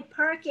calculate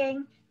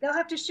parking. They'll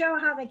have to show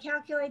how they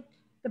calculate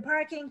the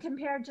parking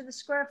compared to the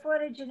square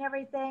footage and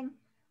everything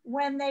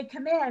when they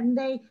come in.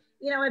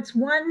 It's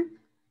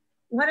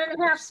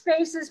 1.5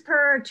 spaces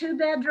per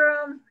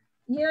 2-bedroom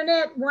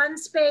unit, 1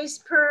 space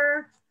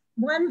per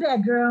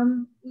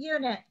 1-bedroom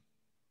unit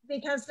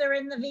because they're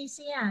in the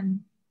VCN.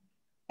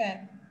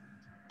 Okay.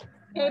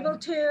 Table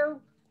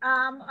 2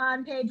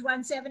 on page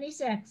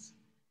 176.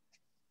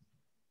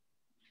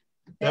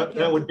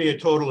 That would be a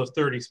total of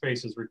 30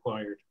 spaces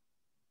required.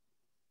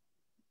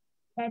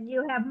 And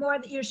you have more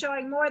that you're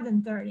showing more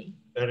than 30.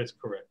 That is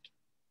correct.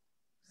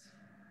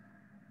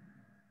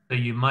 So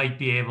you might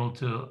be able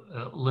to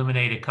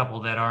eliminate a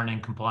couple that aren't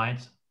in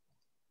compliance.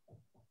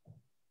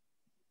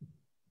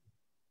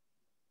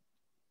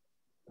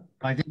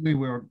 I think we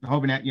were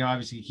hoping that, you know,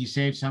 obviously he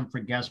saved some for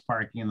guest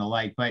parking and the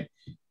like, but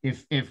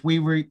if we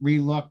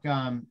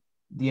relook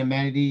the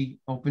amenity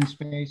open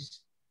space,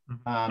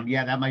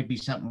 yeah, that might be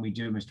something we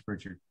do, Mr.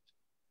 Pritchard.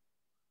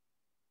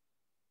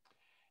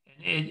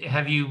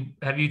 Have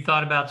you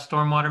thought about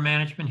stormwater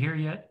management here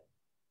yet,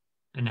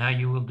 and how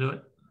you will do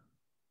it?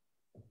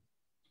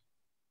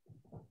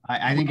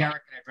 I think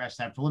Eric can address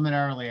that.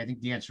 Preliminarily, I think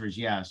the answer is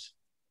yes.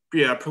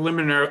 Yeah,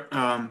 preliminary,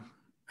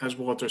 as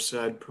Walter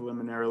said,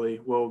 preliminarily,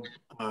 we'll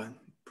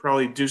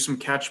probably do some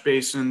catch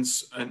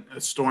basins, a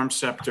storm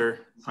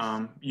scepter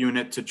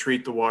unit to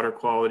treat the water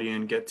quality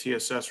and get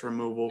TSS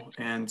removal.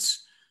 And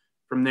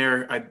from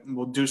there,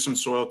 we'll do some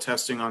soil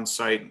testing on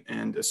site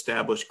and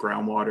establish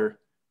groundwater.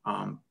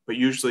 But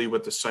usually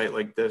with a site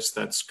like this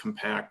that's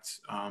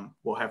compact,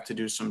 we'll have to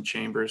do some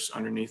chambers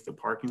underneath the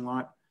parking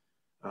lot.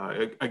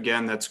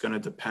 Again, that's going to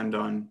depend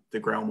on the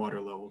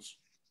groundwater levels.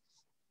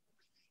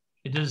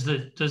 Does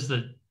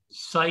the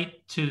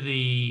site to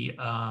the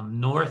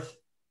north,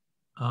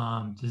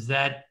 is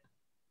that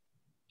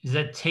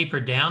taper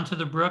down to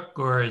the brook,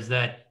 or is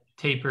that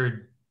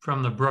tapered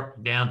from the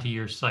brook down to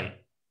your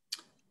site?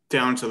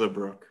 Down to the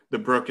brook. The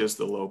brook is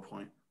the low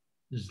point.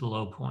 Is the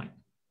low point.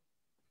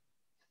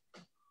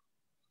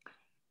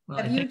 Well,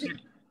 I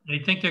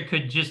think there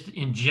could just,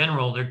 in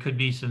general, there could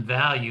be some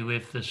value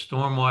if the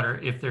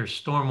stormwater, if there's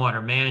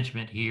stormwater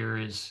management here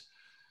is,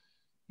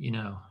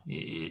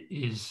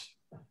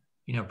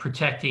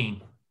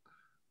 protecting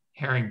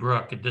Herring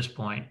Brook at this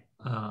point,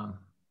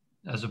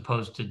 as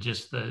opposed to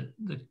just the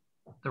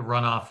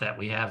runoff that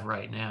we have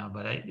right now.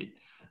 But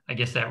I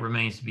guess that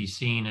remains to be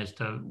seen as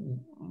to,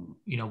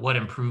 what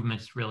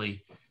improvements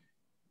really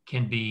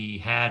can be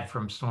had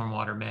from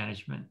stormwater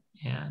management,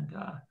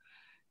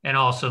 and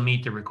also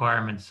meet the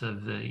requirements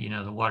of the,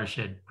 the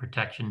watershed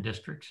protection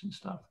districts and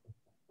stuff.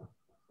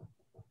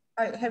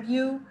 All right, have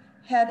you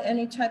had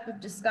any type of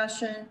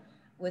discussion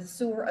with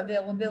sewer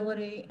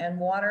availability and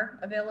water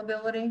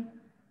availability?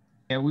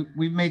 Yeah,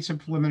 we've made some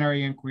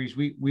preliminary inquiries.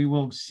 We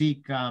will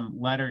seek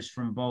letters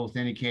from both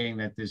indicating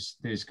that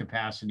there's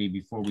capacity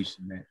before we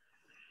submit.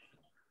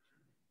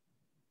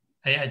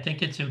 I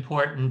think it's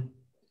important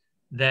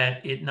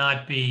that it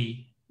not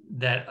be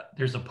that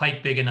there's a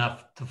pipe big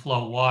enough to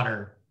flow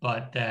water,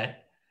 but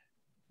that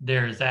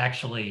there's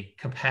actually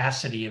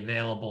capacity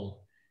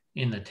available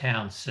in the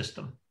town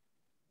system.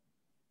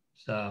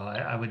 So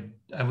I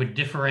would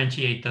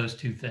differentiate those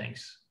two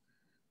things.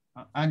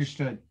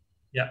 Understood.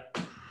 Yep.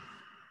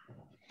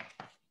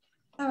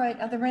 All right,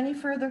 are there any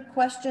further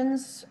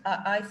questions?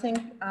 I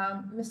think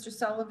Mr.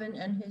 Sullivan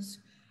and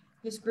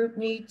his group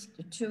need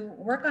to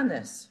work on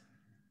this.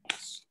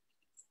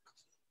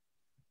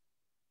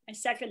 I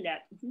second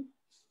that.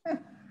 Mm-hmm.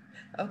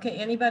 Okay,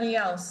 anybody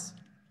else?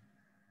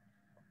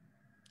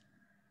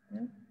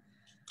 No?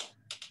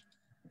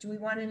 Do we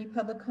want any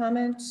public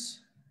comments?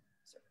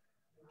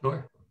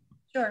 Sure.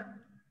 Sure.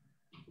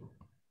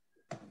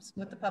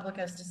 What the public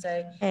has to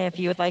say. If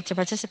you would like to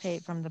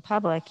participate from the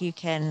public, you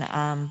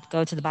can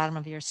go to the bottom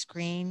of your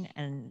screen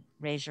and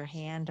raise your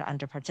hand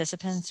under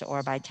participants,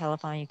 or by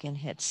telephone, you can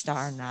hit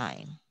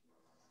 *9.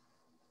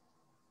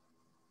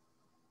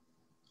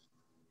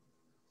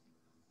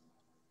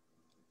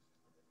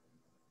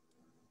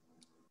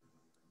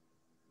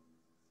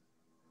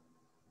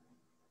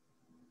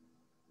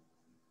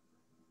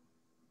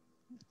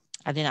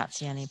 I do not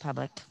see any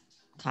public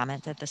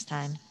comment at this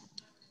time.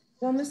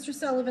 Well, Mr.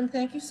 Sullivan,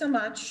 thank you so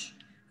much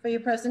for your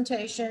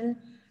presentation.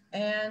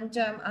 And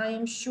I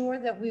am sure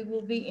that we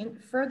will be in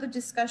further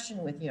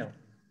discussion with you.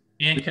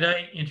 And could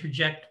I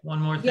interject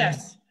one more thing?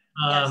 Yes.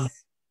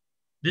 Yes.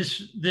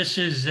 This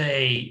is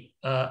a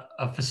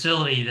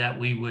facility that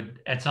we would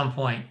at some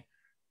point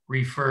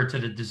refer to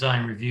the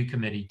design review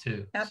committee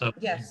too. So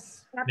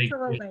yes,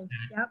 absolutely.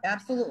 Yep.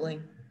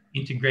 Absolutely.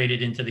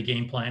 Integrated into the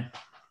game plan.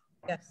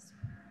 Yes.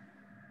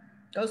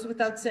 Goes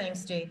without saying,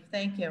 Steve.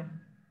 Thank you.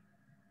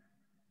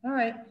 All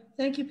right.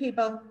 Thank you,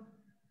 people.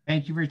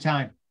 Thank you for your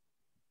time.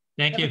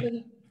 Thank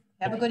you.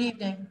 Have a good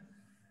evening.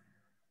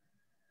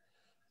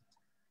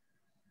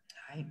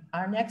 All right.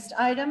 Our next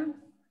item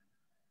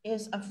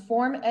is a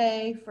Form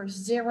A for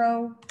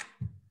 0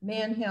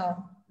 Man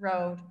Hill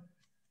Road.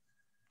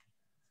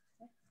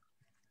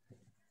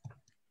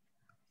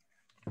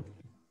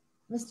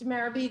 Mr.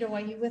 Marabito, are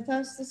you with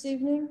us this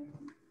evening?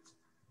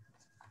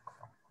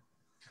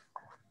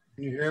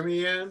 Can you hear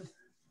me, Ann?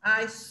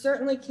 I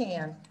certainly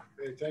can.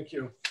 Okay, thank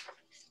you.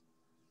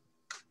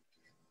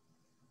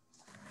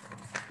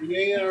 The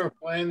A&R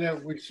plan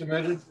that we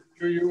submitted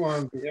to you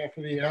on behalf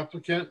of the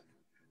applicant,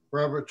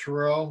 Robert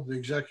Terrell, the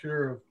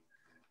executor of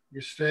the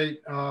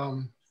estate,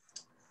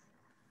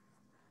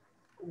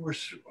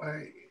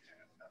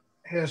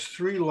 has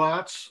 3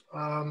 lots,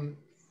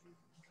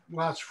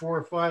 lots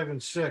 4, 5,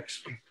 and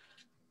 6.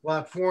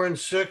 Lot 4 and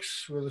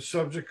 6 were the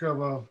subject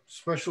of a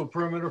special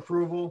permit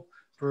approval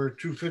for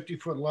 2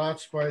 50-foot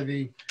lots by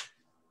the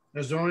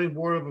Zoning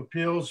Board of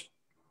Appeals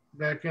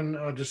back in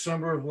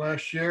December of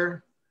last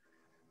year.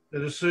 The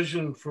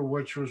decision for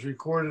which was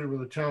recorded with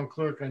the town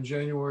clerk on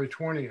January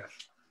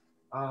 20th.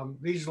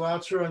 These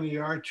lots are in the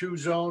R2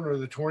 zone, or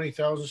the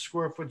 20,000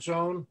 square foot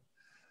zone.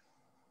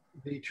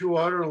 The two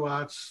outer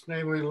lots,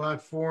 namely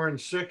lot 4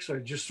 and 6, are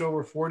just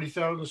over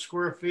 40,000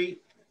 square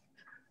feet.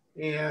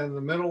 And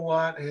the middle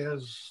lot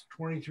has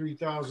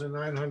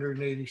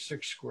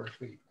 23,986 square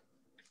feet.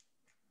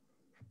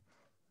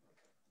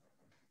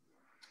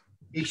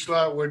 Each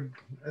lot would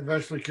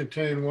eventually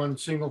contain one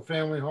single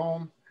family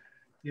home,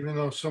 even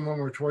though some of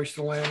them are twice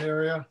the land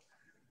area.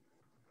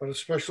 But a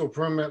special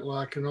permit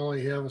lot can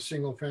only have a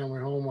single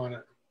family home on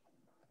it.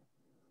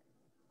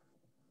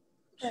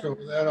 So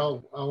with that,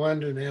 I'll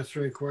end and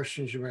answer any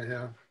questions you may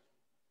have.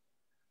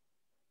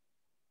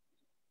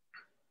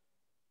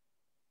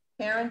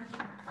 Karen?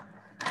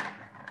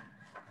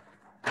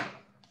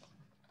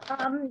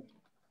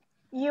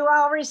 You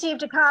all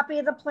received a copy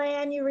of the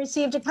plan. You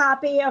received a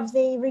copy of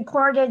the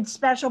recorded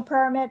special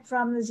permit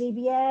from the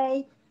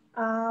ZBA.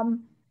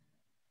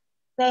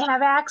 They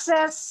have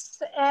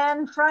access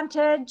and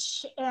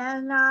frontage,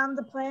 and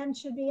the plan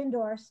should be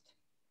endorsed.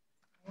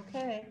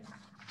 Okay.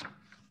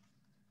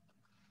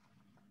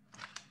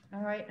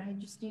 All right, I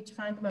just need to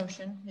find the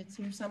motion. It's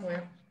here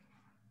somewhere.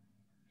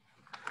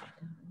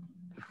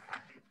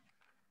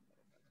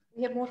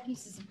 We have more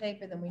pieces of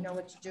paper than we know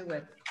what to do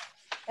with.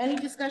 Any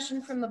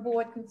discussion from the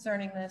board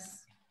concerning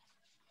this?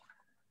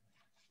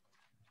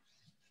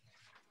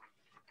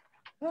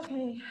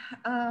 Okay,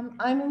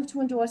 I move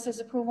to endorse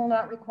as approval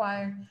not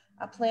required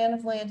a plan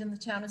of land in the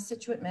town of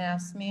Scituate,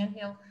 Mass, Man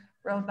Hill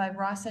Road by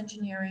Ross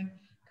Engineering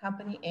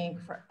Company, Inc.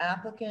 for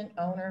applicant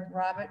owner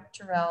Robert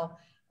Terrell,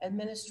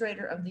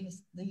 administrator of the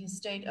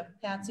estate of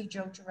Patsy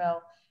Joe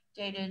Terrell,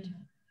 dated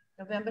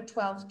November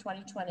 12th,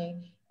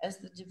 2020, as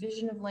the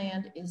division of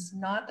land is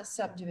not a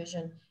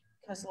subdivision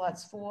because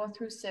lots 4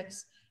 through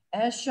 6,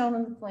 as shown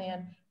in the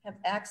plan, have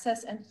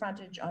access and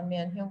frontage on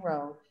Man Hill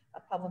Road, a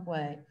public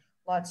way.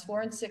 Lots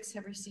 4 and 6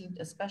 have received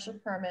a special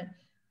permit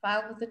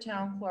filed with the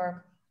town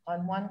clerk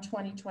on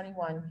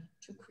 1/20/21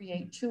 to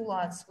create 2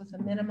 lots with a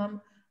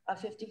minimum of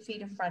 50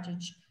 feet of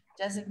frontage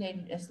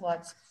designated as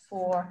lots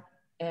 4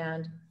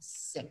 and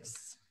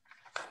 6.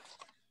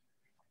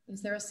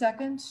 Is there a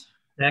second?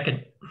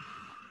 Second.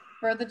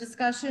 Further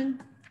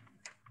discussion?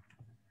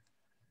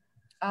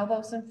 All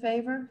those in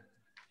favor?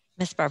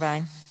 Ms.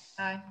 Burbine.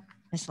 Aye.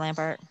 Ms.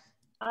 Lambert.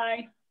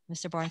 Aye.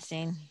 Mr.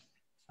 Bornstein.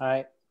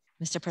 Aye.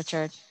 Mr.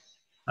 Pritchard.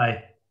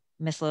 Aye.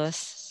 Ms.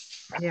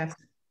 Lewis. Yes.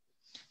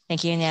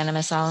 Thank you.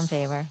 Unanimous. All in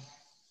favor.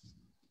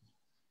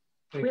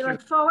 We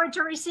look forward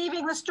to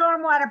receiving the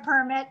stormwater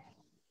permit.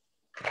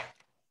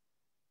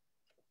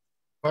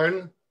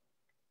 Pardon?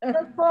 We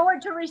look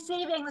forward to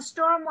receiving the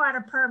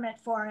stormwater permit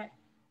for it.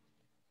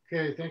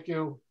 Okay, thank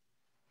you.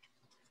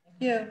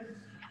 Thank you.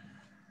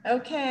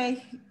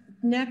 Okay,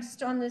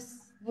 next on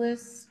this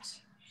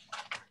list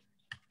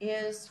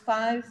is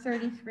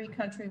 533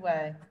 Country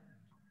Way.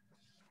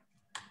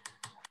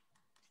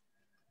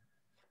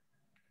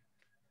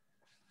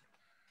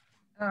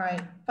 All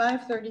right,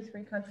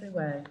 533 Country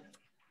Way.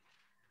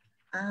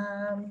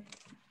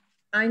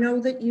 I know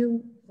that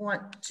you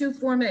want 2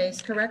 Form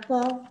As, correct,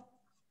 Paul?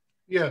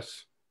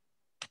 Yes.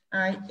 All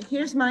right,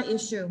 here's my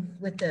issue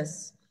with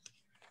this.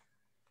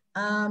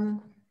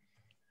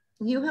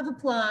 You have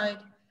applied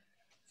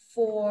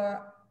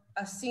for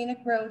a scenic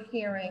road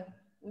hearing,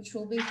 which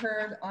will be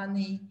heard on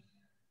the,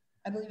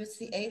 I believe it's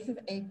the 8th of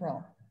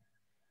April,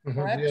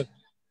 correct? Yes.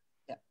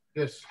 Yeah.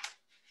 Yes.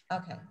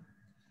 Okay.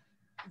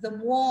 The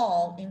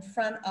wall in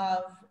front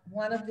of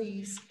one of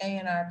these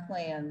A&R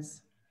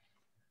plans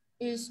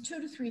is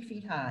 2 to 3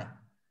 feet high.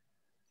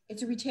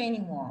 It's a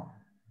retaining wall.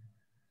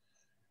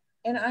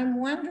 And I'm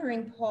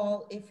wondering,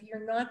 Paul, if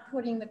you're not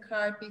putting the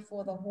cart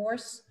before the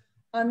horse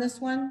on this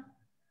one,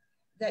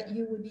 that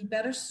you would be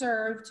better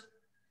served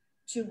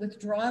to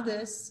withdraw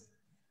this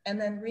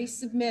and then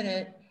resubmit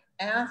it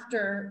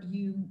after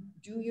you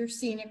do your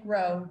scenic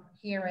road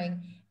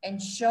hearing and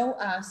show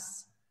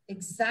us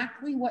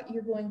exactly what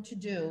you're going to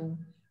do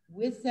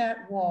with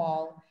that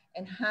wall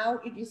and how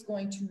it is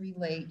going to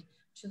relate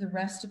to the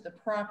rest of the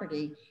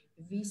property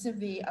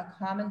vis-a-vis a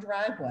common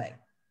driveway.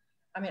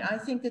 I mean, I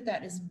think that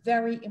that is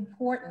very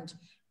important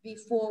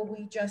before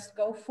we just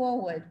go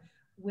forward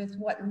with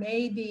what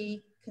may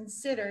be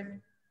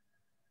considered.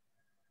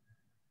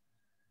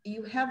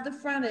 You have the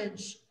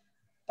frontage,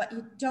 but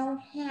you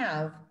don't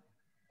have,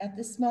 at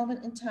this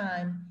moment in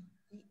time,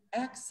 the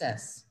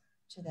access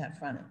to that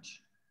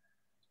frontage.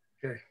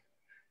 Okay.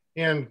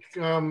 And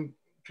can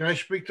I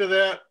speak to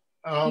that?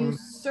 You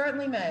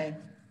certainly may.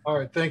 All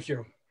right, thank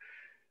you.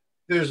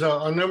 There's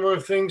a number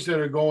of things that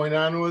are going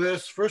on with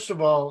this. First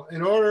of all,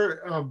 in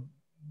order,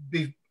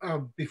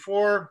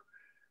 before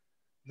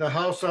the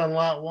house on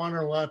lot 1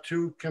 or lot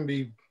 2 can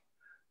be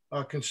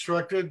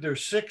constructed,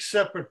 there's 6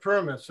 separate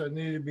permits that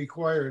need to be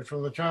acquired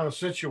from the town of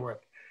Scituate.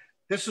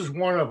 This is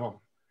one of them.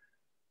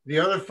 The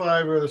other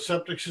 5 are the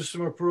septic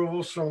system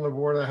approvals from the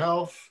Board of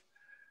Health,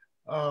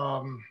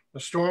 the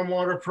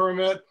stormwater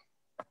permit,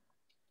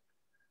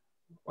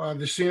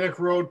 the scenic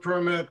road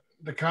permit,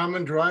 the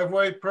common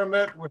driveway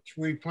permit, which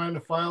we plan to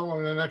file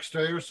in the next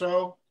day or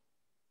so.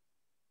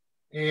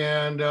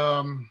 And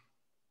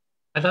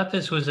I thought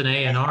this was an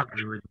A&R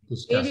we were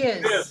discussing.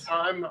 It is.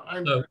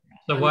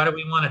 So why do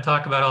we want to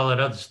talk about all that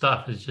other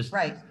stuff? It's just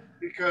right.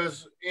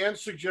 Because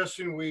Ann's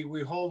suggesting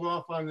we hold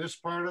off on this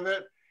part of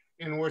it,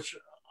 in which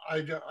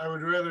I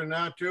would rather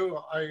not do.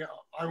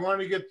 I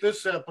want to get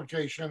this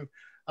application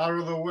out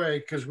of the way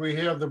because we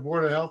have the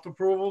Board of Health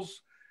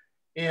approvals,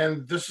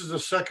 and this is the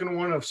second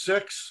one of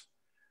 6.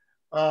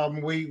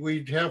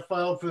 We have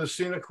filed for the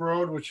scenic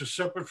road, which is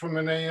separate from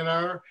an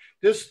A&R.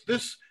 This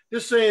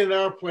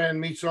A&R plan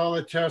meets all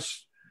the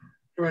tests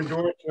for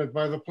endorsement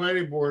by the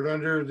planning board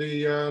under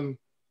the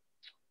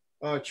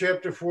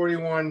Chapter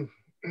 41,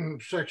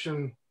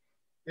 Section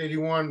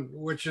 81,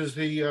 which is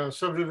the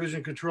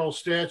subdivision control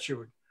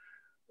statute.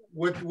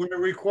 What it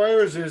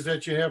requires is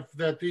that you have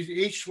that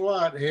each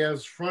lot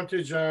has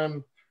frontage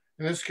on,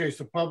 in this case,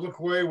 the public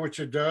way, which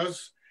it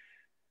does.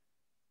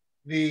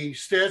 The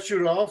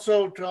statute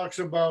also talks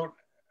about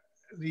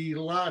the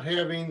lot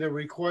having the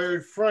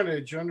required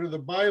frontage under the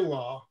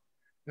bylaw,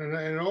 and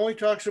it only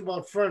talks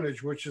about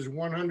frontage, which is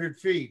 100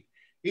 feet.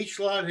 Each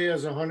lot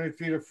has 100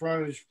 feet of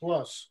frontage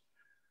plus.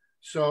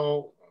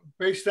 So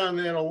based on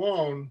that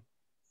alone,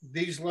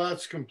 these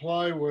lots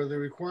comply with the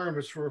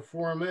requirements for a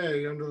Form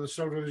A under the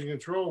subdivision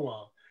control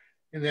law.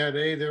 In that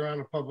A, they're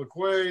on a public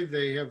way,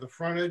 they have the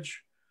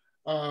frontage.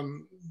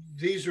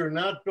 These are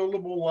not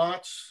buildable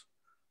lots.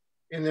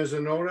 And there's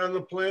a note on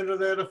the plan to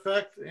that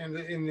effect. And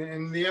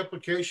in the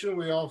application,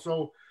 we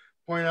also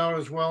point out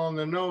as well in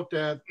the note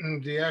that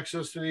the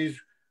access to these,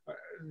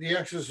 the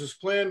access is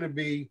planned to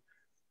be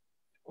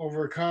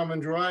over a common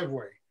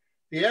driveway.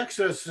 The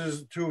access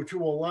is to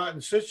a lot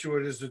in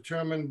Scituate is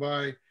determined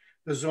by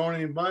the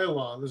zoning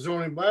bylaw. The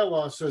zoning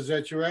bylaw says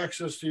that your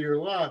access to your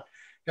lot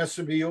has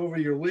to be over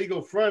your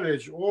legal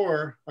frontage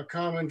or a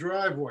common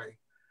driveway.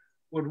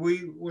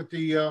 What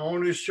the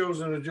owner's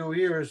chosen to do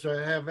here is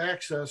to have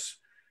access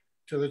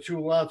to the 2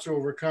 lots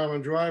over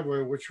common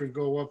driveway, which would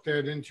go up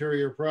that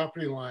interior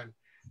property line.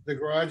 The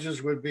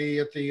garages would be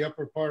at the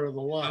upper part of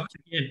the lot.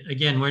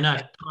 Again, we're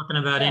not talking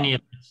about any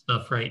of that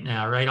stuff right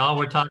now, right? All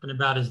we're talking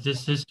about is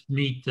does this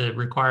meet the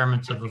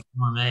requirements of a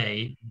Form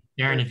A?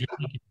 Karen, if you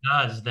think it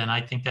does, then I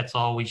think that's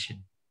all we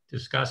should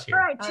discuss here.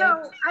 All right,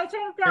 so I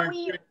think that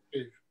we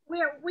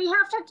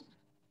have to,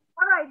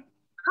 all right,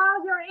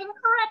 Carl, you're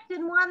incorrect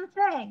in one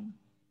thing.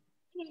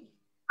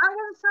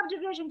 Under the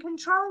subdivision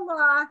control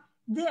law,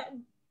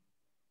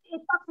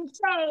 it doesn't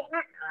say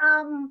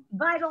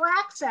vital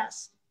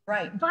access.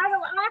 Right.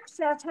 Vital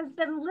access has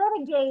been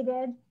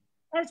litigated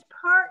as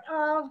part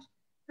of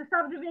the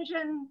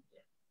subdivision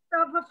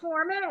of a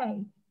Form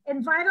A,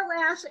 and vital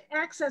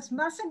access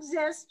must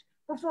exist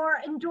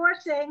before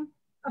endorsing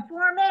a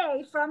Form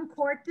A from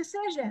court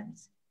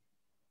decisions.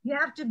 You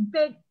have to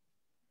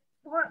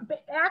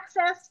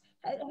access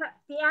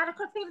the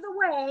adequacy of the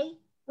way,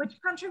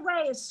 which Country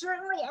Way is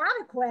certainly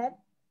adequate,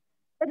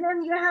 and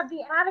then you have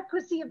the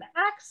adequacy of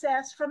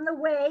access from the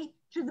way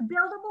to the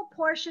buildable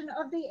portion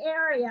of the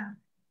area.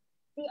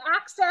 The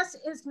access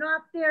is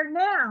not there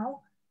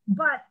now,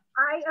 but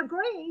I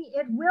agree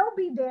it will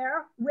be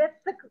there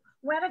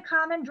when a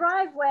common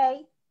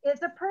driveway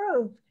is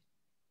approved.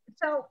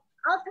 So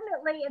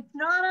ultimately, it's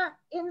not an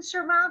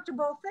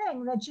insurmountable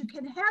thing that you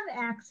can have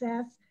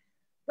access,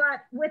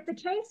 but with the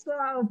case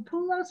law of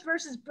Poulos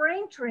versus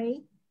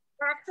Braintree,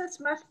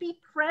 access must be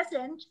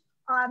present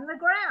on the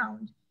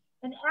ground.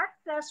 And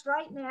access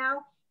right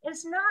now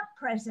is not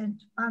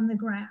present on the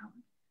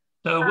ground.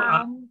 So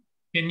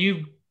can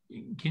you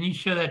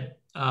show that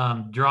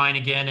drawing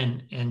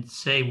again and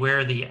say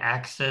where the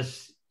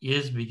access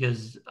is?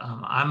 Because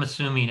I'm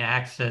assuming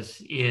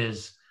access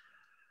is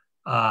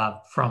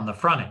from the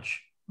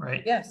frontage,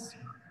 right? Yes.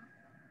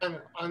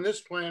 On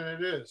this plan,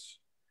 it is.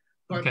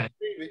 But okay.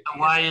 So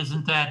why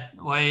isn't that?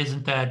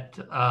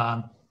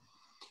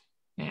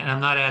 And I'm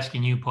not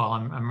asking you, Paul.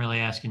 I'm really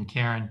asking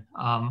Karen.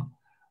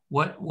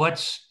 What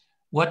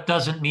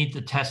doesn't meet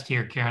the test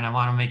here, Karen? I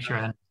want to make sure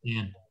I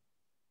understand.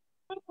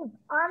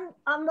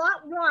 On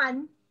lot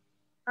one,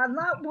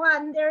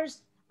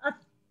 there's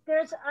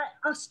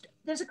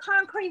a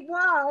concrete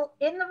wall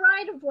in the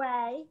right of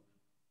way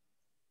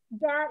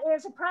that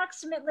is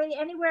approximately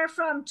anywhere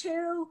from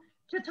 2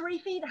 to 3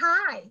 feet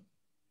high.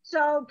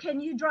 So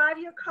can you drive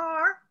your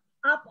car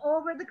up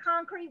over the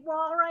concrete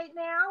wall right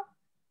now?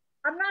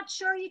 I'm not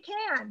sure you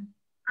can.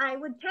 I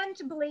would tend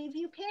to believe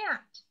you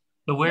can't.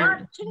 So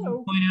where, can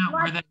you point out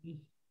where that is?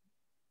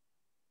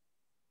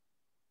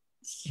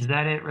 Is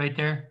that it right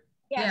there?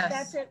 Yes,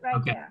 that's it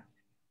right there.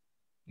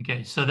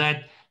 Okay, so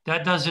that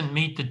doesn't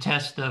meet the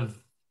test of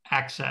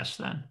access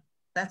then?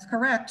 That's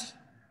correct.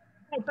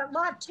 Right, but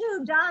lot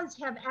 2 does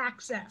have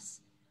access.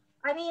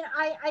 I mean,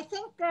 I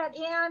think that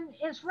Ann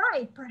is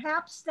right.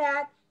 Perhaps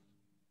that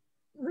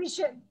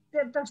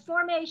the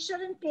Form A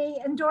shouldn't be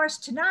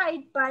endorsed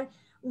tonight, but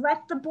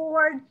let the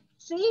board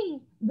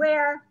see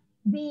where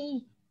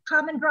the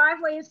common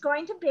driveway is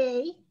going to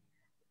be.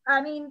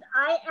 I mean,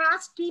 I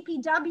asked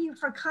DPW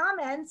for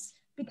comments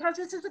because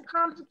this is a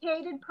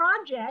complicated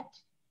project,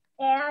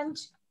 and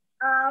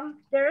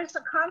there's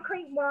a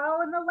concrete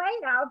wall in the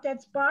layout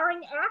that's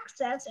barring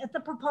access at the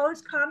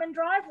proposed common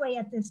driveway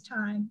at this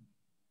time.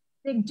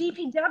 The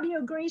DPW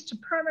agrees to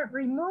permit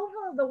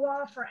removal of the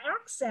wall for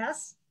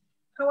access.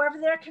 However,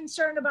 they're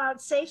concerned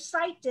about safe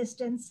site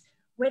distance,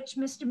 which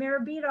Mr.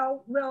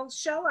 Mirabito will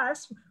show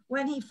us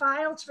when he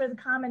files for the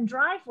common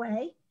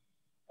driveway.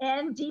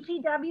 And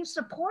DPW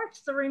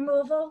supports the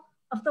removal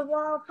of the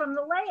wall from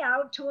the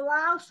layout to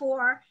allow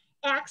for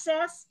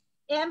access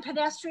and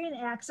pedestrian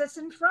access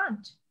in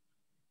front.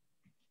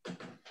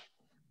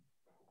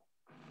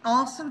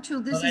 Also,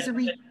 too, this is a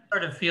it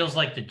sort of feels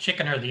like the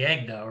chicken or the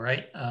egg, though,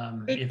 right?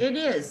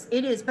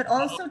 it is, but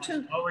also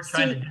too. What we're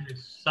trying to do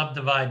is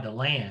subdivide the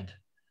land.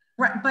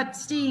 Right, but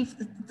Steve,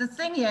 the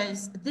thing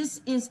is, this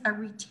is a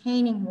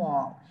retaining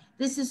wall.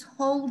 This is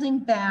holding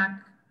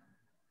back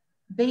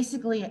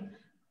basically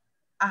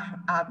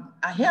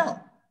a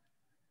hill.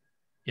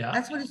 Yeah,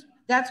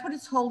 that's what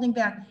it's holding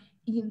back.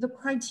 The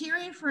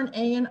criteria for an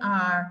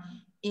A&R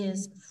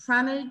is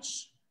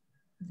frontage,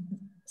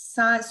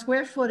 size,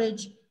 square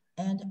footage,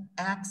 and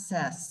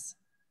access.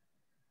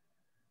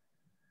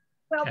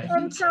 Well, okay.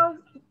 And so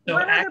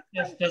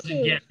access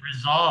doesn't get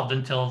resolved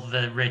until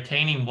the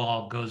retaining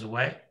wall goes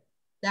away.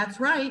 That's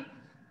right.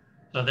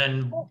 So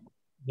then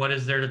what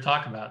is there to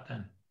talk about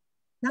then?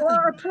 Nothing.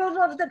 Or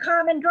approval of the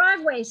common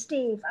driveway,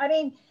 Steve. I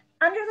mean,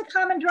 under the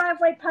common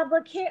driveway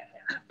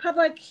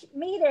public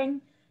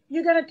meeting,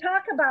 you're going to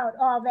talk about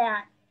all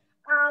that.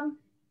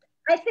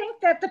 I think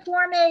that the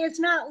Form A is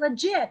not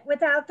legit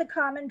without the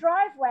common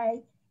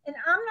driveway. And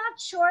I'm not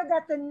sure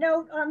that the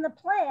note on the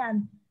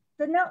plan,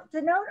 the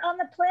note on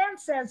the plan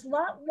says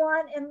lot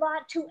 1 and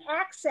lot 2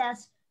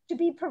 access to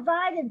be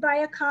provided by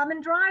a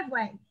common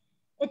driveway.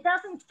 It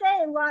doesn't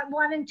say lot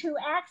 1 and 2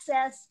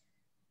 access.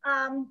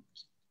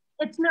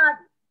 It's not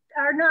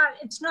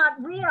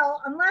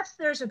real unless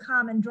there's a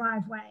common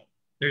driveway.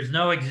 There's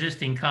no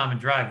existing common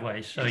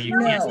driveway, so there's you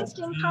no can't.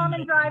 existing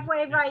common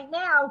driveway right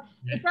now.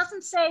 Yeah. It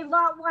doesn't say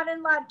lot 1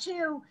 and lot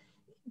 2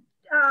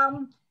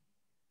 are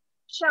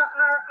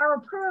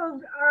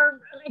approved,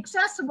 are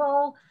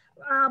accessible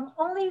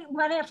only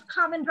when a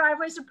common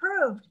driveway is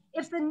approved.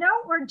 If the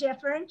note were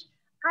different,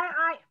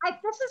 I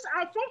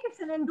think it's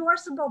an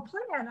endorsable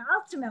plan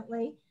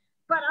ultimately,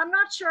 but I'm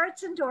not sure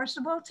it's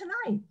endorsable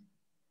tonight.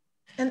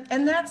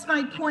 And that's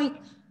my point.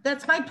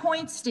 That's my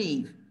point,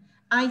 Steve.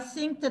 I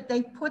think that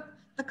they put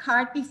the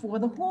cart before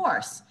the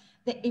horse.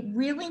 That it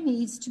really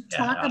needs to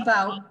talk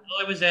about. All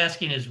I was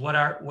asking is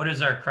what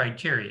is our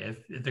criteria?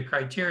 If the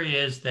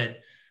criteria is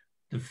that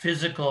the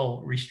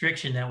physical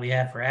restriction that we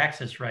have for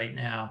access right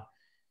now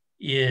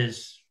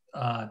is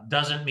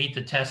doesn't meet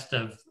the test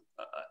of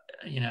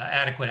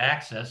adequate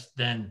access,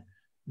 then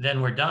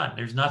we're done.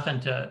 There's nothing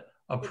to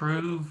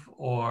approve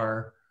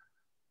or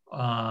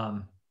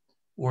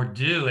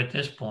do at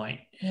this point.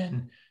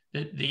 And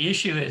the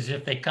issue is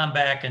if they come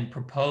back and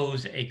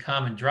propose a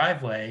common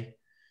driveway,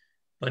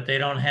 but they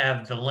don't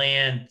have the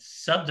land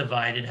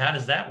subdivided, how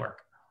does that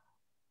work?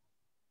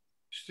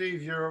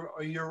 Steve,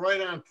 you're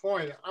right on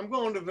point.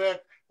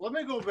 Let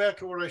me go back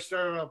to what I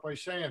started out by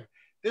saying.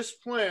 This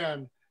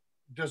plan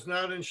does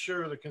not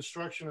ensure the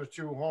construction of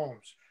 2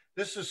 homes.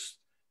 This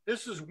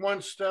is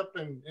one step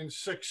in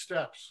 6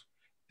 steps.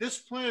 This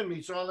plan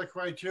meets all the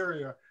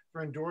criteria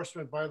for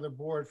endorsement by the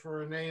board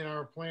for an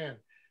A&R plan.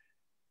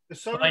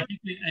 I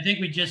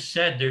think we just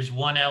said there's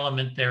one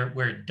element there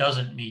where it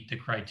doesn't meet the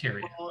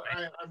criteria. Well,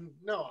 right?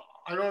 No,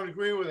 I don't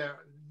agree with that.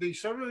 The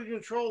subdivision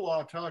control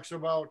law talks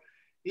about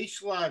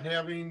each lot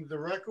having the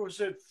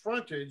requisite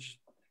frontage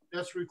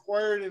that's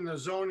required in the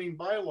zoning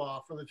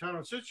bylaw for the town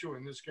of Scituate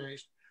in this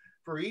case.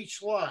 For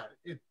each lot,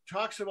 it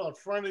talks about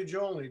frontage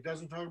only. It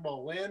doesn't talk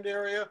about lot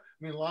area.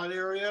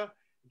 It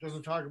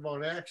doesn't talk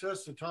about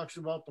access. It talks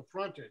about the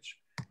frontage.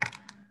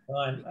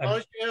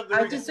 I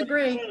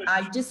disagree.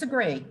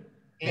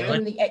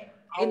 In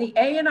the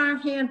A&R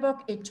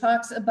handbook, it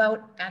talks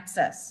about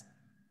access.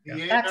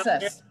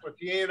 But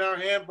the A&R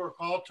handbook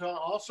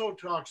also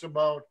talks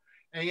about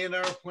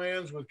A&R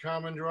plans with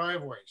common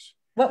driveways.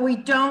 But we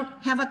don't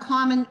have a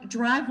common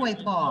driveway,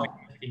 Paul.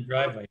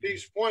 At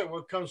this point,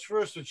 what comes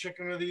first, the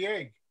chicken or the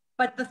egg?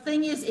 But the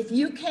thing is, if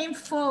you came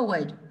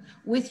forward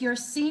with your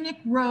scenic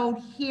road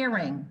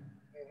hearing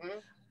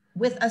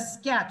with a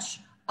sketch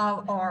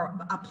or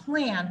a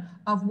plan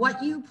of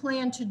what you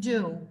plan to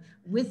do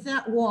with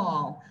that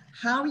wall,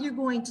 how you're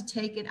going to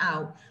take it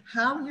out,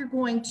 how you're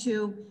going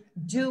to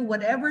do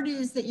whatever it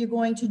is that you're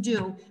going to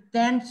do,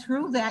 then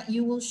through that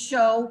you will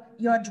show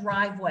your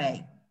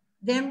driveway.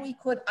 Then we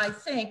could, I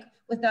think,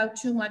 without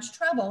too much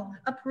trouble,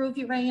 approve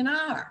your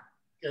A&R.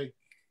 Okay,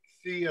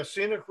 the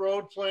scenic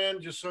road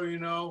plan, just so you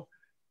know,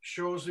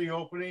 shows the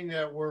opening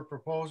that we're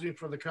proposing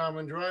for the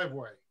common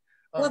driveway.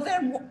 Well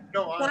then,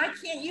 why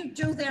can't you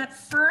do that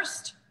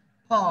first,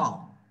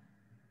 Paul?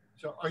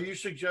 So are you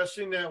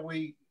suggesting that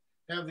we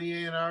have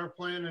the A&R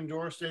plan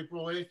endorsed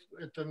April 8th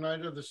at the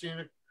night of the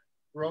scenic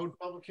road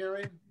public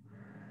hearing?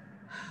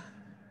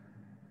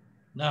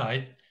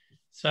 No,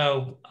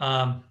 So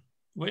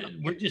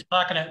we're just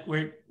talking,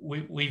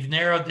 we've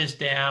narrowed this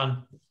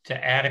down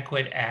to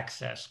adequate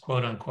access,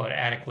 quote unquote,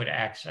 adequate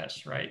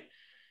access, right?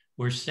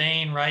 We're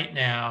saying right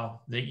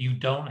now that you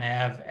don't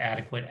have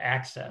adequate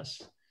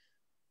access.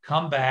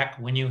 Come back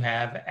when you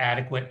have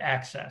adequate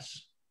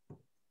access.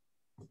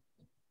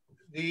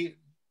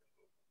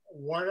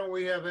 Why don't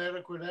we have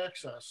adequate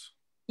access?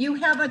 You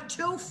have a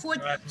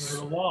 2-foot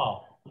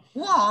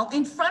wall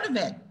in front of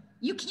it.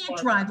 You can't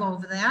drive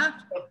over that.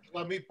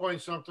 Let me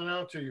point something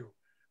out to you.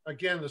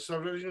 Again, the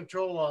subdivision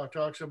control law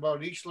talks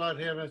about each lot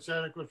having its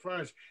adequate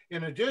frontage.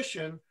 In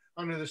addition,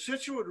 under the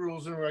Scituate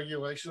rules and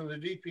regulations, the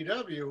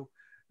DPW,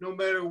 no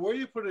matter where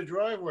you put a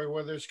driveway,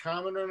 whether it's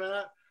common or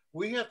not,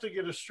 we have to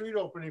get a street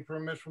opening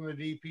permit from the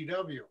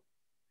DPW.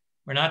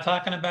 We're not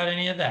talking about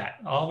any of that.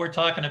 All we're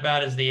talking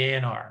about is the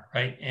A&R,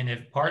 right? And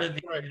if part of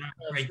the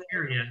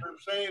criteria what I'm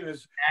saying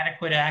is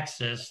adequate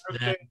access,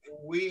 then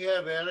we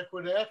have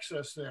adequate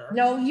access there.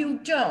 No, you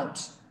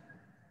don't.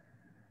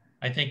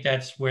 I think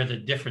that's where the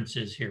difference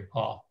is here,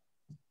 Paul.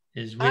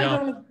 Is we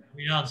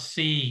don't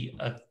see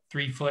a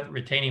 3-foot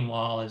retaining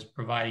wall as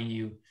providing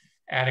you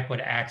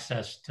adequate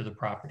access to the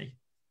property.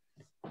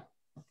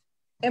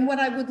 And what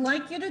I would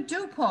like you to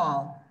do,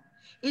 Paul,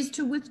 is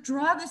to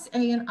withdraw this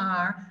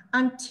A&R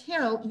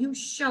until you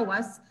show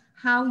us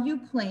how you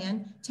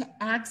plan to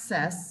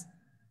access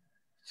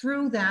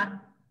through that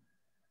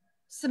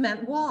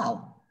cement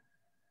wall.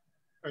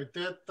 Right,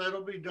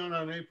 that'll be done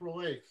on April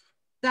 8th.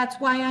 That's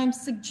why I'm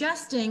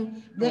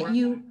suggesting that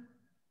you...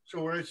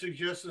 So what I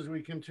suggest is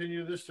we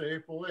continue this to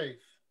April 8th.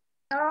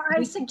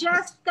 I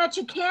suggest that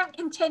you can't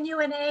continue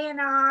an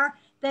A&R,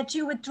 that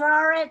you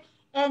withdraw it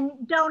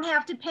and don't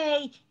have to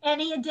pay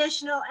any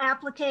additional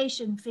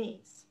application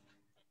fees.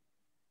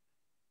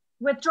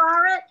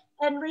 Withdraw it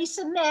and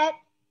resubmit,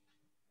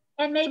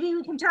 and maybe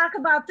we can talk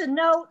about the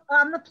note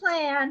on the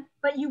plan,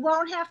 but you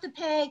won't have to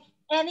pay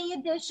any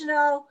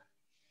additional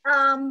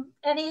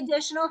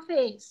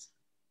fees.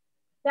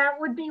 That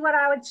would be what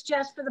I would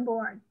suggest for the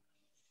board.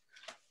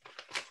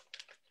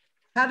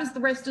 How does the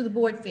rest of the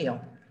board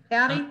feel?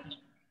 Patty?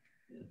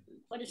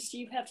 What does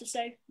Steve have to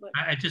say?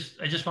 I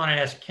just want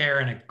to ask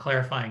Karen a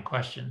clarifying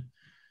question.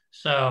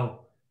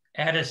 So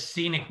at a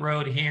scenic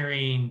road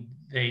hearing,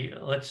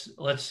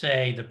 let's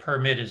say the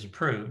permit is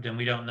approved, and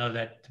we don't know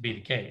that to be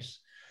the case,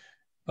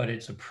 but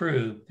it's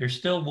approved. There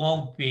still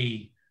won't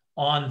be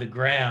on the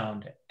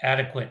ground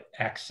adequate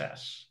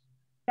access.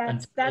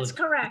 That's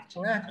correct.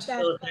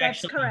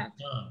 That's correct.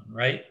 Done,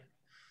 right?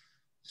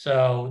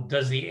 So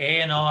does the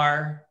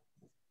A&R,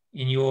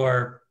 in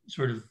your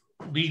sort of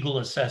legal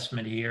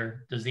assessment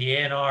here, does the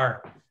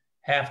A&R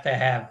have to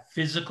have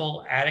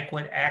physical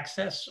adequate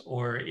access,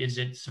 or is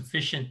it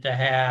sufficient to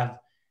have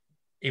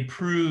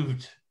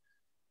approved,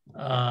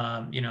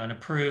 an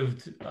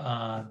approved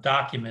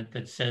document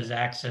that says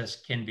access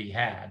can be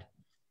had?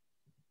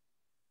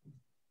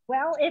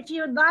 Well, if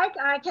you'd like,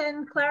 I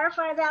can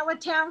clarify that with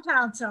town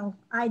council.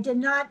 I did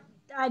not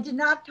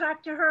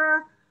talk to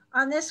her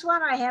on this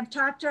one. I have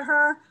talked to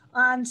her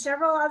on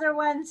several other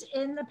ones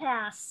in the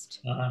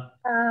past.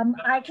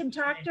 I can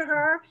talk to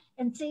her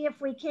and see if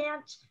we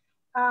can't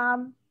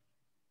come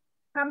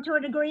to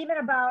an agreement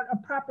about a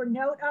proper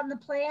note on the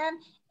plan,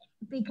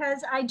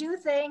 because I do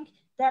think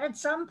that at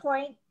some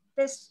point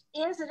this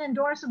is an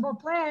endorsable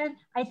plan.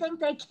 I think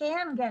they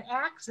can get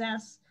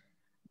access,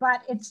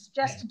 but it's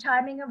just a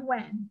timing of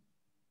when.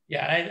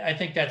 Yeah, I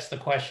think that's the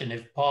question.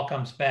 If Paul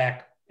comes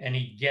back and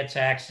he gets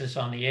access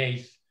on the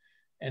 8th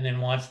and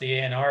then wants the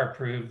A&R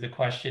approved, the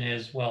question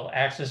is, well,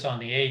 access on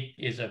the 8th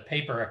is a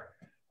paper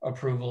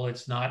approval.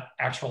 It's not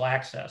actual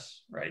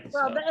access, right?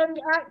 Well, so.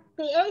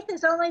 The 8th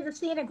is only the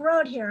scenic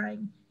road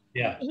hearing.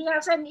 Yeah. He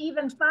hasn't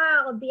even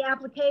filed the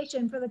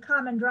application for the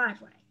common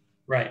driveway.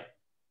 Right.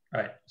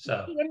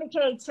 So he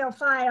indicates he'll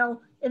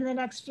file in the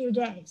next few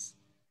days.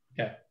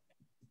 Okay.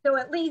 So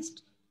at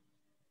least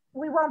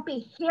we won't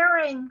be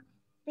hearing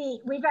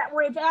we've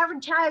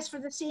advertised for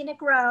the scenic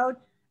road.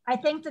 I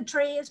think the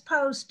tree is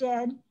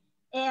posted,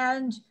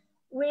 and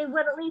we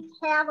would at least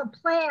have a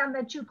plan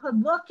that you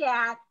could look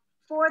at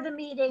for the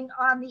meeting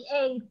on the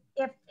 8th,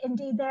 if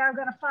indeed they are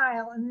going to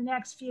file in the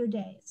next few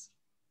days.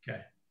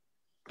 Okay.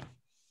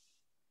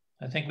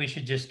 I think we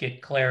should just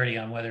get clarity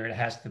on whether it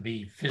has to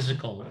be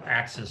physical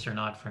access or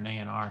not for an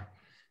A&R,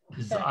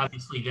 because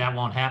obviously that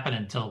won't happen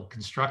until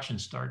construction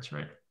starts,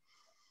 right?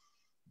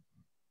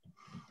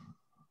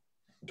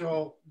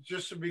 So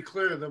just to be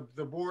clear,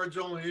 the board's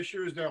only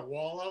issue is that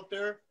wall out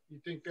there. You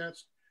think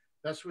that's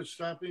what's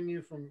stopping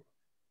you from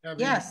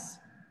having access?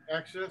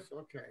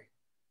 Okay.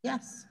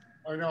 Yes.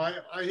 I know.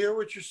 I hear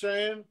what you're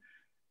saying,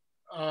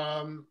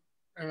 and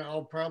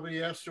I'll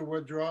probably ask to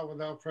withdraw it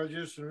without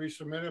prejudice and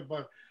resubmit it.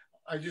 But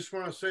I just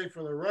want to say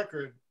for the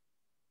record,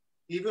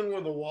 even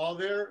with a wall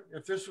there,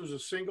 if this was a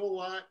single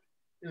lot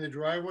and the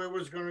driveway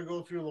was going to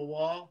go through the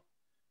wall,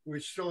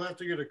 we'd still have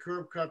to get a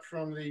curb cut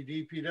from the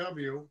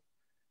DPW.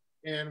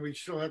 And we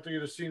still have to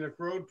get a scenic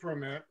road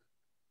permit.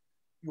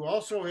 You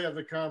also have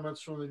the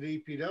comments from the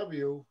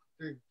DPW.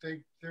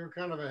 They're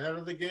kind of ahead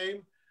of the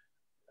game.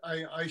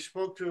 I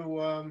spoke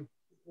to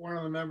one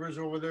of the members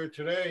over there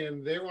today,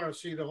 and they want to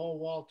see the whole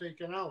wall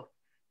taken out,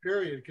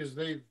 period, because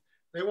they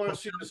want to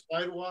see the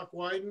sidewalk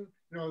widen.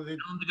 You know, they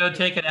to go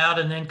take it out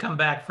and then come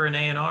back for an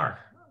A&R.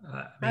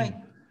 Right.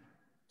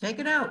 Take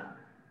it out.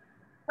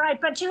 Right,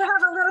 but you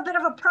have a little bit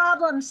of a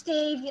problem,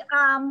 Steve,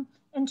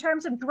 in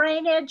terms of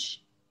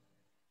drainage,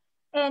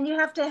 and you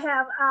have to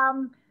have.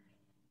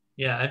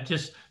 Yeah,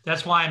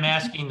 that's why I'm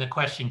asking the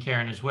question,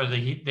 Karen, is whether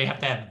they have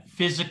to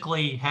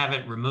physically have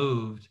it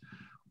removed,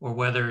 or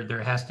whether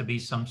there has to be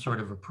some sort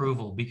of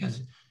approval.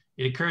 Because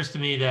it occurs to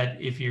me that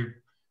if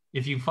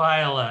you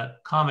file a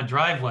common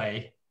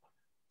driveway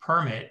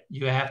permit,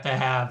 you have to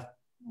have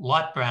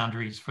lot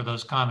boundaries for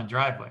those common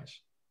driveways,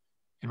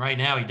 and right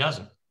now he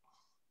doesn't.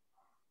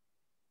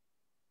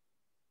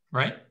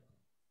 Right?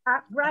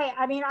 Right.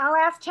 I mean, I'll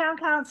ask town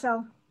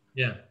council.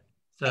 Yeah.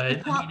 So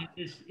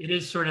it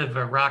is sort of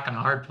a rock and a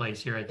hard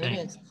place here, I think.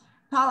 It is.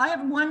 Paul, I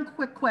have one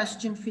quick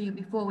question for you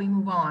before we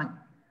move on.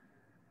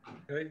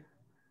 Okay.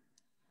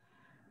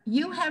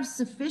 You have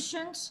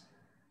sufficient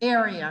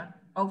area,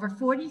 over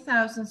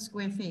 40,000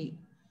 square feet.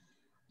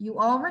 You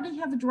already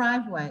have a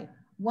driveway.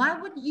 Why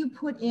wouldn't you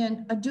put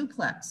in a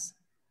duplex?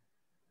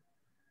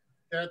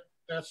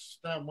 That's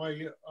not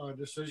my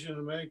decision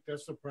to make.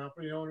 That's the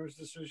property owner's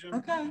decision.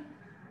 Okay.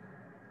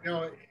 You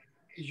know,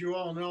 as you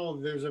all know,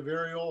 there's a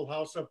very old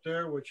house up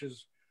there, which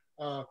is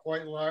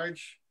quite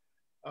large.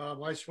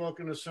 I've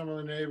spoken to some of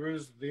the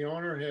neighbors. The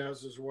owner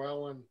has as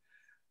well,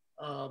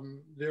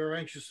 and they're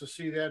anxious to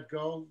see that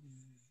go.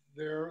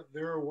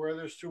 They're aware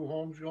there's 2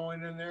 homes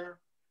going in there,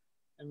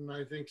 and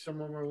I think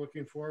some of them are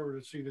looking forward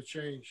to see the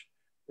change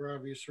for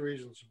obvious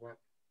reasons. But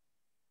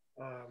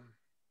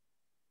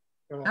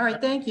all right,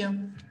 thank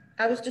you.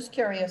 I was just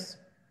curious.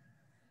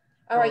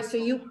 All right, so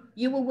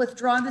you will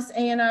withdraw this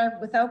A&R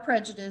without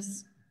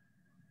prejudice.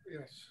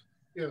 Yes,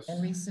 yes.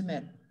 And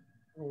resubmit.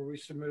 We'll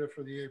resubmit it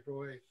for the April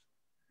 8th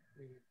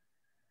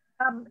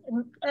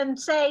meeting. And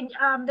say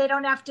they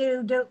don't have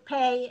to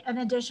pay an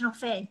additional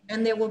fee.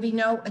 And there will be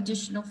no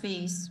additional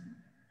fees.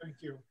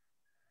 Thank you.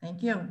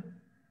 Thank you.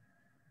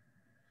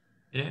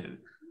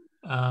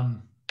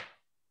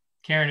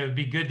 Karen, it would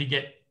be good to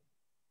get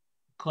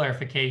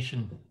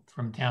clarification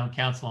from town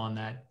council on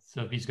that.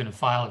 So if he's going to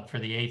file it for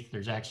the 8th,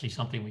 there's actually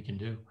something we can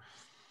do.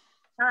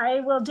 I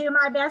will do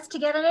my best to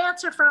get an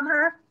answer from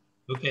her.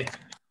 Okay.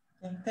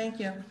 Thank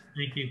you.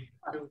 Thank you.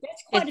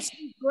 That's quite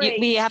great.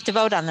 We have to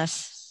vote on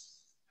this.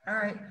 All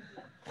right.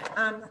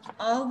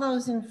 All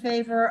those in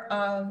favor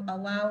of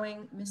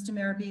allowing Mr.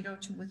 Marabito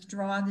to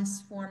withdraw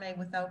this Form A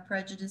without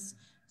prejudice,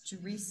 to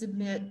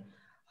resubmit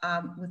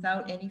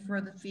without any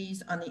further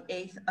fees on the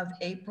 8th of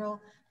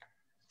April,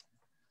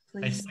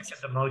 please. I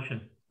second the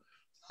motion.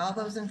 All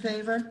those in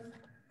favor?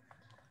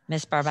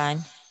 Ms.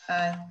 Barbine?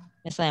 Aye.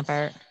 Ms.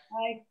 Lampert?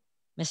 Aye.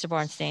 Mr.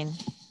 Bornstein?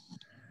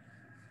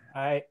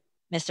 Aye.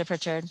 Mr.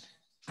 Pritchard?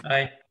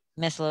 Aye.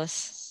 Ms.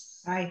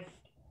 Lewis? Aye.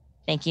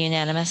 Thank you,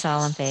 unanimous,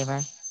 all in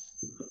favor.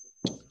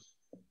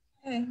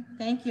 Okay,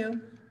 thank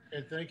you.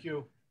 Okay, thank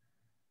you.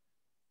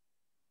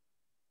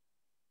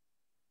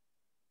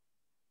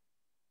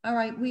 All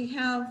right, we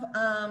have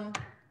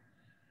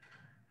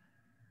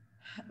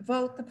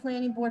vote the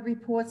planning board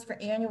reports for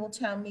annual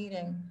town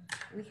meeting.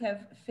 We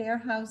have fair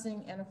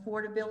housing and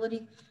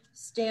affordability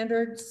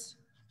standards.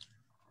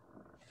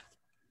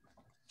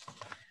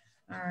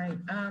 All right,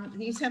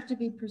 these have to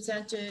be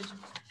presented.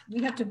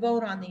 We have to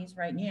vote on these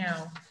right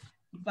now,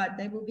 but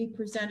they will be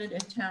presented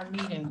at town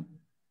meeting.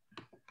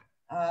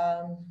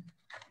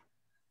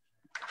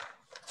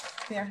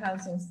 Fair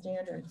housing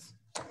standards.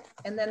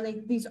 And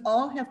then these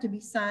all have to be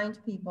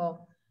signed,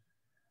 people,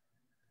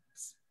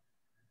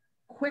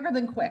 quicker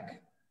than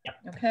quick.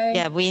 Okay.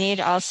 Yeah, we need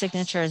all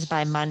signatures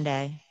by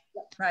Monday.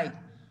 Right.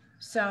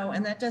 So,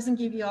 and that doesn't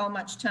give you all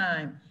much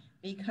time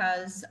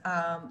because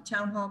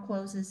town hall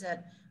closes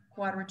at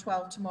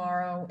 11:45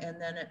 tomorrow,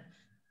 and then at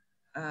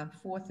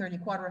 4:30,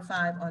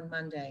 4:45 on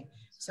Monday.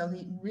 So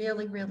we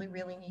really, really,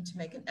 really need to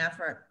make an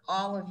effort,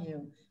 all of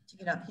you, to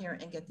get up here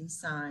and get these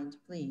signed,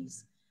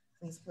 please,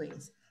 please,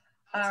 please.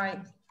 All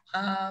right.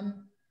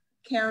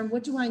 Karen,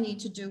 what do I need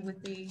to do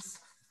with these?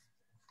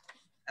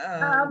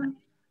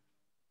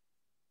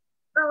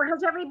 Well,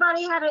 has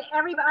everybody had it?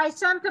 I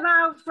sent them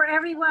out for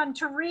everyone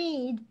to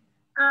read.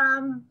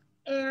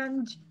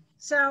 And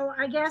so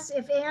I guess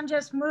if Ann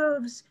just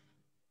moves,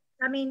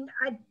 I mean,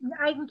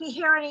 I didn't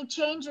hear any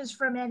changes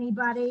from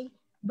anybody,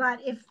 but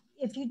if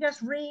you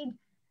just read,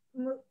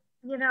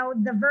 you know,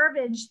 the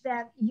verbiage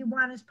that you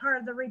want as part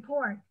of the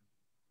report.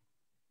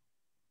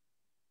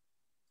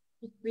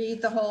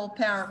 Read the whole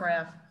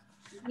paragraph.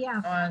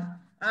 Yeah.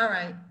 All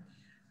right.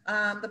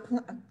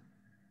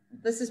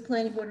 This is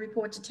planning board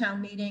report to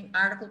town meeting,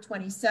 Article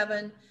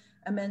 27,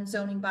 amend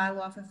zoning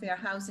bylaw for fair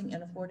housing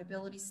and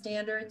affordability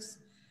standards.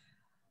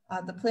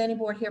 The planning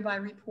board hereby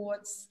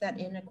reports that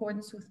in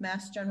accordance with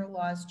Mass General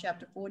Laws,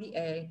 Chapter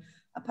 40A,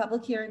 a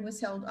public hearing was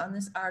held on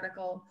this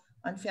article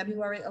on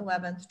February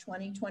 11th,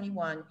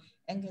 2021,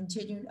 and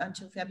continued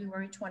until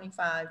February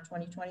 25,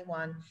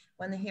 2021,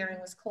 when the hearing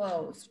was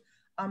closed.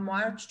 On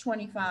March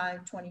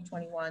 25,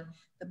 2021,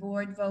 the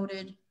board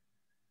voted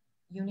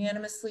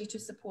unanimously to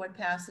support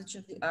passage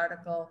of the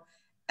article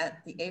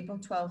at the April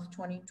 12th,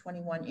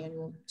 2021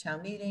 annual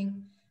town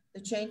meeting.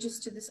 The changes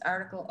to this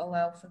article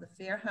allow for the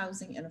fair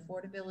housing and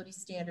affordability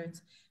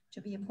standards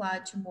to be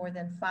applied to more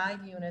than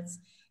 5 units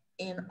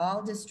in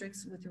all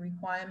districts, with the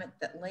requirement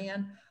that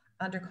land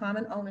under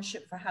common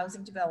ownership for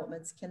housing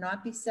developments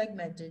cannot be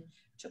segmented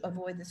to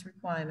avoid this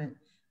requirement.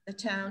 The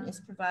town is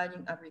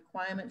providing a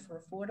requirement for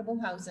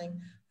affordable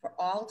housing for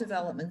all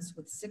developments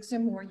with 6 or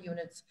more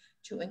units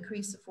to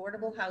increase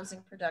affordable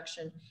housing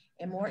production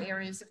in more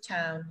areas of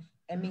town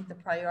and meet the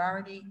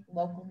priority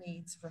local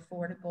needs for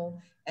affordable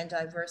and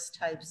diverse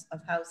types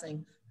of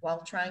housing,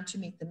 while trying to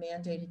meet the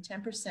mandated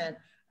 10%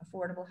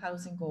 affordable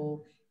housing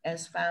goal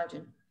as found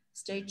in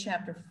State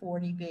Chapter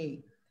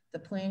 40B. The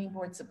planning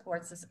board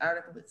supports this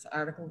article. This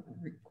article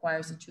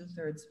requires a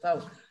 2/3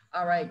 vote.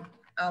 All right,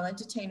 I'll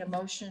entertain a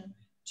motion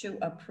to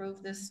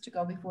approve this to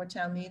go before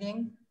town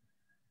meeting.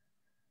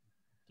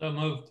 So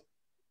moved.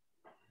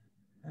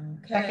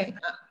 Okay,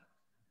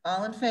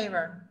 all in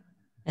favor?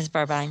 Ms.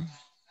 Burbine.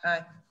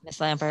 Aye. Ms.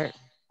 Lambert.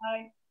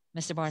 Aye.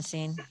 Mr.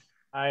 Bornstein.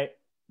 Aye.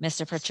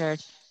 Mr.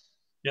 Pritchard.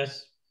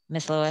 Yes.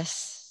 Ms.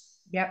 Lewis.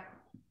 Yep.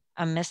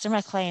 Mr.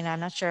 McLean, I'm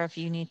not sure if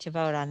you need to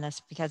vote on this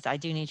because I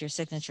do need your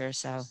signature,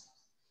 so.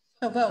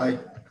 So vote.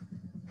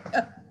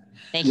 Aye.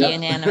 Thank you,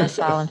 unanimous,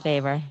 all in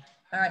favor.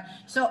 All right,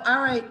 so,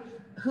 all right,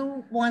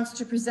 who wants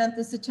to present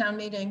this at town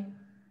meeting?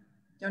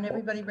 Don't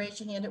everybody raise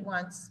your hand at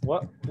once.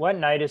 What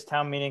night is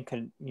town meeting?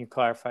 Could you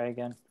clarify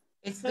again?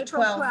 It's the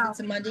April 12th, it's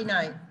a Monday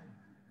night.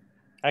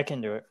 I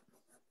can do it.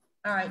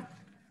 All right,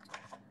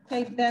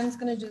 okay, Ben's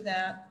gonna do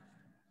that.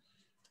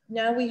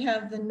 Now we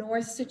have the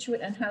North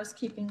Scituate and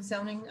housekeeping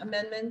zoning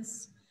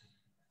amendments.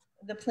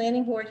 The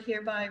planning board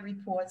hereby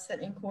reports that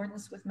in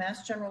accordance with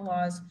Mass General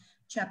Laws,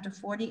 Chapter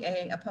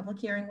 40A, a public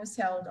hearing was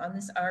held on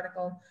this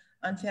article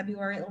on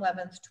February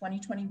 11th,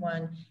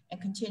 2021,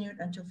 and continued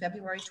until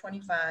February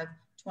 25,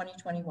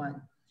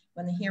 2021,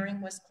 when the hearing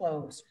was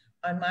closed.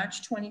 On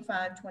March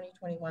 25,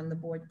 2021, the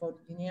board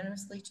voted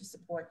unanimously to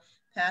support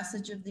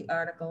passage of the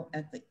article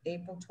at the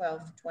April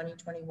 12th,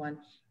 2021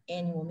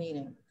 annual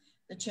meeting.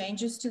 The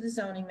changes to the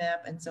zoning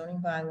map and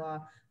zoning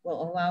bylaw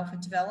will allow for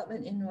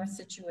development in North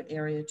Scituate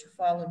area to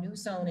follow new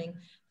zoning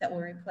that will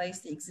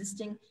replace the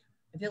existing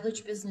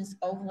village business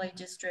overlay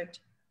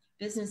district,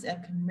 business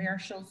and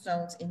commercial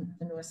zones in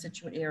the North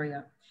Scituate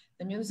area.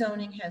 The new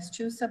zoning has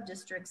 2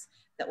 sub-districts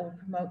that will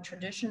promote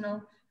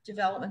traditional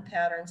development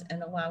patterns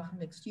and allow for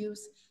mixed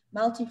use,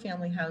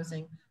 multifamily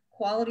housing,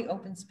 quality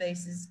open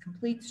spaces,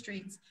 complete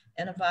streets,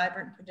 and a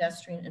vibrant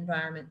pedestrian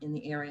environment in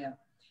the area.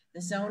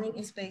 The zoning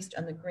is based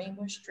on the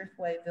Greenbush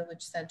Driftway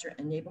Village Center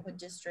and Neighborhood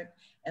District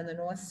and the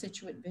North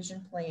Scituate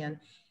Vision Plan,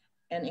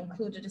 and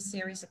included a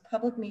series of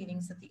public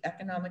meetings that the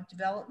Economic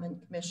Development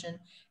Commission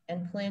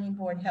and Planning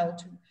Board held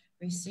to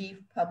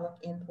receive public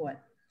input.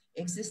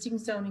 Existing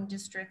zoning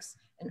districts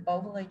and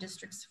overlay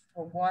districts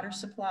for water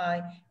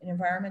supply and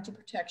environmental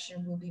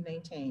protection will be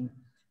maintained.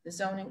 The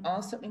zoning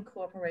also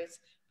incorporates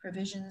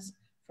provisions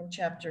from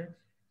Chapter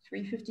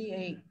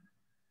 358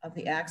 of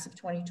the Acts of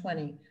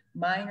 2020.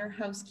 Minor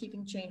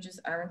housekeeping changes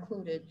are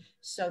included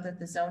so that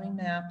the zoning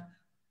map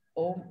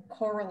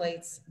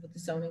correlates with the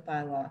zoning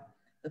bylaw.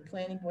 The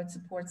planning board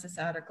supports this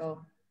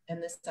article,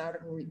 and this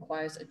article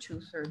requires a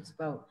 2/3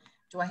 vote.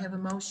 Do I have a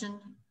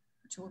motion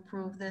to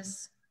approve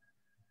this?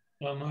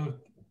 So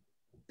moved.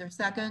 Is there a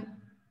second?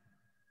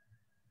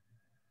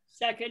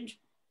 Second.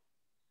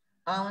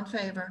 All in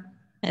favor?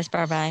 Ms.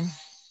 Burbine.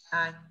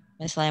 Aye.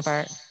 Ms.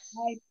 Lambert.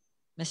 Aye.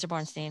 Mr.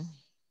 Bornstein.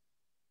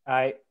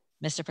 Aye.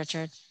 Mr.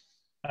 Pritchard.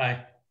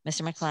 Aye.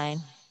 Mr. McLean.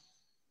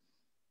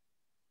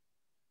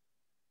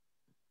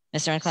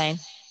 Mr. McLean.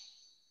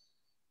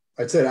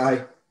 I said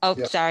aye. Oh,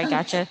 Yep. sorry,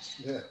 gotcha.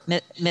 Yeah.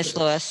 Ms.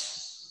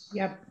 Lewis.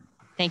 Yep.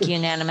 Thank you,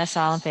 unanimous,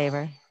 all in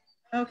favor.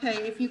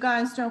 Okay, if you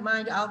guys don't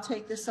mind, I'll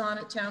take this on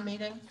at town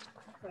meeting.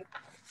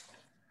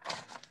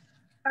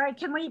 All right,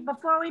 can we,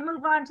 before we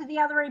move on to the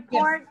other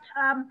report,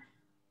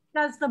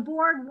 does the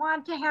board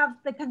want to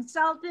have the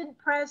consultant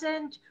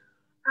present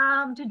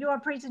to do a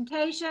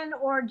presentation,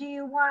 or do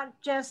you want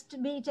just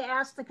me to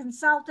ask the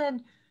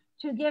consultant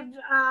to give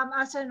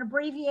us an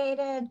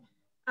abbreviated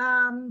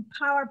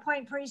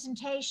PowerPoint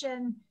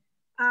presentation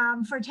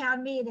for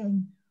town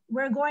meeting?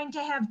 We're going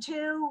to have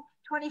 2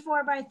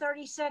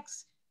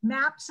 24x36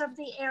 maps of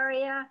the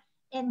area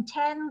and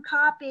 10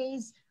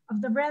 copies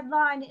of the red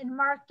line in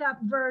marked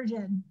up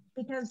version,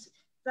 because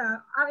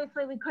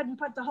obviously we couldn't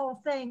put the whole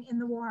thing in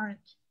the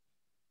warrant.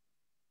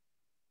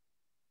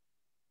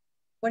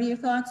 What are your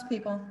thoughts,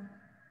 people?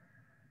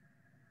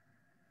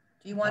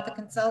 Do you want the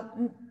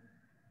consultant?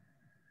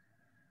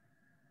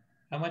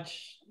 How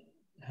much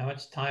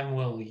time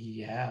will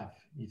he have,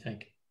 you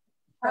think?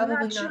 I'm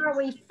not sure.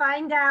 We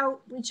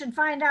should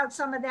find out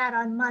some of that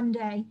on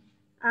Monday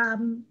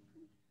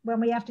when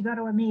we have to go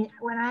to a meeting,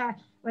 when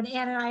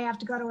Ann and I have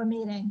to go to a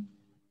meeting.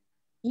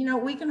 You know,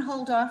 we can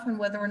hold off on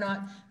whether or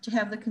not to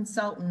have the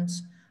consultant,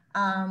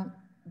 and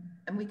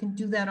we can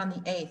do that on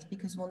the 8th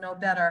because we'll know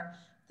better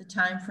the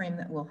time frame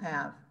that we'll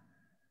have.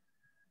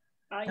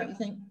 I Don't you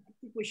think?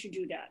 think we should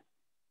do that.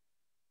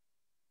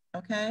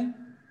 Okay.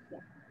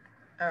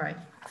 All right.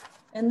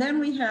 And then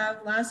we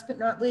have, last but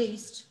not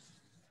least,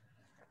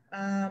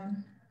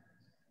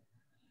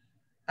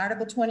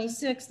 Article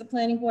 26, the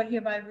planning board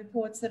hereby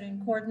reports that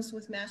in accordance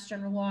with Mass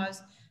General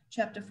Laws,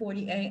 Chapter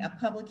 40A, a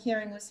public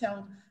hearing was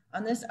held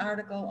on this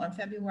article on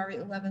February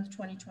 11th,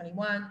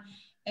 2021,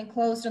 and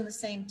closed on the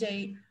same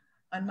date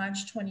on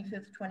March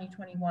 25th,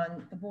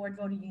 2021. The board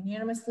voted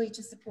unanimously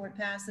to support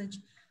passage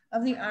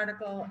of the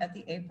article at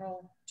the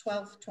April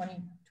 12th,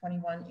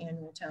 2021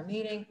 annual town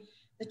meeting.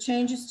 The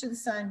changes to the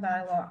sign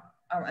bylaw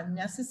are a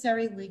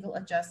necessary legal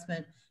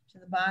adjustment to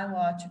the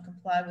bylaw to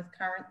comply with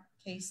current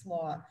case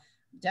law.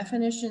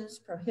 Definitions,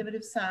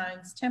 prohibitive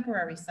signs,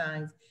 temporary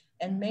signs,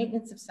 and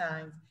maintenance of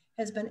signs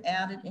has been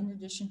added in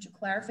addition to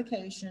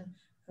clarification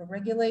for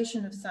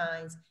regulation of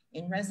signs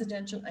in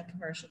residential and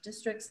commercial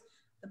districts.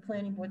 The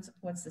planning board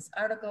supports this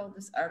article.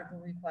 This article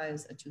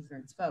requires a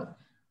 2/3 vote.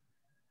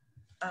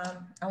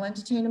 I'll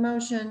entertain a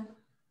motion.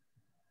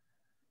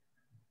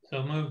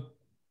 So moved.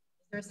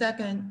 Is there a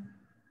second?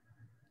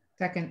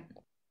 Second.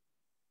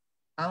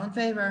 All in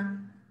favor?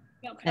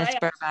 Now, Ms.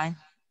 Burbine.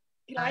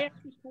 Can I ask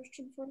this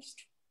question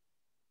first?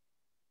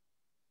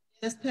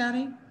 Yes,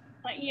 Patty?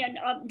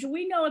 Yeah, do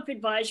we know if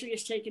advisory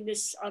has taken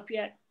this up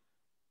yet?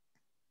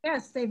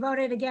 Yes, they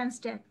voted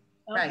against it.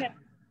 Okay. Right.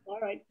 All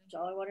right. That's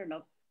all I want to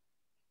know.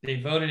 They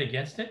voted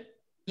against it?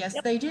 Yes,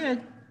 they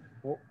did.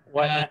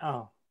 What?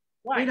 Oh.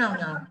 We don't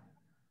know.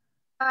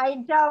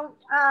 I don't,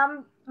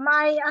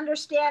 my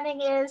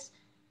understanding is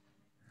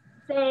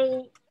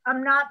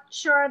I'm not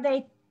sure,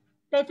 they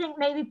think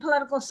maybe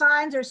political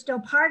signs are still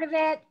part of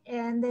it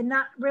and they're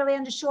not really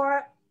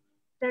unsure.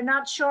 They're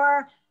not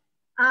sure.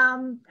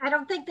 I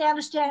don't think they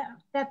understand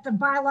that the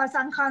bylaw is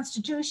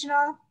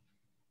unconstitutional,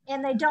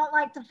 and they don't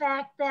like the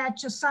fact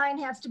that your sign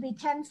has to be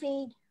 10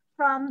 feet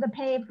from the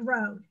paved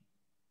road.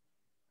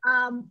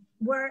 Ann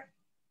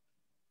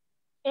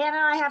and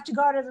I have to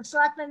go to the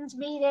selectmen's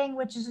meeting,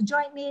 which is a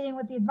joint meeting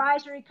with the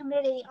advisory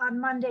committee on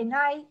Monday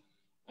night,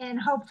 and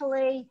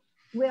hopefully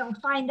we'll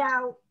find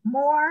out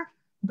more,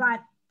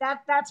 but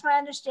that's my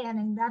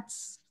understanding.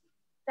 That's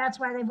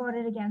why they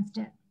voted against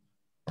it.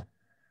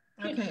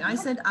 Okay, I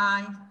said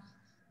aye.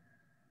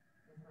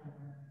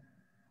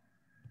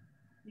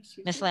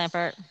 Ms.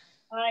 Lampert.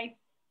 Aye.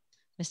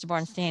 Mr.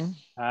 Bornstein.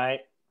 Aye.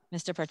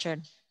 Mr.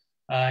 Pritchard.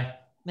 Aye.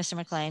 Mr.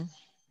 McLean.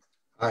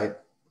 Aye.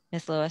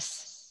 Ms.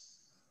 Lewis.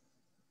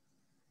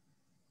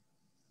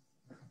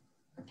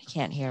 I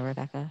can't hear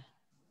Rebecca.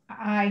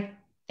 Aye.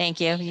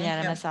 Thank you.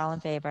 Unanimous, all in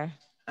favor.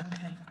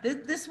 Okay,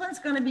 this one's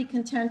going to be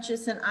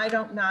contentious, and I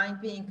don't mind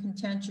being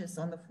contentious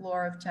on the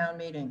floor of town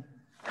meeting.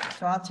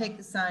 So I'll take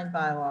the sign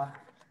bylaw.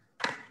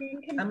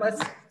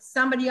 Unless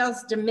somebody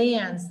else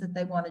demands that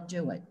they want to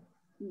do it.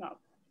 No.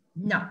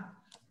 No.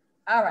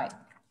 All right.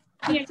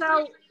 Yeah,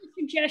 so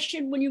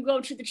suggestion when you go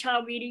to the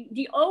town meeting,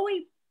 the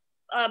only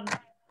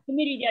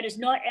committee that is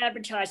not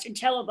advertised and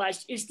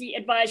televised is the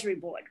advisory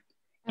board.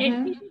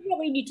 And you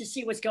really need to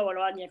see what's going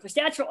on there because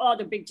that's where all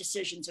the big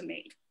decisions are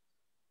made.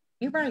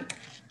 You're right.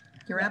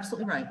 You're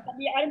absolutely right.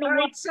 I don't know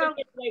Right, what to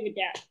get away with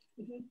that.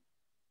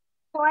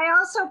 So I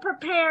also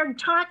prepared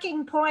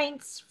talking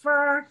points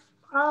for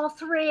all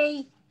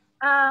three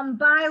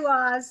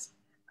bylaws.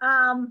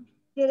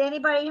 Did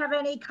anybody have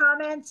any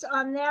comments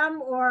on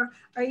them, or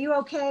are you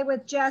okay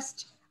with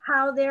just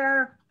how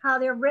they're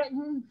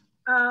written?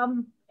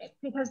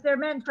 Because they're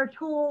meant for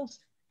tools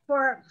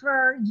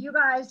for you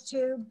guys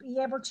to be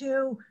able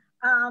to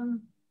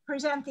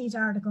present these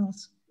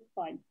articles.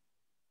 Fine.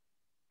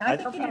 I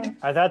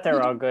thought they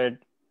were all good.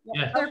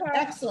 Yeah. They're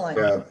excellent.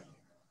 Yeah.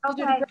 You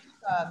did a Okay.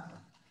 great job.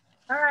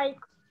 All right.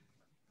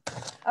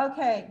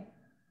 Okay.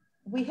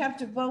 We have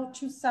to vote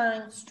to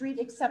sign street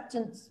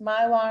acceptance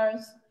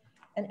Mylars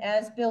and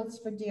as-bills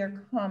for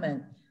Deer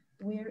Common.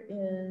 Here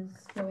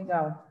we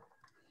go.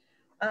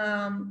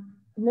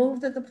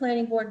 Move that the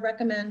planning board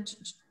recommend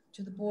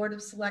to the Board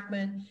of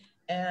Selectmen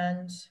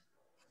and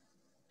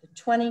the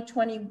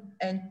 2020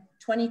 and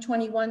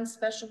 2021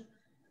 special.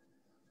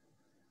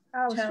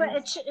 Oh, so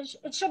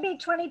it should be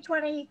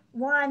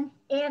 2021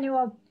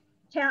 annual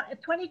town,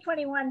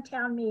 2021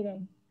 town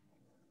meeting.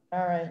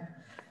 All right,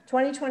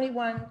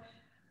 2021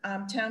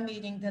 town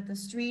meeting that the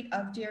street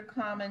of Deer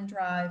Common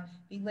Drive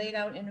be laid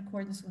out in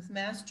accordance with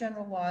Mass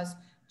General Laws,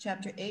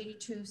 Chapter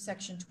 82,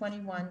 Section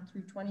 21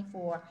 through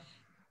 24,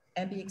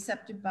 and be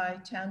accepted by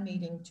town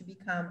meeting to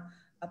become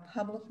a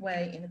public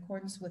way in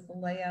accordance with the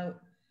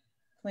layout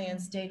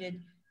plans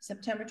dated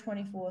September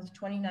 24th,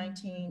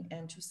 2019,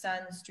 and to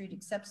sign the street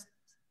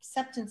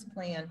acceptance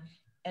plan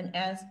and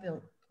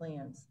as-built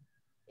plans.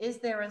 Is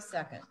there a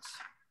second?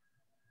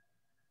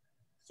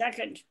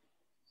 Second.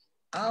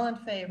 All in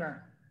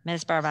favor?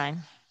 Ms.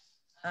 Burbine.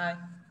 Aye.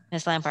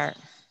 Ms. Lampert.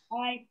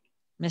 Aye.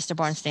 Mr.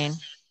 Bornstein.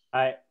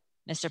 Aye.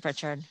 Mr.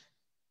 Pritchard.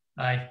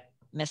 Aye.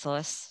 Ms.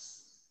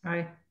 Lewis.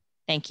 Aye.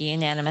 Thank you.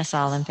 Unanimous,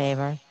 all in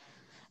favor.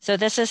 So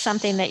this is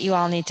something that you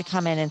all need to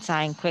come in and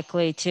sign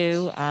quickly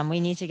too. We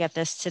need to get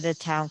this to the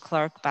town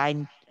clerk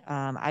by,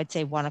 I'd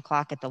say 1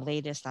 o'clock at the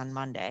latest on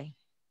Monday.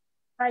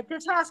 All right,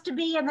 this has to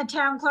be in the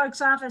town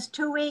clerk's office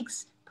 2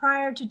 weeks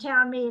prior to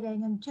town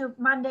meeting, and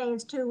Monday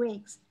is 2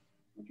 weeks.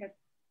 Okay.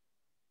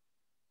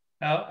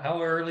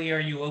 How early are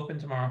you open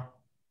tomorrow?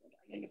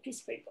 I get a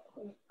piece of paper.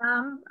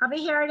 I'll be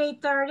here at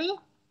 8:30.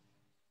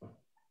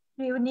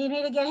 Do you need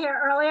me to get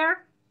here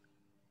earlier?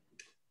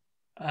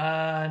 No,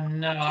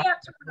 I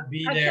I'll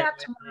be there.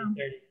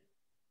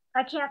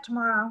 I can't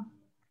tomorrow.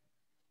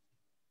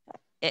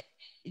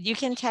 You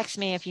can text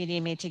me if you need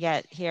me to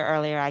get here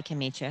earlier. I can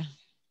meet you.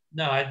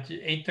 No,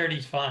 8:30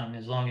 is fine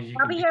as long as you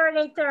I'll can be here at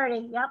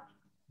 8:30. Yep.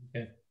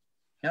 Okay.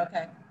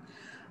 Okay.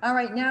 All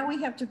right, now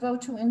we have to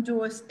vote to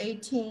endorse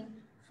 18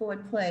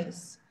 Ford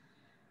Place.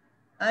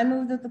 I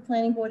move that the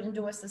planning board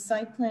endorse the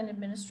site plan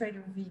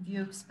administrative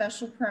review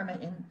special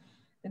permit in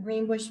the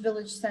Greenbush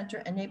Village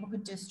Center and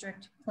Neighborhood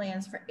District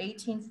plans for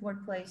 18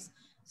 Ford Place,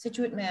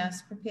 Scituate,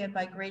 Mass, prepared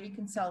by Grady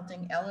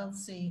Consulting,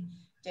 LLC,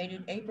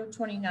 dated April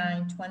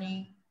 29,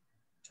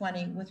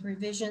 2020, with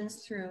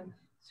revisions through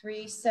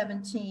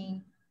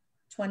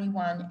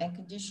 3/17/21 and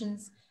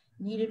conditions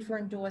needed for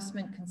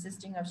endorsement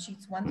consisting of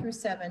sheets 1 through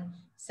 7,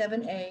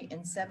 7A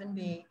and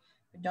 7B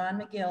for Don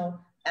McGill,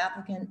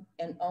 applicant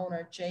and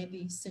owner,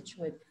 JB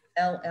Scituate,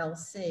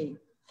 LLC.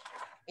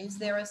 Is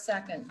there a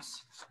second?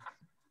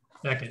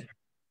 Second.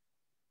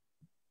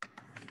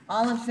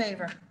 All in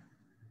favor?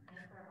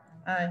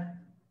 Aye.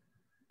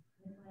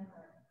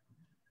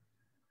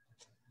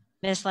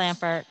 Ms.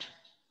 Lampert,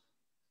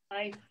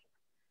 Aye.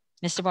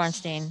 Mr.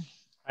 Bornstein,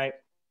 Aye.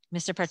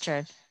 Mr.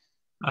 Pritchard,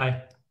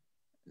 Aye.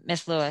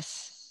 Ms.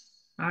 Lewis.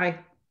 Aye.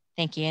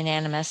 Thank you.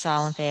 Unanimous.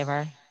 All in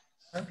favor.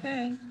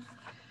 Okay.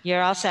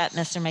 You're all set,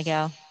 Mr.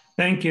 McGill.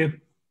 Thank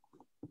you.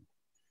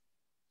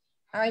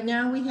 All right,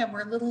 now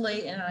we're a little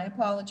late and I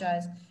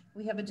apologize.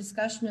 We have a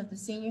discussion of the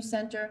Senior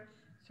Center,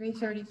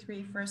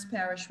 333 First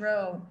Parish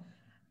Road.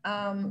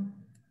 I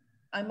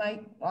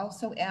might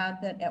also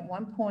add that at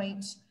one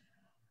point,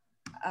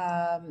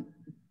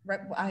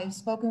 I've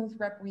spoken with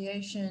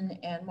Recreation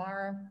and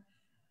Mara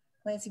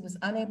Clancy was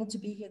unable to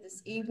be here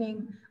this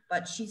evening,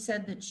 but she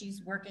said that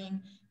she's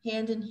working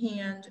hand in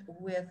hand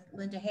with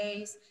Linda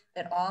Hayes,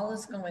 that all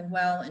is going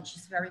well, and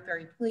she's very,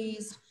 very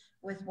pleased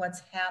with what's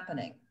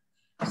happening.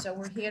 So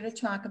we're here to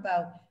talk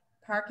about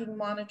parking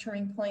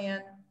monitoring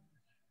plan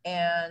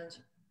and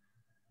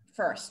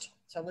first.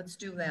 So let's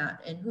do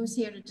that. And who's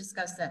here to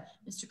discuss that?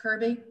 Mr.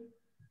 Kirby?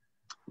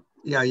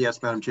 Yeah, yes,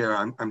 Madam Chair.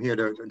 I'm here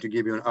to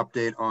give you an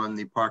update on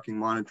the parking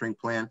monitoring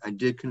plan. I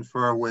did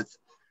confer with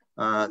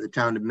the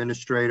town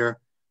administrator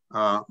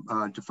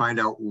to find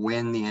out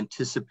when the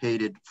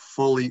anticipated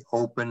fully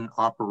open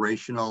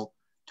operational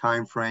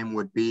timeframe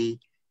would be.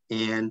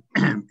 And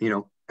you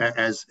know,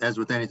 as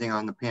with anything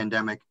on the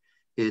pandemic,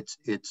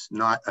 it's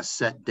not a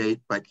set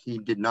date, but he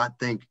did not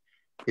think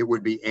it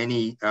would be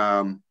any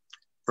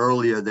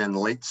earlier than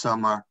late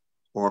summer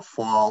or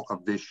fall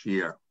of this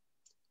year.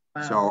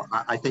 Wow. So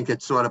I think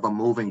it's sort of a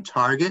moving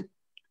target,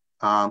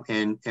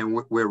 and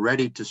we're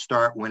ready to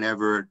start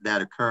whenever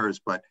that occurs.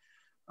 But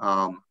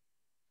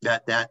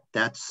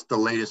that's the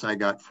latest I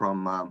got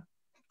from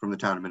the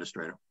town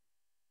administrator.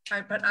 All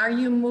right, but are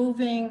you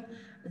moving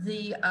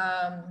the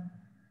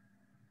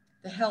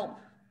help,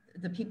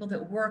 the people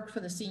that work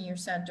for the senior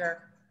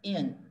center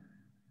in?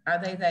 Are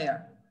they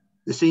there?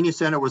 The senior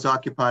center was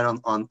occupied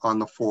on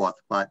the 4th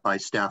by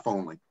staff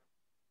only.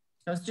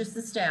 So it's just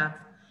the staff,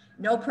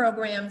 no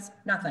programs,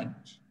 nothing.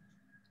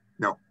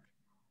 No.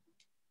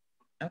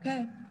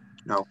 Okay.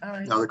 No. All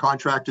right. Now the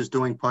contractor is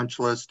doing punch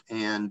list,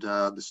 and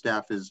the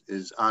staff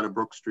is out of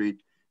Brook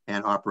Street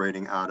and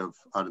operating out of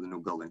the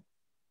new building.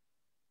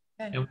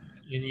 Okay. And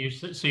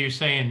so you're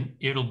saying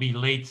it'll be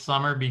late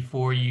summer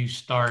before you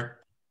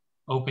start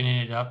opening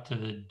it up to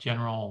the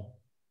general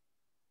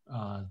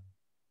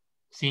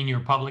senior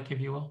public,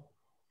 if you will?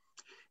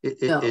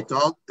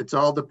 It's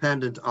all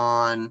dependent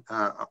on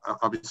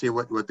obviously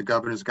what the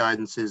governor's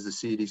guidance is, the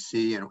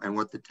CDC, and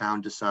what the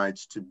town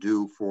decides to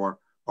do for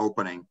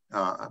opening.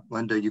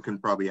 Linda, you can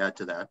probably add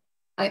to that.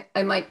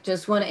 I might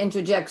just want to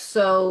interject.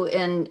 So,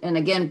 and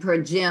again,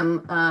 per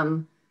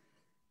Jim,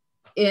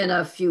 in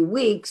a few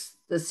weeks,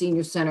 the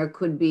senior center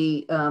could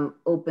be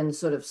open,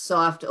 sort of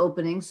soft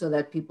opening, so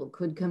that people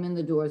could come in.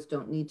 The doors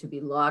don't need to be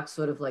locked,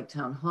 sort of like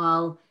town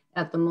hall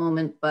at the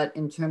moment. But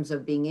in terms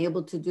of being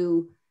able to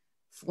do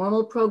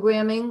formal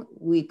programming,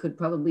 we could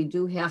probably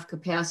do half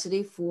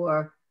capacity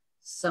for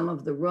some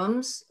of the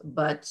rooms,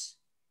 but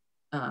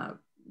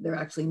they're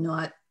actually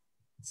not,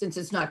 since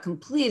it's not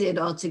completed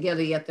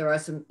altogether yet, there are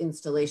some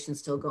installations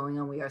still going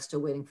on. We are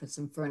still waiting for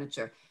some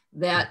furniture.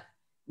 That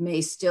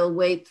may still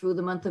wait through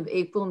the month of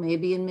April.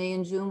 Maybe in May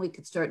and June, we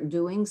could start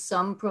doing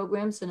some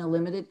programs in a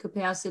limited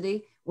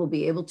capacity. We'll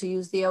be able to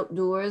use the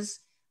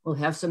outdoors. We'll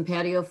have some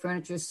patio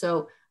furniture.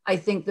 So I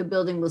think the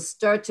building will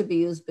start to be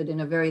used, but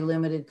in a very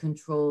limited,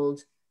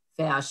 controlled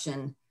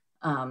fashion.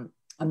 I'm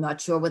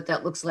not sure what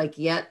that looks like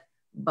yet,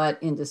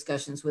 but in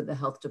discussions with the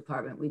health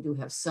department, we do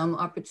have some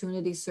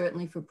opportunities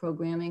certainly for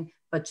programming,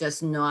 but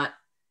just not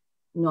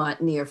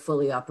near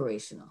fully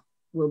operational.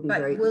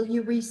 Will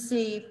you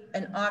receive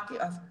an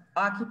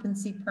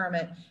occupancy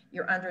permit?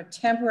 You're under a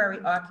temporary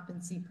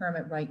occupancy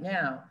permit right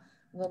now.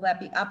 Will that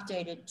be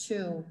updated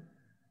to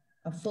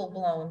a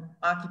full-blown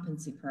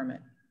occupancy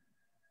permit.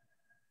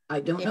 I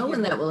don't know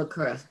when that will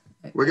occur.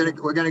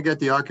 We're gonna get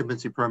the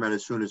occupancy permit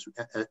as soon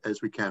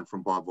as we can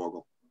from Bob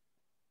Vogel.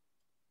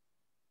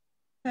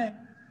 Okay.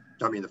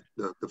 I mean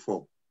the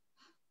full.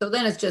 So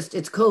then it's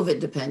COVID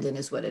dependent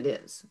is what it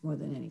is, more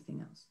than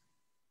anything else.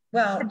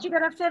 Well, but you're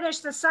going to finish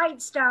the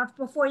site stuff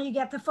before you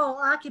get the full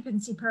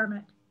occupancy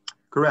permit.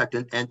 Correct,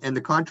 and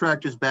the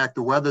contractor's back.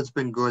 The weather's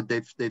been good.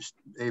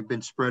 They've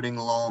been spreading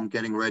loam,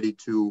 getting ready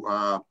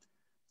to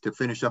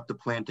finish up the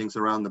plantings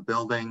around the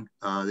building.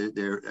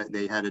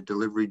 They had a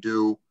delivery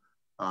due,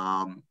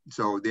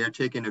 so they're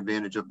taking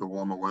advantage of the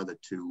warmer weather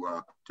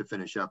to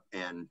finish up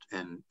and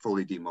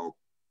fully demow.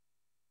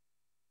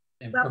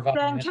 Well,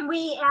 then can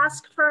we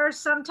ask for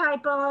some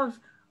type of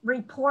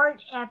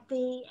report at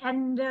the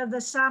end of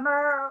the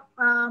summer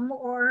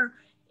or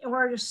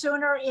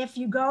sooner if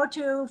you go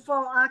to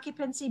full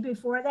occupancy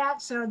before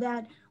that, so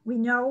that we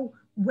know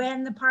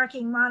when the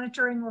parking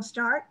monitoring will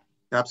start?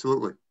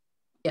 Absolutely.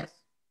 Yes.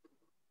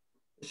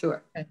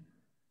 Sure. Okay.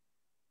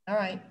 All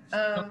right.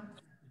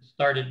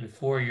 Started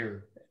before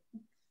you're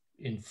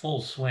in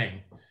full swing,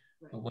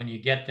 but when you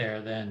get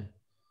there, then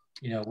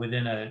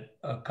within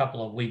a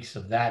couple of weeks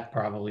of that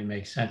probably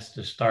makes sense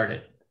to start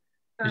it,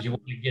 because you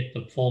want to get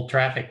the full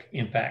traffic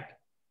impact.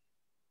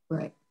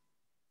 Right.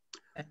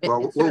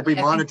 Well, we'll be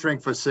monitoring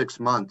for 6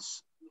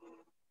 months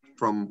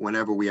from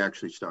whenever we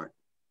actually start.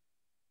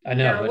 I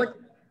know, but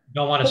you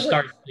don't want to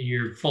start till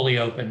you're fully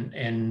open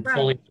and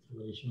fully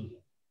operational.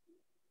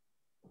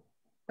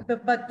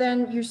 But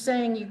then you're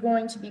saying you're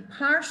going to be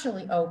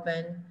partially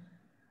open.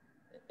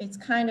 It's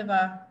kind of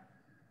a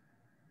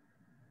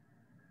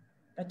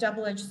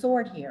double-edged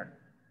sword here.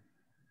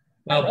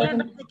 Well, yeah,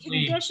 but the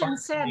condition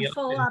said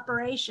full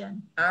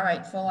operation. All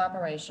right, full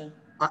operation.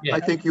 I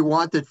think you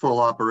wanted full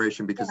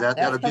operation because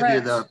that'll give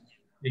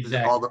you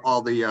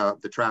all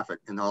the traffic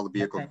and all the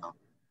vehicles. Okay.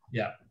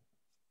 Yeah.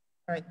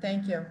 All right,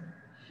 thank you.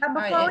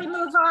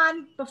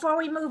 Before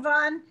we move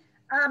on,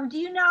 do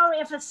you know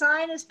if a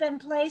sign has been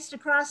placed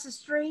across the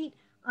street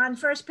on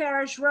First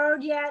Parish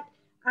Road yet?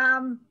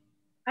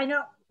 I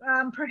know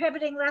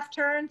prohibiting left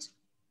turns.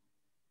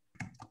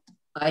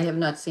 I have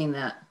not seen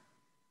that.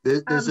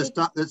 There's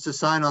a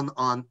sign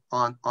on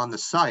the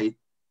site.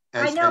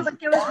 I know, but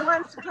there was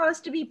one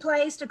supposed to be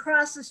placed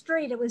across the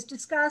street. It was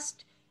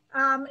discussed.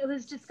 It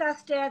was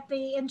discussed at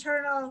the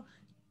internal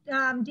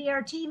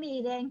DRT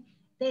meeting.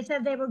 They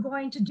said they were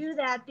going to do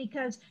that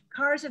because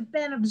cars have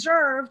been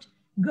observed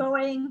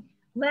going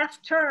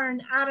left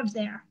turn out of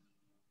there.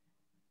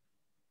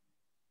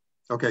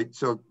 Okay,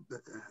 so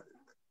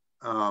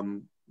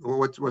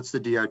what's the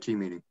DRT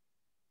meeting?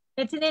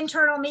 It's an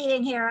internal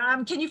meeting here.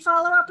 Can you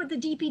follow up with the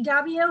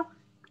DPW?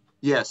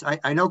 Yes,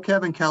 I know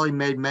Kevin Kelly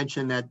made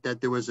mention that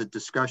there was a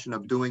discussion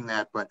of doing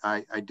that, but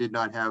I did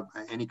not have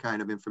any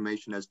kind of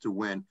information as to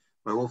when,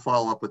 but we'll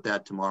follow up with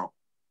that tomorrow.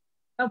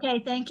 Okay,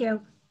 thank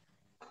you.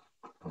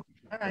 All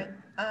right.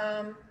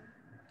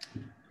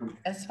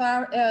 As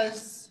far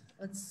as,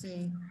 let's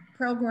see,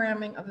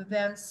 programming of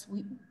events,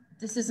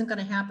 this isn't going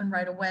to happen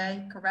right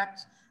away,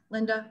 correct,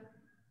 Linda?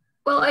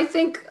 Well, I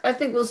think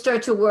we'll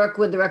start to work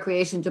with the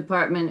recreation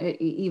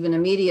department even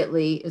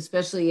immediately,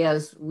 especially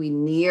as we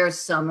near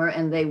summer,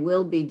 and they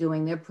will be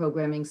doing their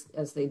programming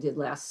as they did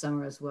last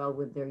summer as well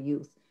with their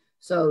youth.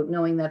 So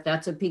knowing that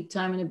that's a peak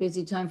time and a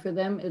busy time for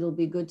them, it'll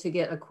be good to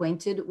get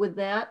acquainted with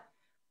that.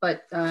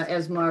 But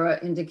as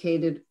Mara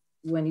indicated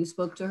when you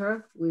spoke to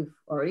her, we've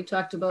already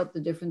talked about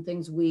the different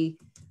things we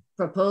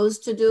propose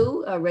to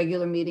do,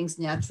 regular meetings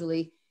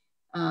naturally.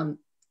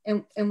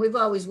 And we've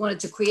always wanted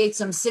to create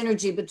some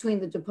synergy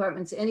between the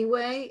departments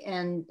anyway,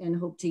 and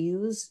hope to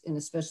use, and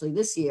especially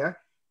this year,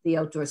 the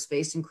outdoor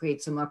space and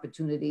create some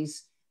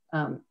opportunities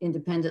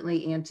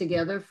independently and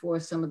together for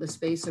some of the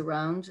space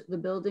around the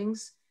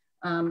buildings.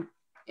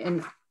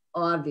 And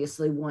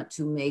obviously want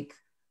to make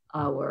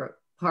our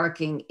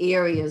parking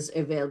areas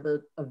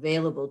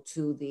available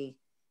to the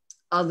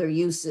other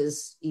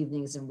uses,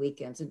 evenings and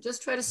weekends, and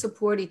just try to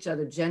support each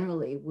other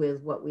generally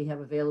with what we have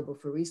available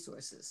for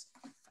resources.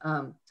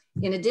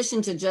 In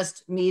addition to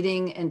just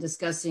meeting and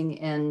discussing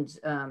and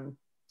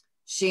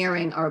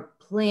sharing our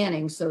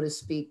planning, so to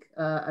speak,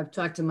 I've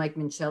talked to Mike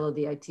Mincello,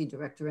 the IT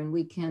director, and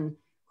we can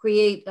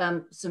create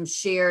some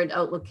shared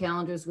Outlook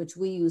calendars, which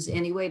we use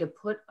anyway to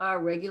put our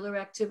regular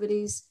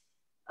activities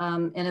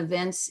and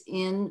events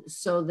in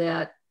so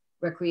that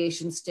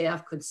recreation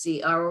staff could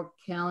see our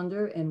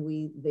calendar and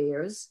we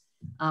theirs.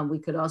 We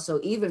could also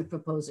even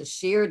propose a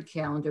shared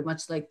calendar,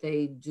 much like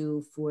they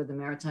do for the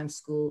Maritime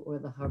School or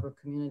the Harbor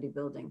Community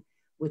Building,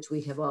 which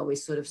we have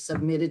always sort of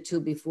submitted to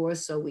before.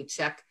 So we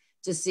check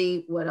to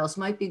see what else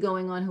might be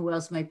going on, who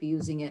else might be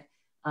using it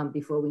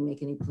before we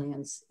make any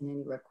plans and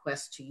any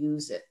requests to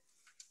use it.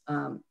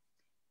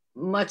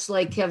 Much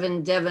like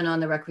Kevin Devon on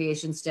the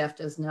recreation staff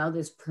does now,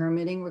 there's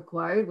permitting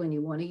required when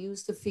you want to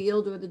use the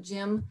field or the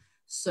gym.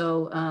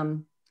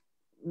 So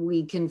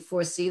we can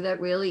foresee that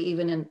really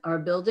even in our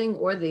building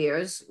or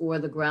theirs or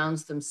the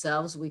grounds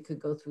themselves, we could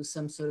go through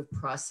some sort of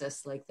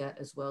process like that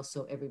as well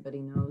so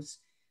everybody knows.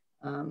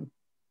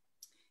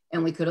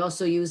 And we could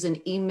also use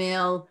an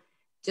email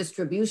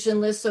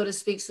distribution list, so to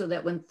speak, so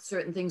that when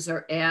certain things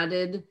are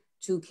added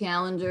to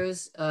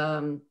calendars,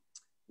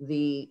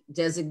 the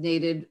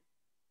designated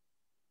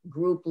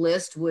group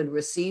list would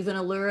receive an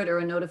alert or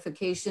a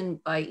notification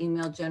by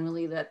email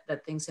generally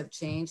that things have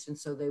changed. And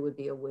so they would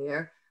be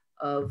aware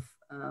of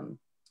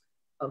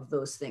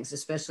those things,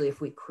 especially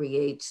if we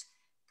create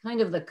kind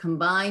of the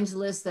combined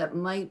list that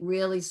might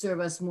really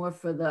serve us more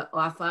for the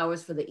off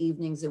hours, for the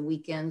evenings and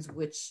weekends,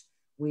 which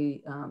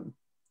we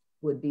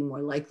would be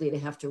more likely to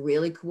have to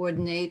really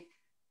coordinate,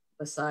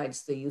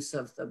 besides the use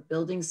of the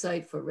building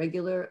site for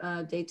regular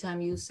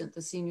daytime use at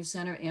the senior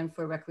center and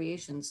for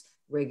recreation's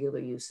regular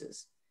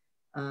uses.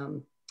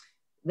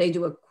 They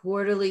do a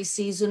quarterly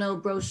seasonal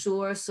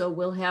brochure, so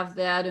we'll have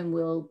that and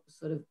we'll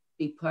sort of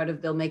be part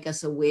of, they'll make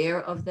us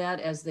aware of that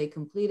as they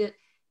complete it.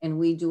 And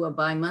we do a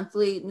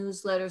bi-monthly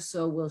newsletter,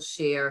 so we'll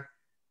share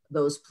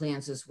those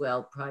plans as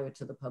well prior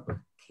to the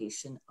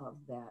publication of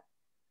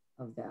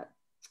that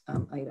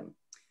item.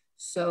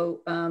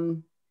 So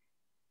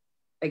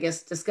I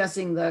guess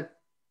discussing the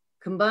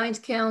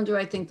combined calendar,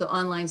 I think the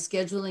online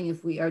scheduling,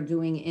 if we are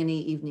doing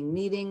any evening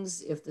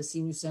meetings, if the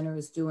senior center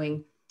is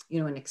doing, you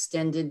know, an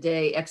extended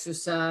day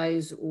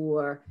exercise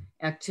or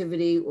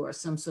activity or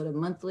some sort of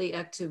monthly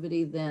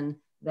activity, then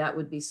that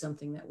would be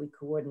something that we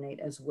coordinate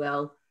as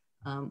well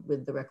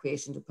with the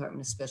recreation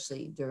department,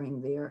 especially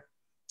during their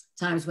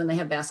times when they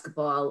have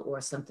basketball or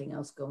something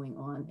else going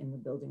on in the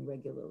building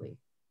regularly.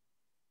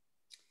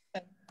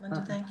 Okay,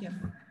 Linda, thank you.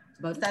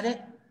 Is that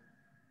it?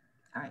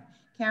 All right,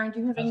 Karen, do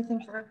you have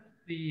anything for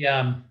the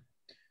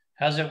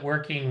how's it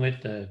working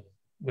with the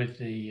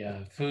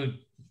food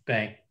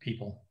bank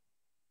people?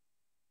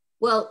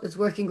 Well, it's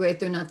working great.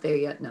 They're not there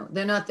yet. No,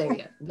 they're not there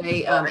yet.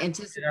 They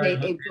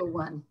anticipate April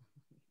 1.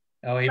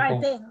 Oh, April.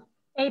 Right,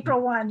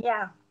 April 1,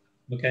 yeah.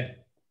 Okay.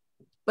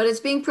 But it's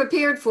being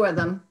prepared for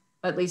them,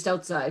 at least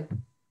outside.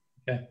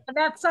 Okay. And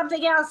that's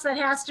something else that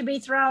has to be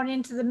thrown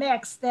into the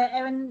mix. That,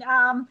 and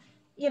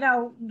you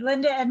know,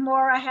 Linda and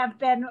Maura have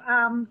been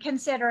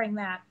considering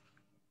that.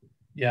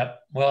 Yeah.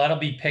 Well, that'll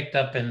be picked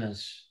up in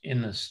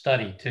the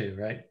study too,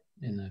 right?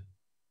 In the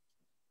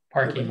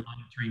parking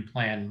monitoring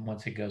plan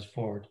once it goes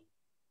forward.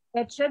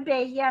 It should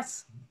be,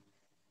 yes.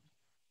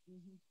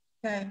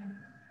 Okay.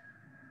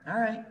 All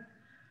right.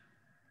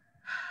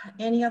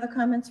 Any other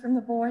comments from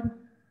the board?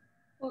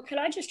 Well, can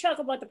I just talk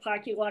about the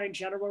parking lot in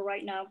general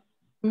right now?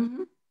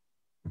 Mm-hmm.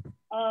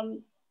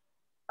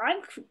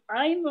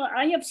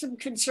 I have some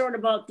concern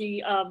about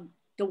the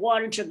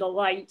wattage of the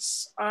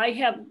lights. I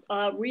have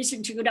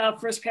reason to go down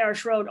First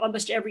Parish Road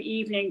almost every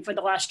evening for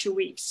the last 2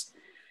 weeks.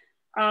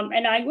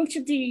 And I looked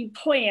at the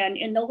plan,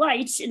 and the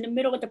lights in the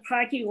middle of the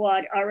parking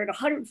lot are at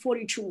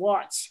 142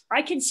 watts.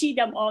 I can see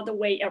them all the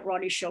way at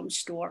Ronnie Shom's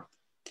store.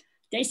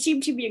 They seem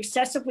to be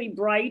excessively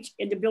bright,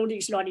 and the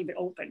building's not even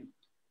open.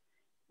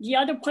 The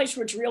other place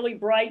where it's really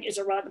bright is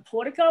around the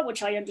portico,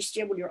 which I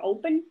understand when you're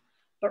open.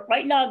 But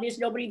right now, there's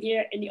nobody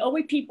there. And the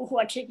only people who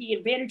are taking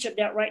advantage of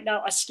that right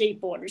now are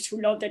skateboarders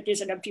who know that there's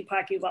an empty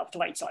parking lot with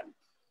lights on.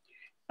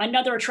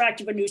 Another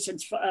attractive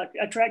nuisance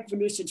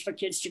for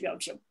kids to go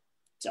to.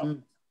 So,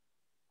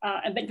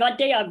 but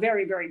they are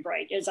very, very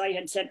bright, as I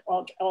had said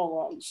all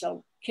along.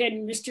 So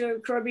can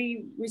Mr.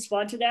 Kirby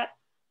respond to that?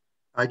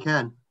 I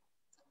can.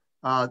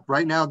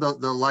 Right now,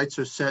 the lights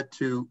are set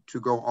to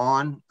go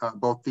on.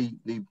 Both the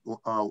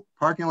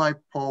parking light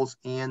poles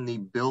and the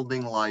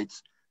building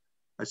lights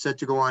are set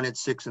to go on at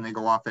 6 and they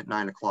go off at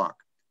 9 o'clock.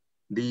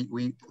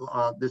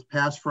 This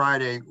past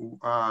Friday,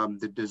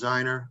 the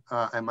designer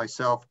and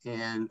myself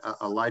and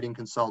a lighting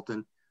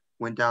consultant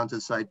went down to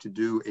the site to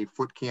do a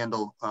foot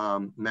candle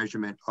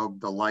measurement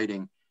of the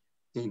lighting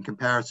in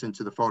comparison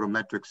to the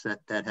photometrics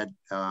that had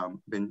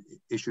been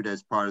issued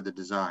as part of the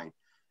design.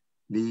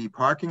 The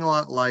parking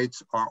lot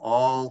lights are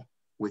all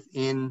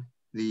within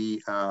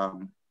the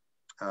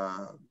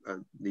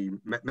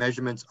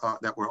measurements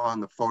that were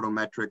on the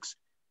photometrics.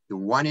 The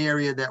one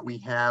area that we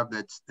have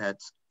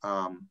that's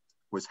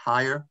was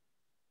higher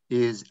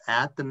is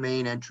at the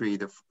main entry,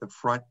 the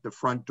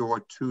front door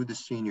to the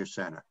senior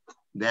center.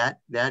 That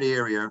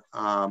area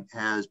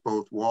has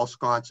both wall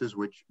sconces,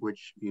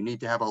 which you need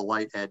to have a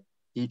light at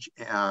each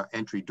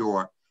entry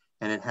door,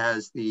 and it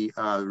has the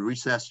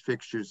recessed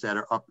fixtures that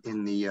are up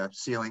in the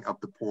ceiling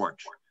up the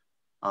porch.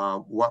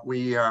 What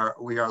we are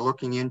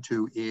looking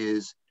into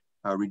is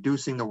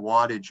reducing the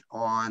wattage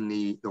on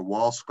the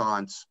wall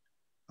sconce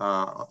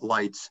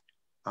lights,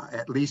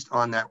 at least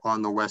on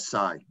the west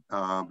side,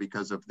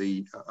 because of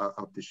the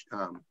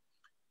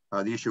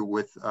issue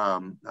with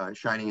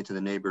shining into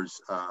the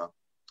neighbors'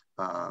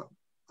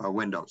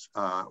 windows.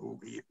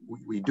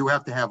 We do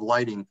have to have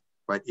lighting,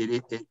 but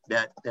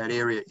that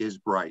area is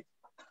bright.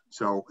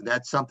 So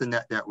that's something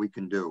that we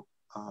can do.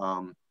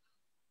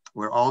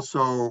 We're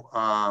also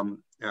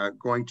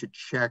going to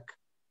check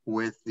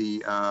with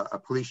the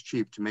police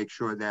chief to make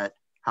sure that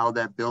how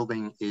that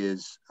building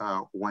is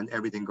when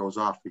everything goes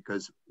off,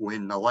 because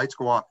when the lights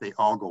go off, they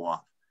all go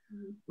off.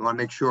 We want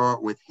to make sure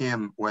with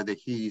him whether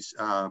he's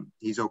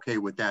okay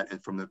with that,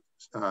 and from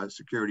the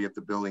security of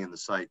the building and the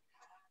site.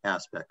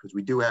 aspect, because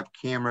we do have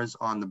cameras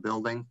on the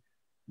building,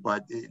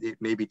 but it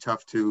may be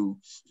tough to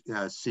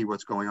see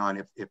what's going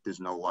on if there's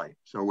no light.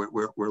 So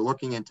we're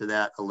looking into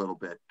that a little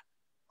bit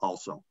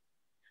also.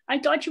 I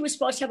thought you were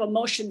supposed to have a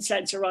motion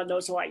sensor on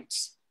those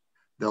lights.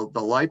 The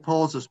light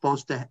poles are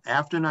supposed to,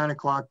 after 9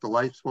 o'clock, the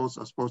light poles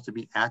are supposed to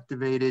be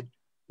activated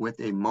with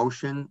a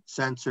motion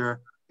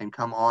sensor and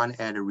come on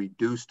at a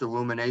reduced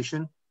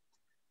illumination.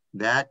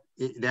 That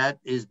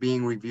is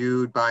being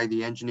reviewed by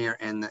the engineer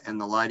and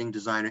the lighting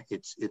designer.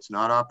 It's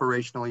not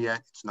operational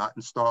yet. It's not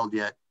installed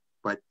yet,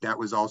 but that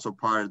was also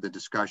part of the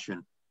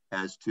discussion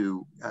as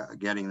to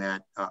getting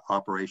that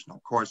operational.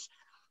 Of course,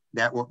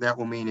 that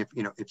will mean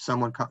if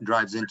someone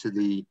drives into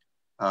the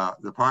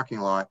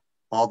parking lot,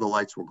 all the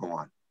lights will go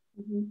on.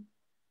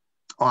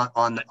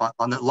 On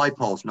the light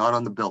poles, not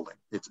on the building.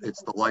 It's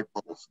the light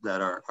poles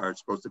that are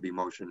supposed to be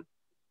motion.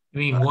 I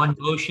mean, one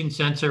motion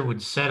sensor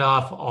would set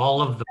off all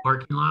of the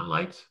parking lot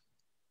lights?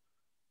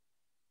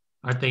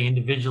 Aren't they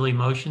individually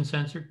motion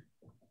censored?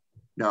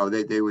 No,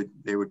 they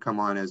would come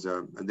on as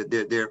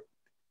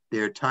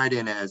they're tied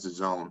in as a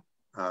zone.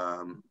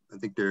 I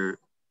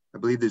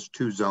believe there's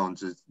 2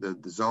 zones. It's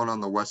the zone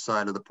on the west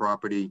side of the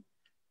property,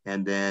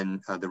 and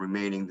then the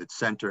remaining, the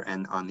center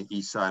and on the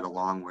east side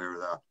along where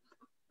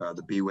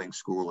the B-Wing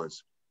school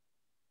is.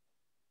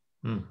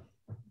 Okay.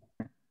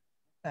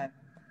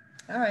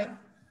 All right.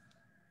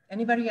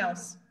 Anybody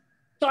else?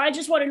 So I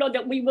just want to know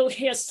that we will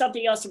hear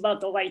something else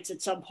about the lights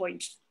at some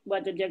point,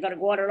 whether they're going to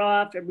water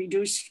off and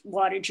reduce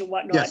wattage or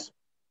whatnot. Yes.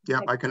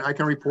 Yeah, I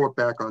can report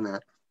back on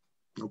that.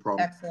 No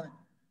problem. Excellent.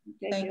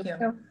 Thank you.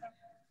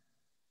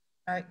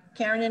 All right,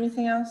 Karen,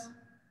 anything else?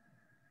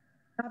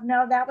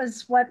 No, that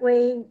was what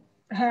we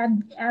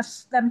had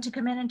asked them to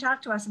come in and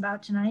talk to us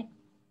about tonight.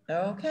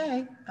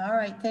 Okay. All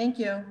right. Thank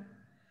you.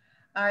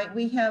 All right.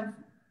 We have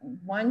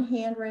one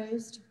hand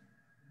raised.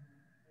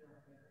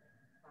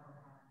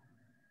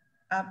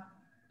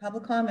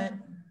 Public comment.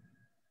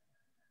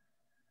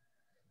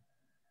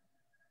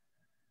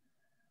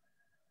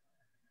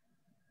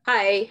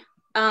 Hi.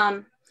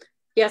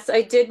 Yes,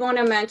 I did want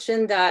to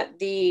mention that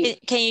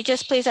Can you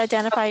just please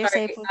identify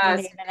yourself with your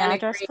name and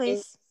address,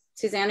 please?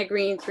 Susanna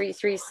Green,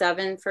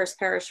 337 First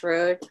Parish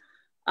Road.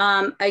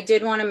 I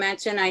did want to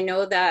mention, I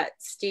know that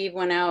Steve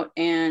went out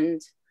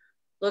and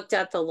looked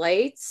at the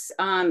lights.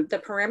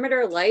 The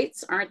perimeter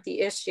lights aren't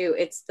the issue.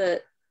 It's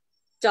the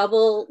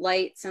double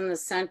lights in the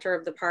center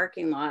of the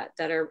parking lot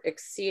that are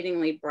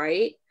exceedingly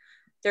bright.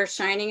 They're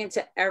shining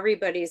into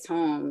everybody's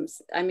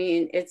homes. I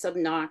mean, it's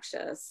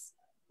obnoxious.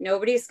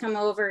 Nobody's come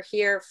over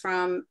here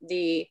from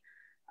the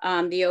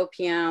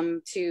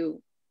OPM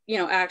to,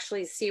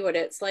 actually see what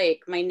it's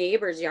like. My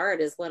neighbor's yard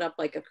is lit up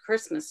like a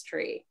Christmas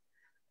tree.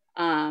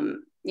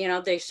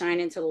 They shine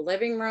into the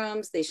living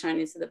rooms, they shine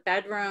into the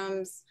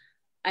bedrooms.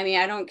 I mean,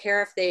 I don't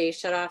care if they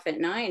shut off at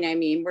 9. I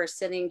mean, we're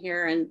sitting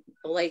here and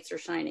the lights are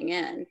shining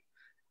in.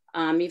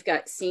 You've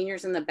got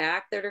seniors in the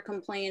back that are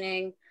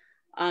complaining.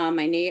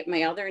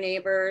 My other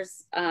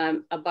neighbors,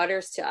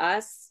 abutters to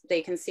us,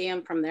 they can see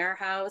them from their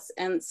house.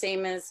 And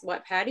same as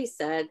what Patty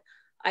said,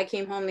 I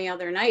came home the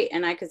other night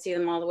and I could see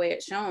them all the way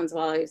at Shones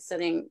while I was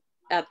sitting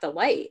at the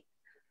light.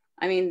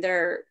 I mean,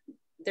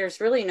 there's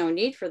really no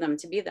need for them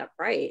to be that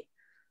bright.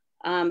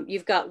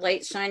 You've got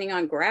lights shining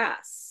on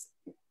grass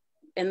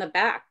in the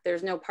back.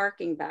 There's no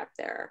parking back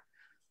there.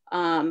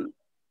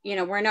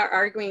 We're not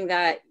arguing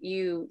that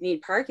you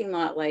need parking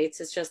lot lights.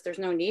 It's just there's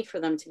no need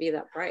for them to be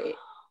that bright.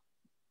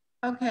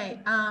 Okay,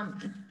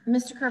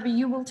 Mr. Kirby,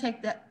 you will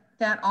take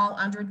that all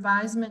under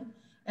advisement.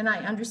 And I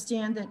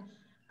understand that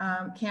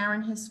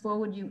Karen has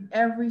forwarded you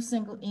every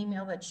single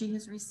email that she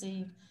has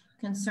received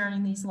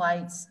concerning these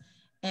lights.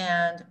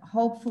 And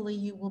hopefully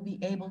you will be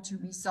able to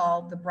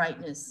resolve the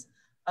brightness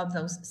of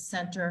those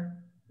center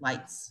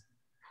lights.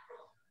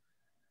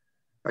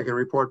 I can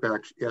report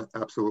back. Yeah,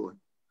 absolutely.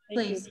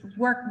 Please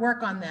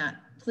work on that,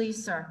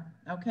 please, sir.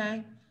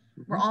 Okay,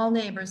 we're all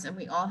neighbors and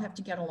we all have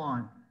to get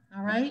along.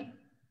 All right.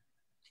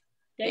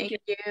 Thank you.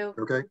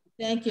 Okay.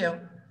 Thank you.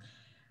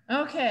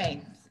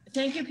 Okay.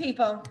 Thank you,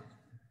 people.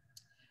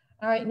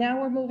 All right.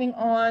 Now we're moving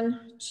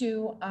on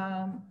to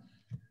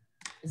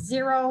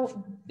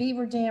 0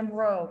 Beaver Dam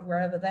Road,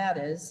 wherever that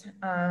is.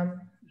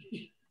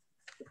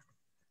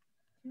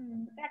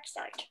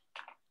 Backside.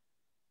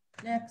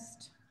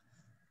 Next.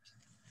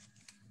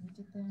 We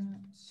did that.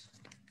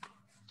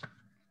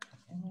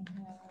 And we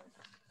have,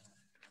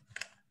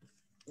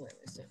 where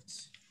is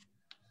it?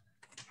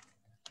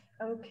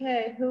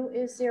 Okay, who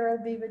is 0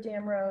 Beaver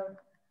Dam Road?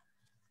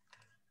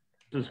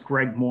 This is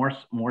Greg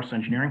Morse, Morse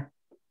Engineering.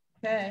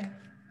 Okay,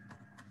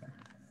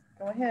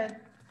 go ahead.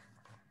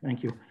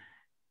 Thank you.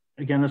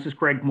 Again, this is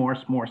Greg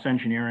Morse, Morse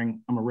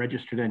Engineering. I'm a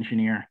registered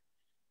engineer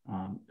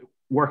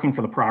working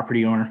for the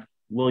property owner,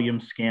 William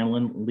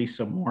Scanlon,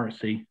 Lisa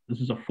Morrissey. This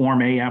is a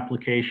Form A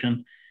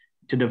application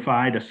to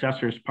divide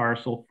assessor's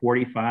parcel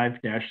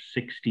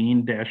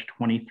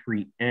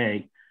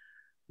 45-16-23A,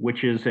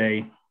 which is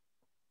a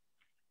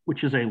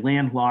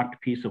landlocked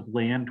piece of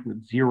land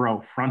with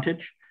 0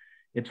 frontage.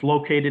 It's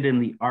located in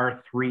the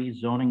R3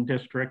 zoning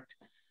district.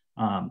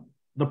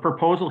 The The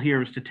proposal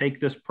here is to take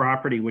this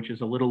property, which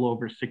is a little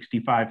over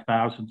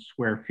 65,000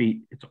 square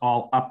feet, it's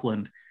all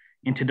upland,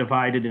 and to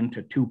divide it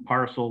into two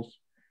parcels.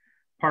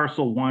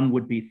 Parcel 1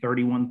 would be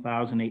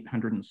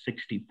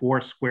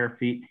 31,864 square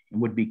feet and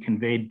would be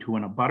conveyed to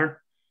an abutter.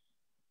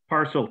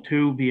 Parcel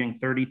 2, being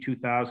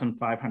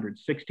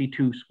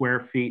 32,562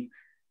 square feet,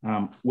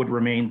 would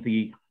remain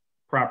the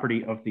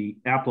property of the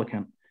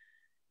applicant.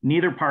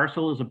 Neither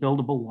parcel is a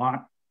buildable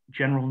lot.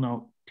 General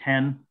Note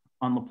 10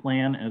 on the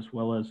plan, as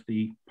well as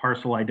the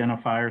parcel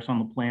identifiers on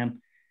the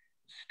plan,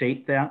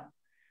 state that.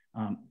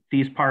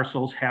 These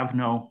parcels have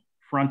no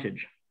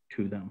frontage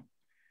to them.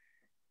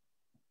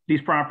 These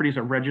properties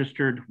are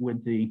registered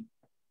with the,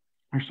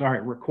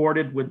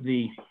 recorded with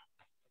the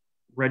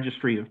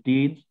Registry of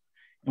Deeds,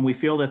 and we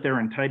feel that they're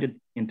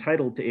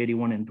entitled to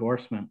 81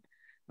 endorsement.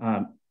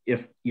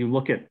 If you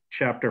look at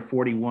Chapter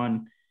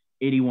 41,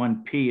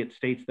 81P, it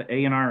states the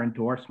A&R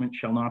endorsement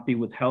shall not be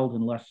withheld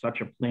unless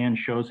such a plan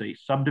shows a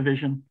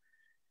subdivision.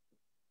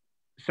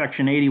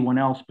 Section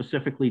 81L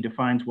specifically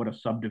defines what a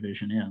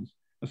subdivision is.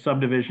 A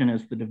subdivision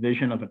is the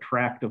division of a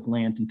tract of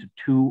land into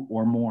two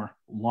or more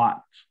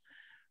lots.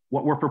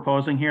 What we're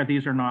proposing here,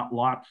 these are not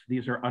lots,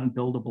 these are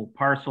unbuildable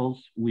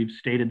parcels. We've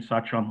stated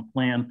such on the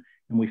plan,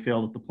 and we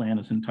feel that the plan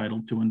is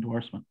entitled to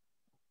endorsement.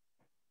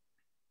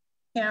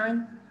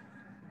 Karen?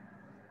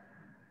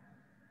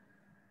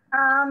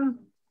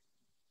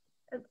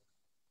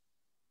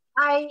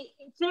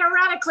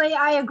 Theoretically,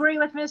 I agree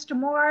with Mr.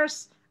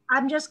 Morse.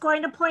 I'm just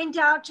going to point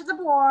out to the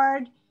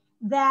board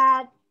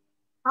that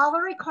all the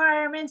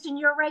requirements in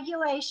your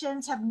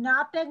regulations have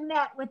not been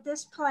met with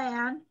this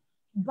plan,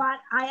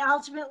 but I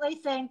ultimately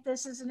think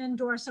this is an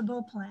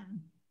endorsable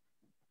plan.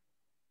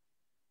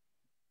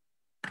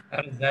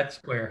 How does that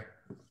square?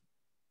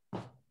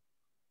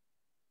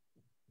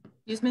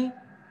 Excuse me?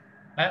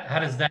 How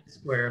does that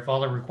square? If all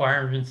the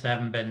requirements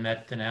haven't been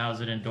met, then how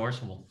is it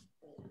endorsable?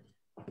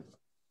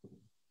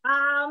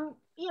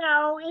 You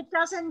know, it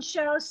doesn't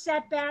show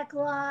setback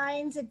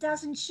lines. It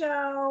doesn't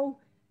show,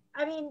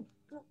 I mean,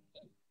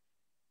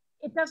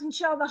 it doesn't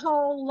show the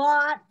whole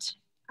lot.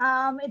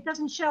 It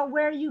doesn't show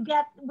where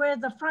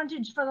the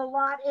frontage for the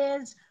lot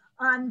is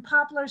on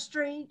Poplar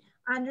Street.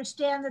 I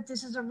understand that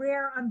this is a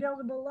rare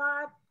unbuildable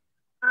lot.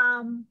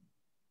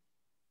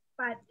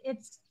 But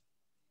it's,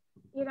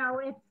 you know,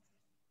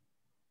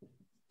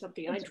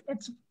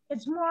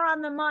 it's more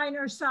on the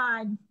minor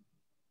side.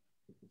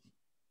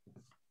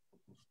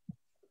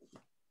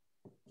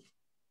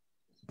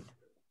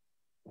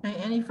 Okay,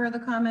 any further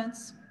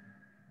comments?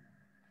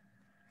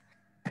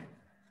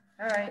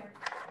 All right.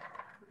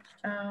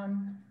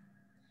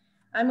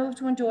 I move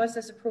to endorse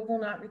as approval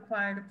not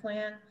required a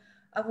plan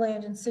of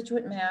land in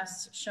Scituate,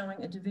 Mass,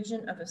 showing a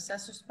division of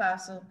assessor's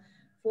parcel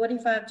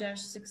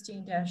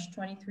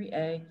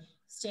 45-16-23A,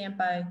 stamped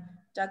by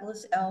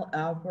Douglas L.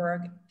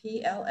 Alberg,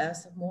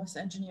 PLS of Morse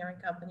Engineering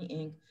Company,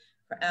 Inc.,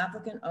 for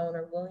applicant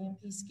owner William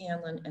P.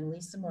 Scanlon and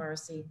Lisa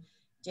Morrissey,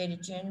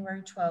 dated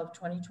January 12,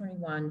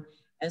 2021,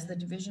 as the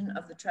division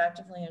of the tract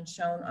of land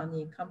shown on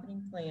the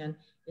accompanying plan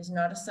is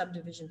not a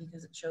subdivision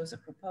because it shows a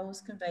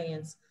proposed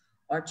conveyance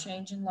or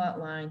change in lot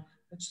line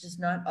which does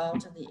not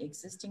alter the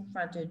existing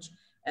frontage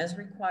as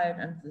required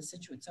under the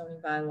Scituate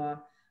zoning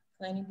bylaw.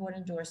 Planning board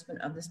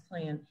endorsement of this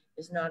plan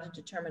is not a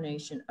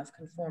determination of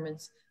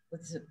conformance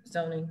with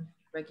zoning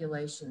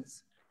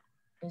regulations.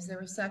 Is there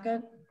a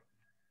second?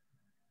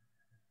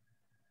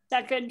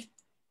 Second.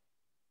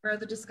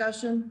 Further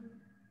discussion?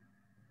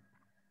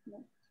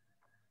 No.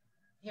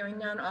 Hearing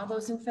none, all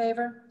those in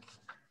favor?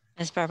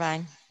 Ms.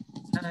 Burbine?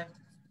 Aye.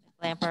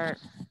 Lampert?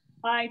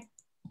 Aye.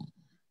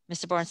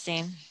 Mr.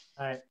 Bornstein?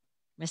 Aye.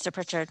 Mr.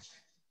 Pritchard?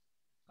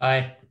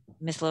 Aye.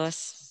 Ms.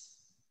 Lewis?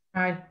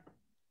 Aye.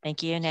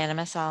 Thank you.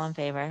 Unanimous, all in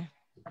favor.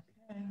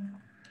 Okay.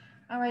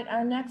 All right,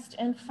 our next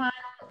and final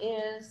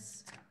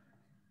is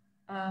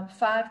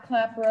 5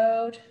 Clap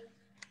Road.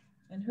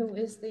 And who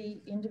is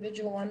the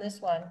individual on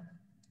this one?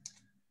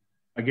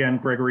 Again,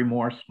 Gregory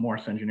Morse,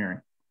 Morse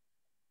Engineering.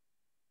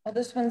 Well,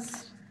 this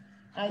one's,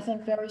 I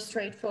think, very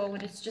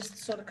straightforward. It's just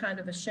sort of kind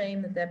of a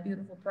shame that that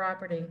beautiful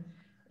property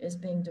is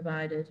being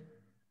divided.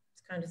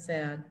 It's kind of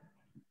sad,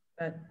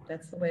 but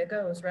that's the way it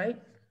goes, right?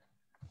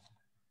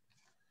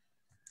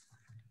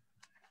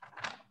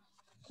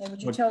 Okay,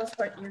 would you tell us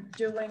what you're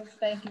doing?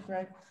 Thank you,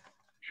 Greg.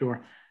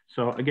 Sure.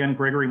 So again,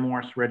 Gregory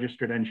Morse,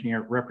 registered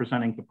engineer,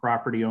 representing the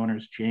property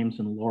owners, James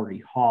and Lori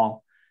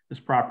Hall. This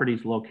property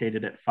is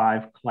located at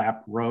 5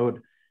 Clap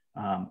Road.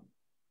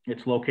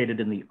 It's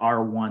located in the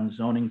R1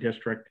 zoning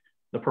district.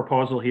 The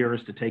proposal here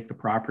is to take the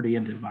property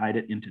and divide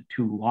it into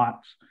 2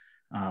 lots.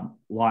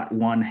 Lot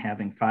 1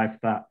 having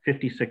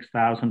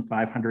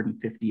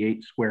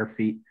 56,558 square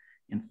feet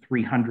and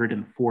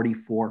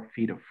 344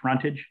 feet of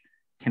frontage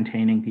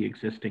containing the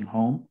existing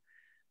home.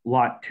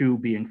 Lot 2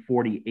 being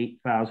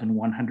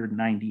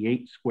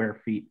 48,198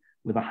 square feet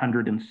with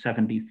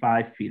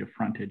 175 feet of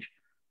frontage.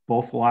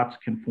 Both lots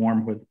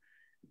conform with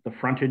the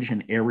frontage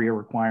and area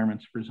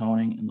requirements for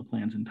zoning, and the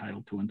plan's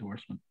entitled to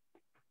endorsement.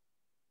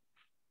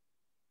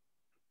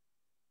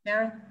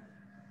 Karen?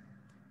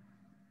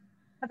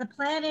 The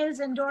plan is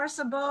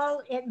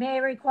endorsable. It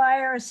may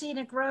require a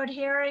scenic road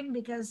hearing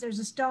because there's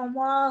a stone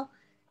wall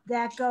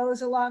that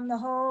goes along the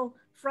whole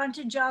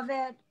frontage of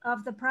it,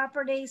 of the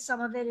property.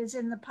 Some of it is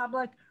in the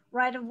public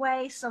right of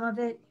way. Some of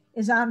it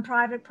is on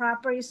private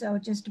property. So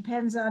it just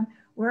depends on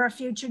where a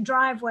future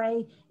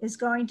driveway is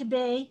going to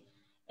be.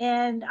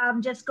 And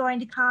I'm just going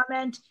to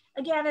comment,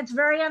 again, it's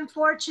very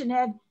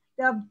unfortunate,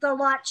 the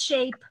lot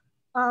shape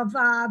of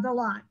the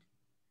lot,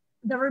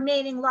 the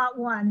remaining lot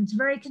one. It's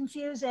very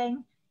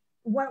confusing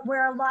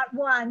where lot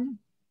one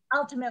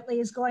ultimately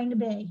is going to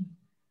be.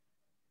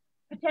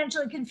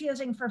 Potentially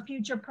confusing for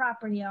future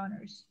property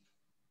owners.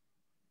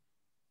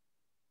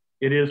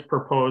 It is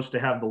proposed to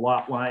have the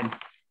lot line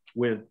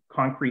with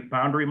concrete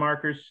boundary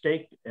markers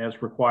staked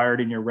as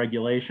required in your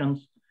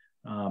regulations.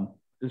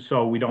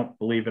 So we don't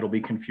believe it'll be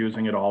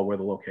confusing at all where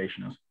the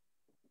location is.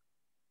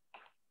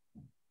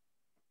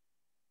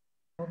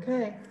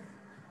 Okay.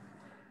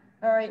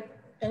 All right,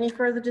 any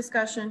further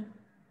discussion?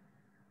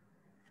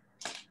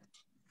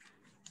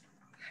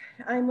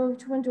 I move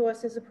to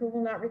endorse as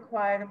approval not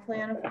required a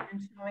plan of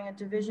land showing a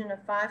division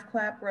of 5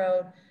 Clap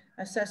Road,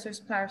 Assessor's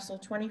Parcel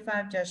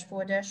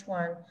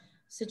 25-4-1,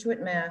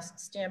 Scituate, Mass,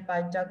 stamped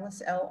by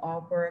Douglas L.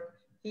 Alberg,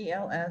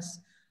 PLS,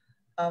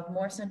 of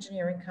Morse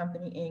Engineering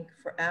Company, Inc.,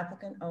 for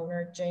applicant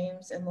owner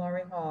James and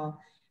Laurie Hall,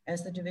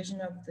 as the division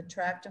of the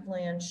tract of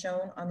land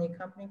shown on the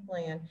accompanying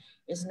plan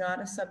is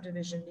not a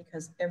subdivision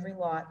because every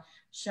lot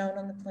shown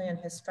on the plan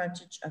has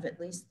frontage of at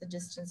least the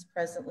distance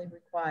presently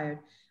required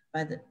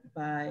by the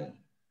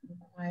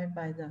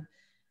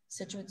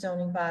Scituate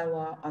zoning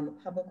bylaw on the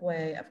public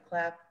way of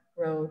Clap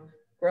Road,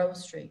 Grove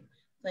Street.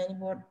 Planning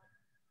board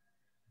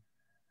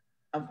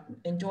of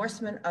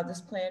endorsement of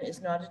this plan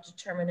is not a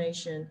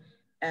determination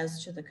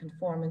as to the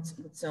conformance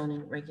with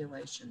zoning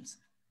regulations.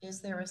 Is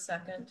there a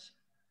second?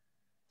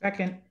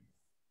 Second.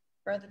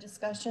 Further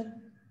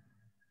discussion?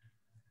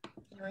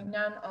 Hearing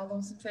none, all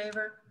those in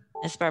favor?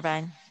 Ms.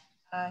 Burbine.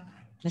 Aye.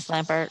 Ms.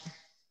 Lampert.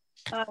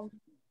 Aye.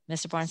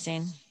 Mr.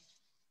 Bornstein.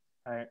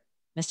 Aye.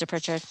 Mr.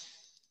 Pritchard.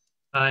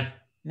 Aye.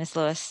 Ms.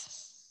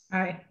 Lewis.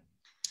 Aye.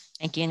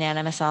 Thank you,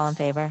 unanimous, all in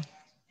favor.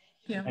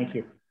 Thank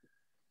you.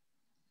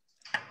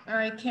 All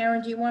right,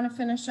 Karen, do you want to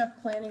finish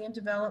up planning and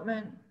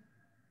development?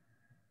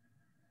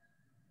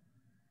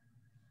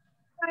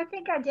 I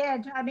think I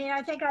did. I mean,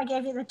 I think I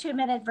gave you the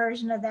 2-minute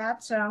version of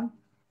that, so.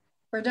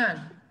 We're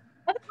done.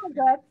 I think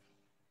we're good.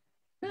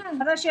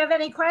 Unless you have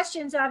any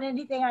questions on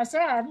anything I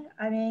said,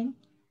 I mean.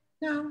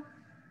 No.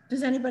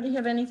 Does anybody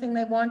have anything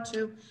they want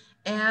to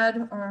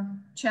add or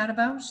chat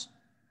about?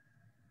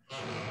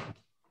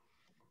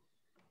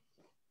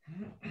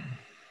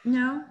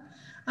 No?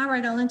 All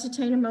right, I'll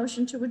entertain a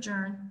motion to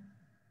adjourn.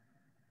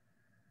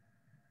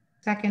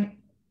 Second.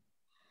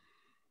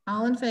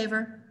 All in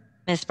favor?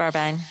 Ms.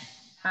 Burbine.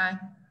 Aye.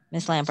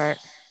 Ms. Lambert.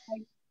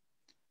 Aye.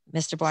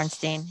 Mr.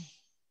 Bornstein.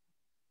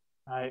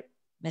 Aye.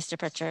 Mr.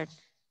 Pritchard.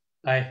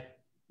 Aye.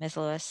 Ms.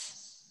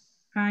 Lewis.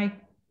 Aye.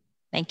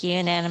 Thank you,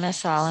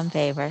 unanimous, all in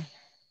favor.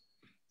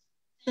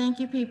 Thank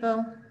you,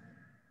 people.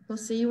 We'll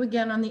see you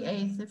again on the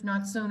 8th, if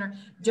not sooner.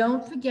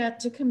 Don't forget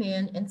to come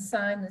in and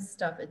sign this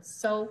stuff. It's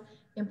so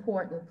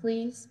important.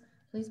 Please,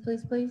 please,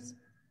 please, please.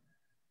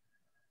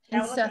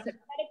 And Now, Seth, 10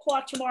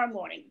 o'clock tomorrow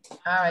morning.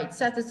 all right,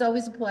 Seth, it's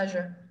always a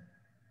pleasure.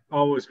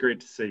 Always great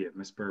to see you,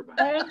 Miss Burbine.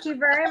 Thank you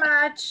very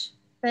much.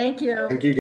 Thank you. Thank you.